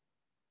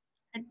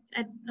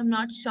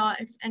not sure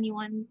if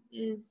anyone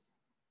is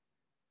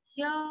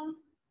here.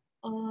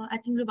 I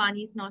think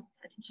Rubani is not.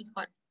 I think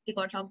they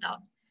got logged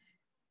out.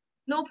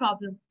 No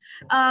problem.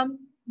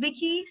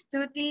 Vicky,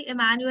 Stuti,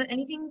 Emmanuel,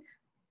 any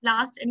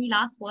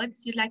last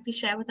words you'd like to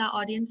share with our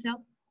audience here?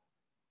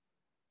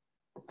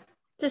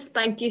 Just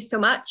thank you so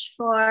much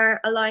for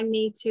allowing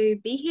me to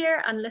be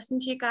here and listen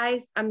to you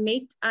guys and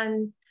meet,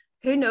 and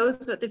who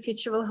knows what the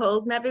future will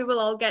hold. Maybe we'll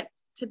all get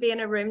to be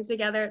in a room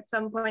together at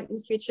some point in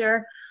the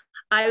future.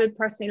 I would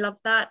personally love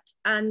that.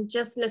 And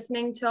just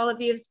listening to all of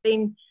you has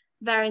been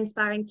very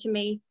inspiring to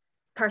me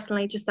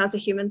personally, just as a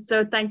human.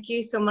 So thank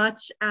you so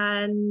much.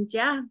 And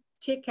yeah,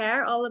 take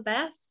care. All the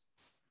best.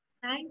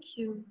 Thank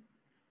you.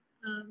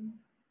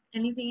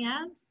 Anything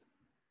else?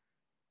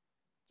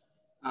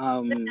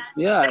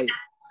 Yeah,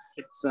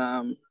 it's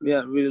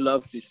really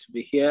lovely to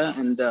be here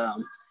and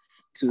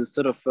to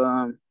sort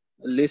of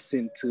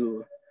listen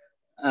to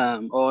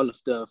all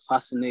of the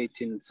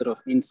fascinating sort of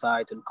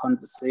insight and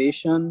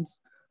conversations.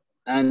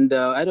 And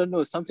I don't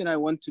know, something I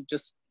want to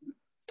just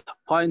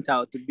point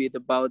out a bit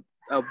about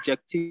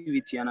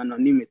objectivity and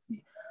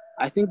anonymity.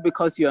 I think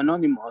because you're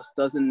anonymous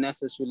doesn't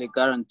necessarily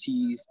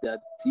guarantees that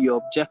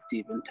you're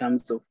objective in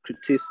terms of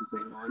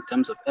criticism or in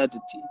terms of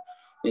editing.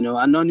 You know,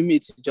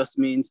 anonymity just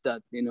means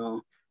that, you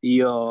know,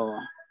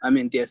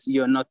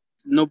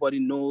 nobody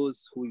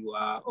knows who you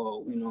are,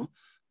 or, you know,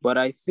 but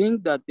I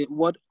think that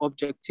what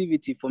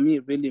objectivity for me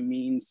really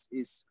means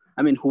is,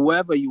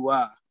 whoever you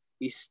are,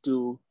 is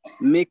to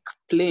make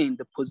plain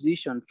the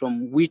position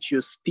from which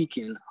you're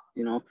speaking,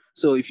 you know.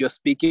 So if you're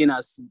speaking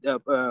as a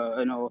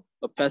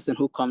person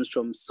who comes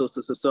from so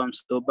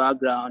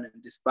background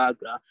and this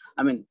background,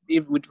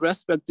 if with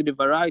respect to the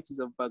varieties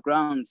of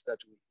backgrounds that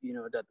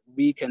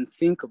we can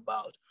think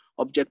about,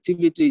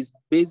 objectivity is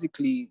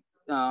basically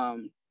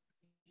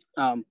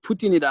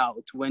putting it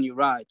out when you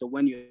write or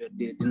when you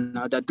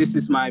that this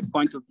is my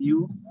point of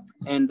view,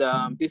 and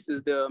this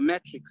is the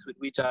metrics with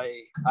which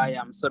I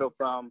am sort of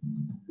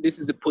this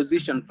is the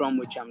position from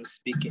which I'm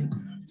speaking.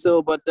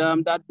 So, but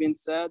that being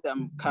said,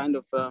 I'm kind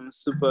of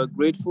super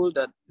grateful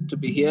to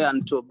be here,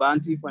 and to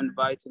Banti for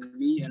inviting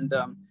me, and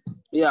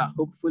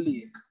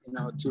hopefully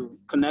to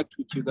connect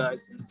with you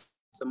guys in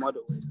some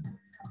other ways.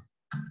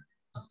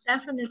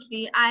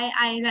 Definitely,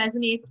 I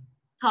resonate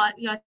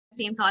your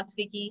same thoughts,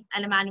 Vicky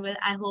and Emmanuel.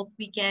 I hope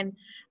we can,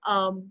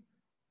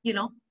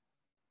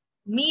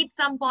 meet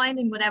some point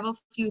in whatever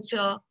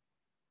future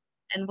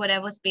and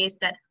whatever space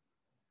that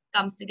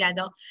comes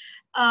together.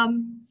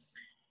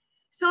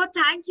 So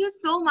thank you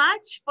so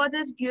much for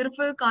this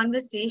beautiful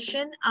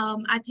conversation.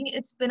 I think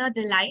it's been a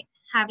delight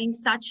having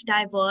such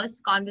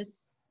diverse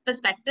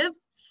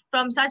perspectives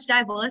from such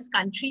diverse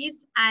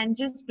countries and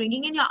just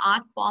bringing in your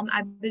art form.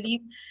 I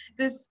believe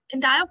this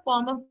entire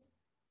form of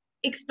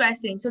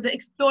expressing, so the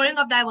exploring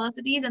of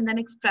diversities and then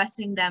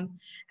expressing them,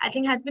 I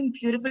think has been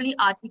beautifully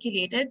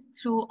articulated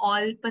through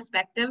all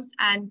perspectives,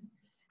 and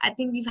I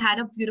think we've had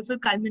a beautiful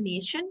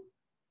culmination.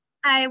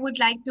 I would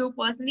like to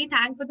personally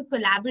thank for the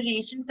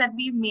collaborations that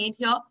we've made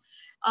here.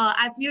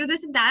 I feel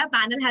this entire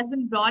panel has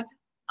been brought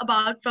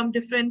about from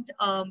different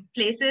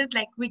places.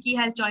 Like Vicky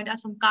has joined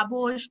us from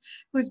Kabosh,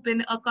 who's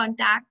been a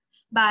contact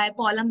by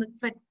Paula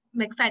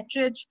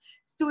McFettridge.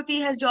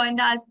 Stuti has joined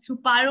us through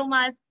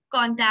Paroma's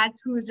contact,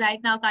 who is right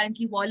now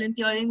currently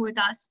volunteering with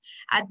us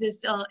at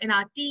this in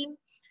our team.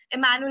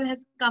 Emmanuel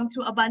has come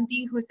through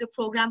Abanti, who is the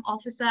program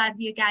officer at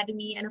the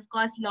academy. And of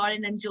course,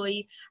 Lauren and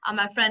Joey are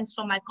my friends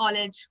from my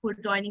college who are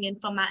joining in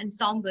from my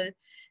ensemble.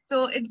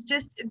 So it's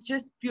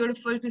just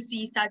beautiful to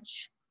see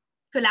such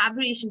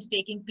collaborations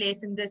taking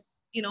place in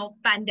this,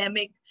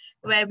 pandemic,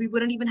 where we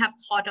wouldn't even have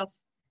thought of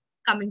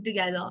coming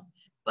together.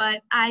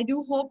 But I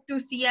do hope to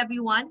see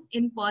everyone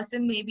in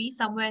person, maybe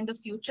somewhere in the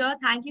future.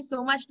 Thank you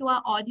so much to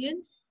our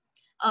audience,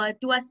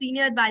 to our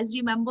senior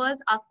advisory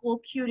members, our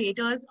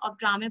co-curators of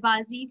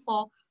Dramebaazi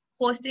for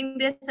hosting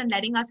this and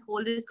letting us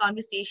hold this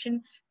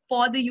conversation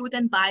for the youth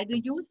and by the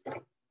youth.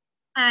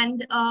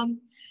 And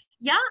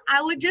yeah,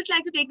 I would just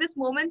like to take this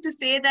moment to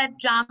say that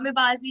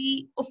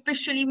Dramebaazi,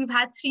 officially, we've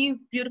had 3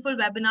 beautiful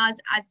webinars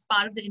as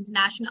part of the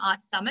International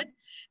Arts Summit.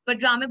 But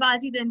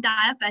Dramebaazi, the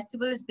entire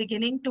festival, is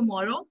beginning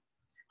tomorrow,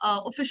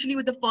 officially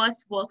with the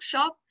first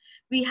workshop.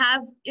 We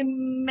have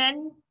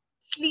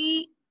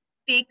immensely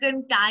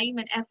taken time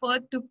and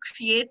effort to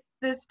create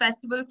this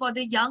festival for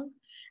the young.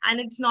 And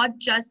it's not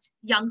just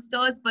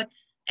youngsters, but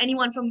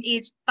anyone from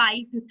age 5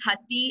 to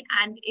 30.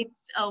 And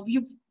it's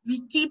we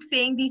keep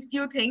saying these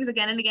few things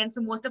again and again.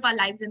 So most of our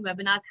lives and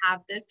webinars have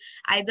this.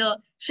 Either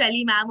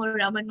Shelly ma'am or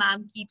Raman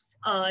ma'am keeps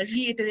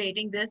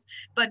reiterating this.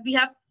 But we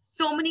have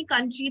so many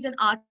countries and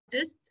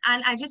artists.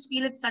 And I just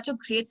feel it's such a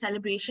great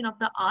celebration of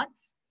the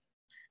arts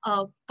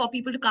for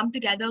people to come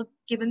together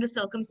given the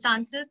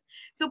circumstances.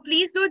 So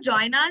please do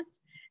join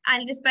us.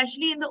 And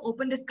especially in the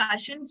open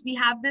discussions, we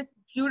have this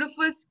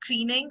beautiful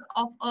screening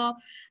of a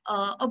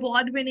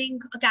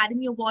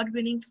Academy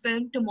Award-winning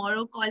film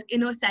tomorrow called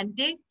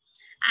Innocente.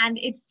 And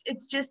it's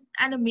just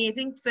an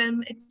amazing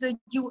film.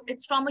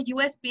 It's from a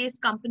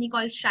US-based company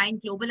called Shine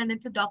Global, and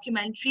it's a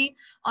documentary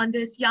on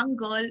this young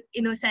girl,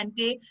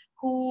 Innocente,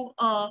 who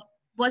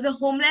was a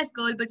homeless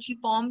girl, but she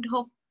found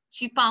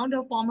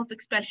her form of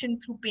expression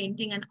through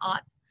painting and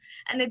art.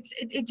 And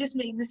it just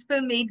makes this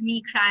film made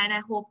me cry, and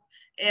I hope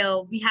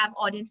we have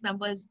audience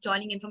members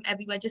joining in from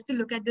everywhere just to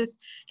look at this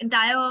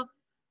entire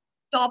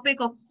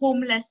topic of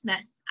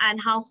homelessness and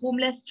how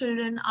homeless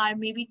children are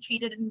maybe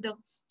treated in the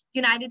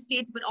United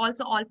States, but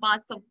also all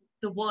parts of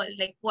the world.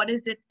 Like, what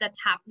is it that's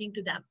happening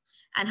to them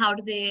and how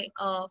do they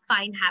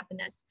find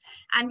happiness?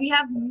 And we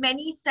have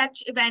many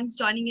such events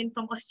joining in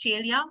from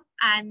Australia,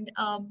 and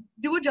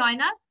do join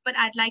us, but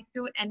I'd like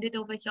to end it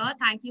over here.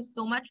 Thank you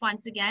so much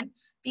once again.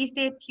 Please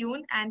stay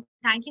tuned, and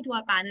thank you to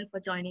our panel for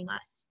joining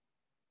us.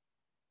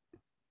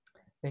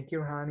 Thank you,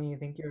 Rohani.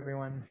 Thank you,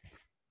 everyone.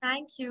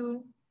 Thank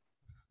you.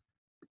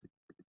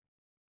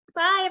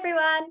 Bye,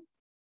 everyone.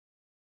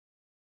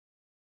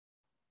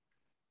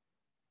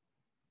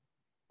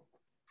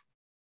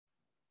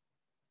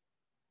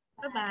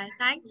 Bye-bye.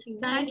 Thank you.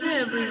 Thank you,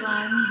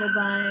 everyone.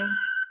 Bye-bye.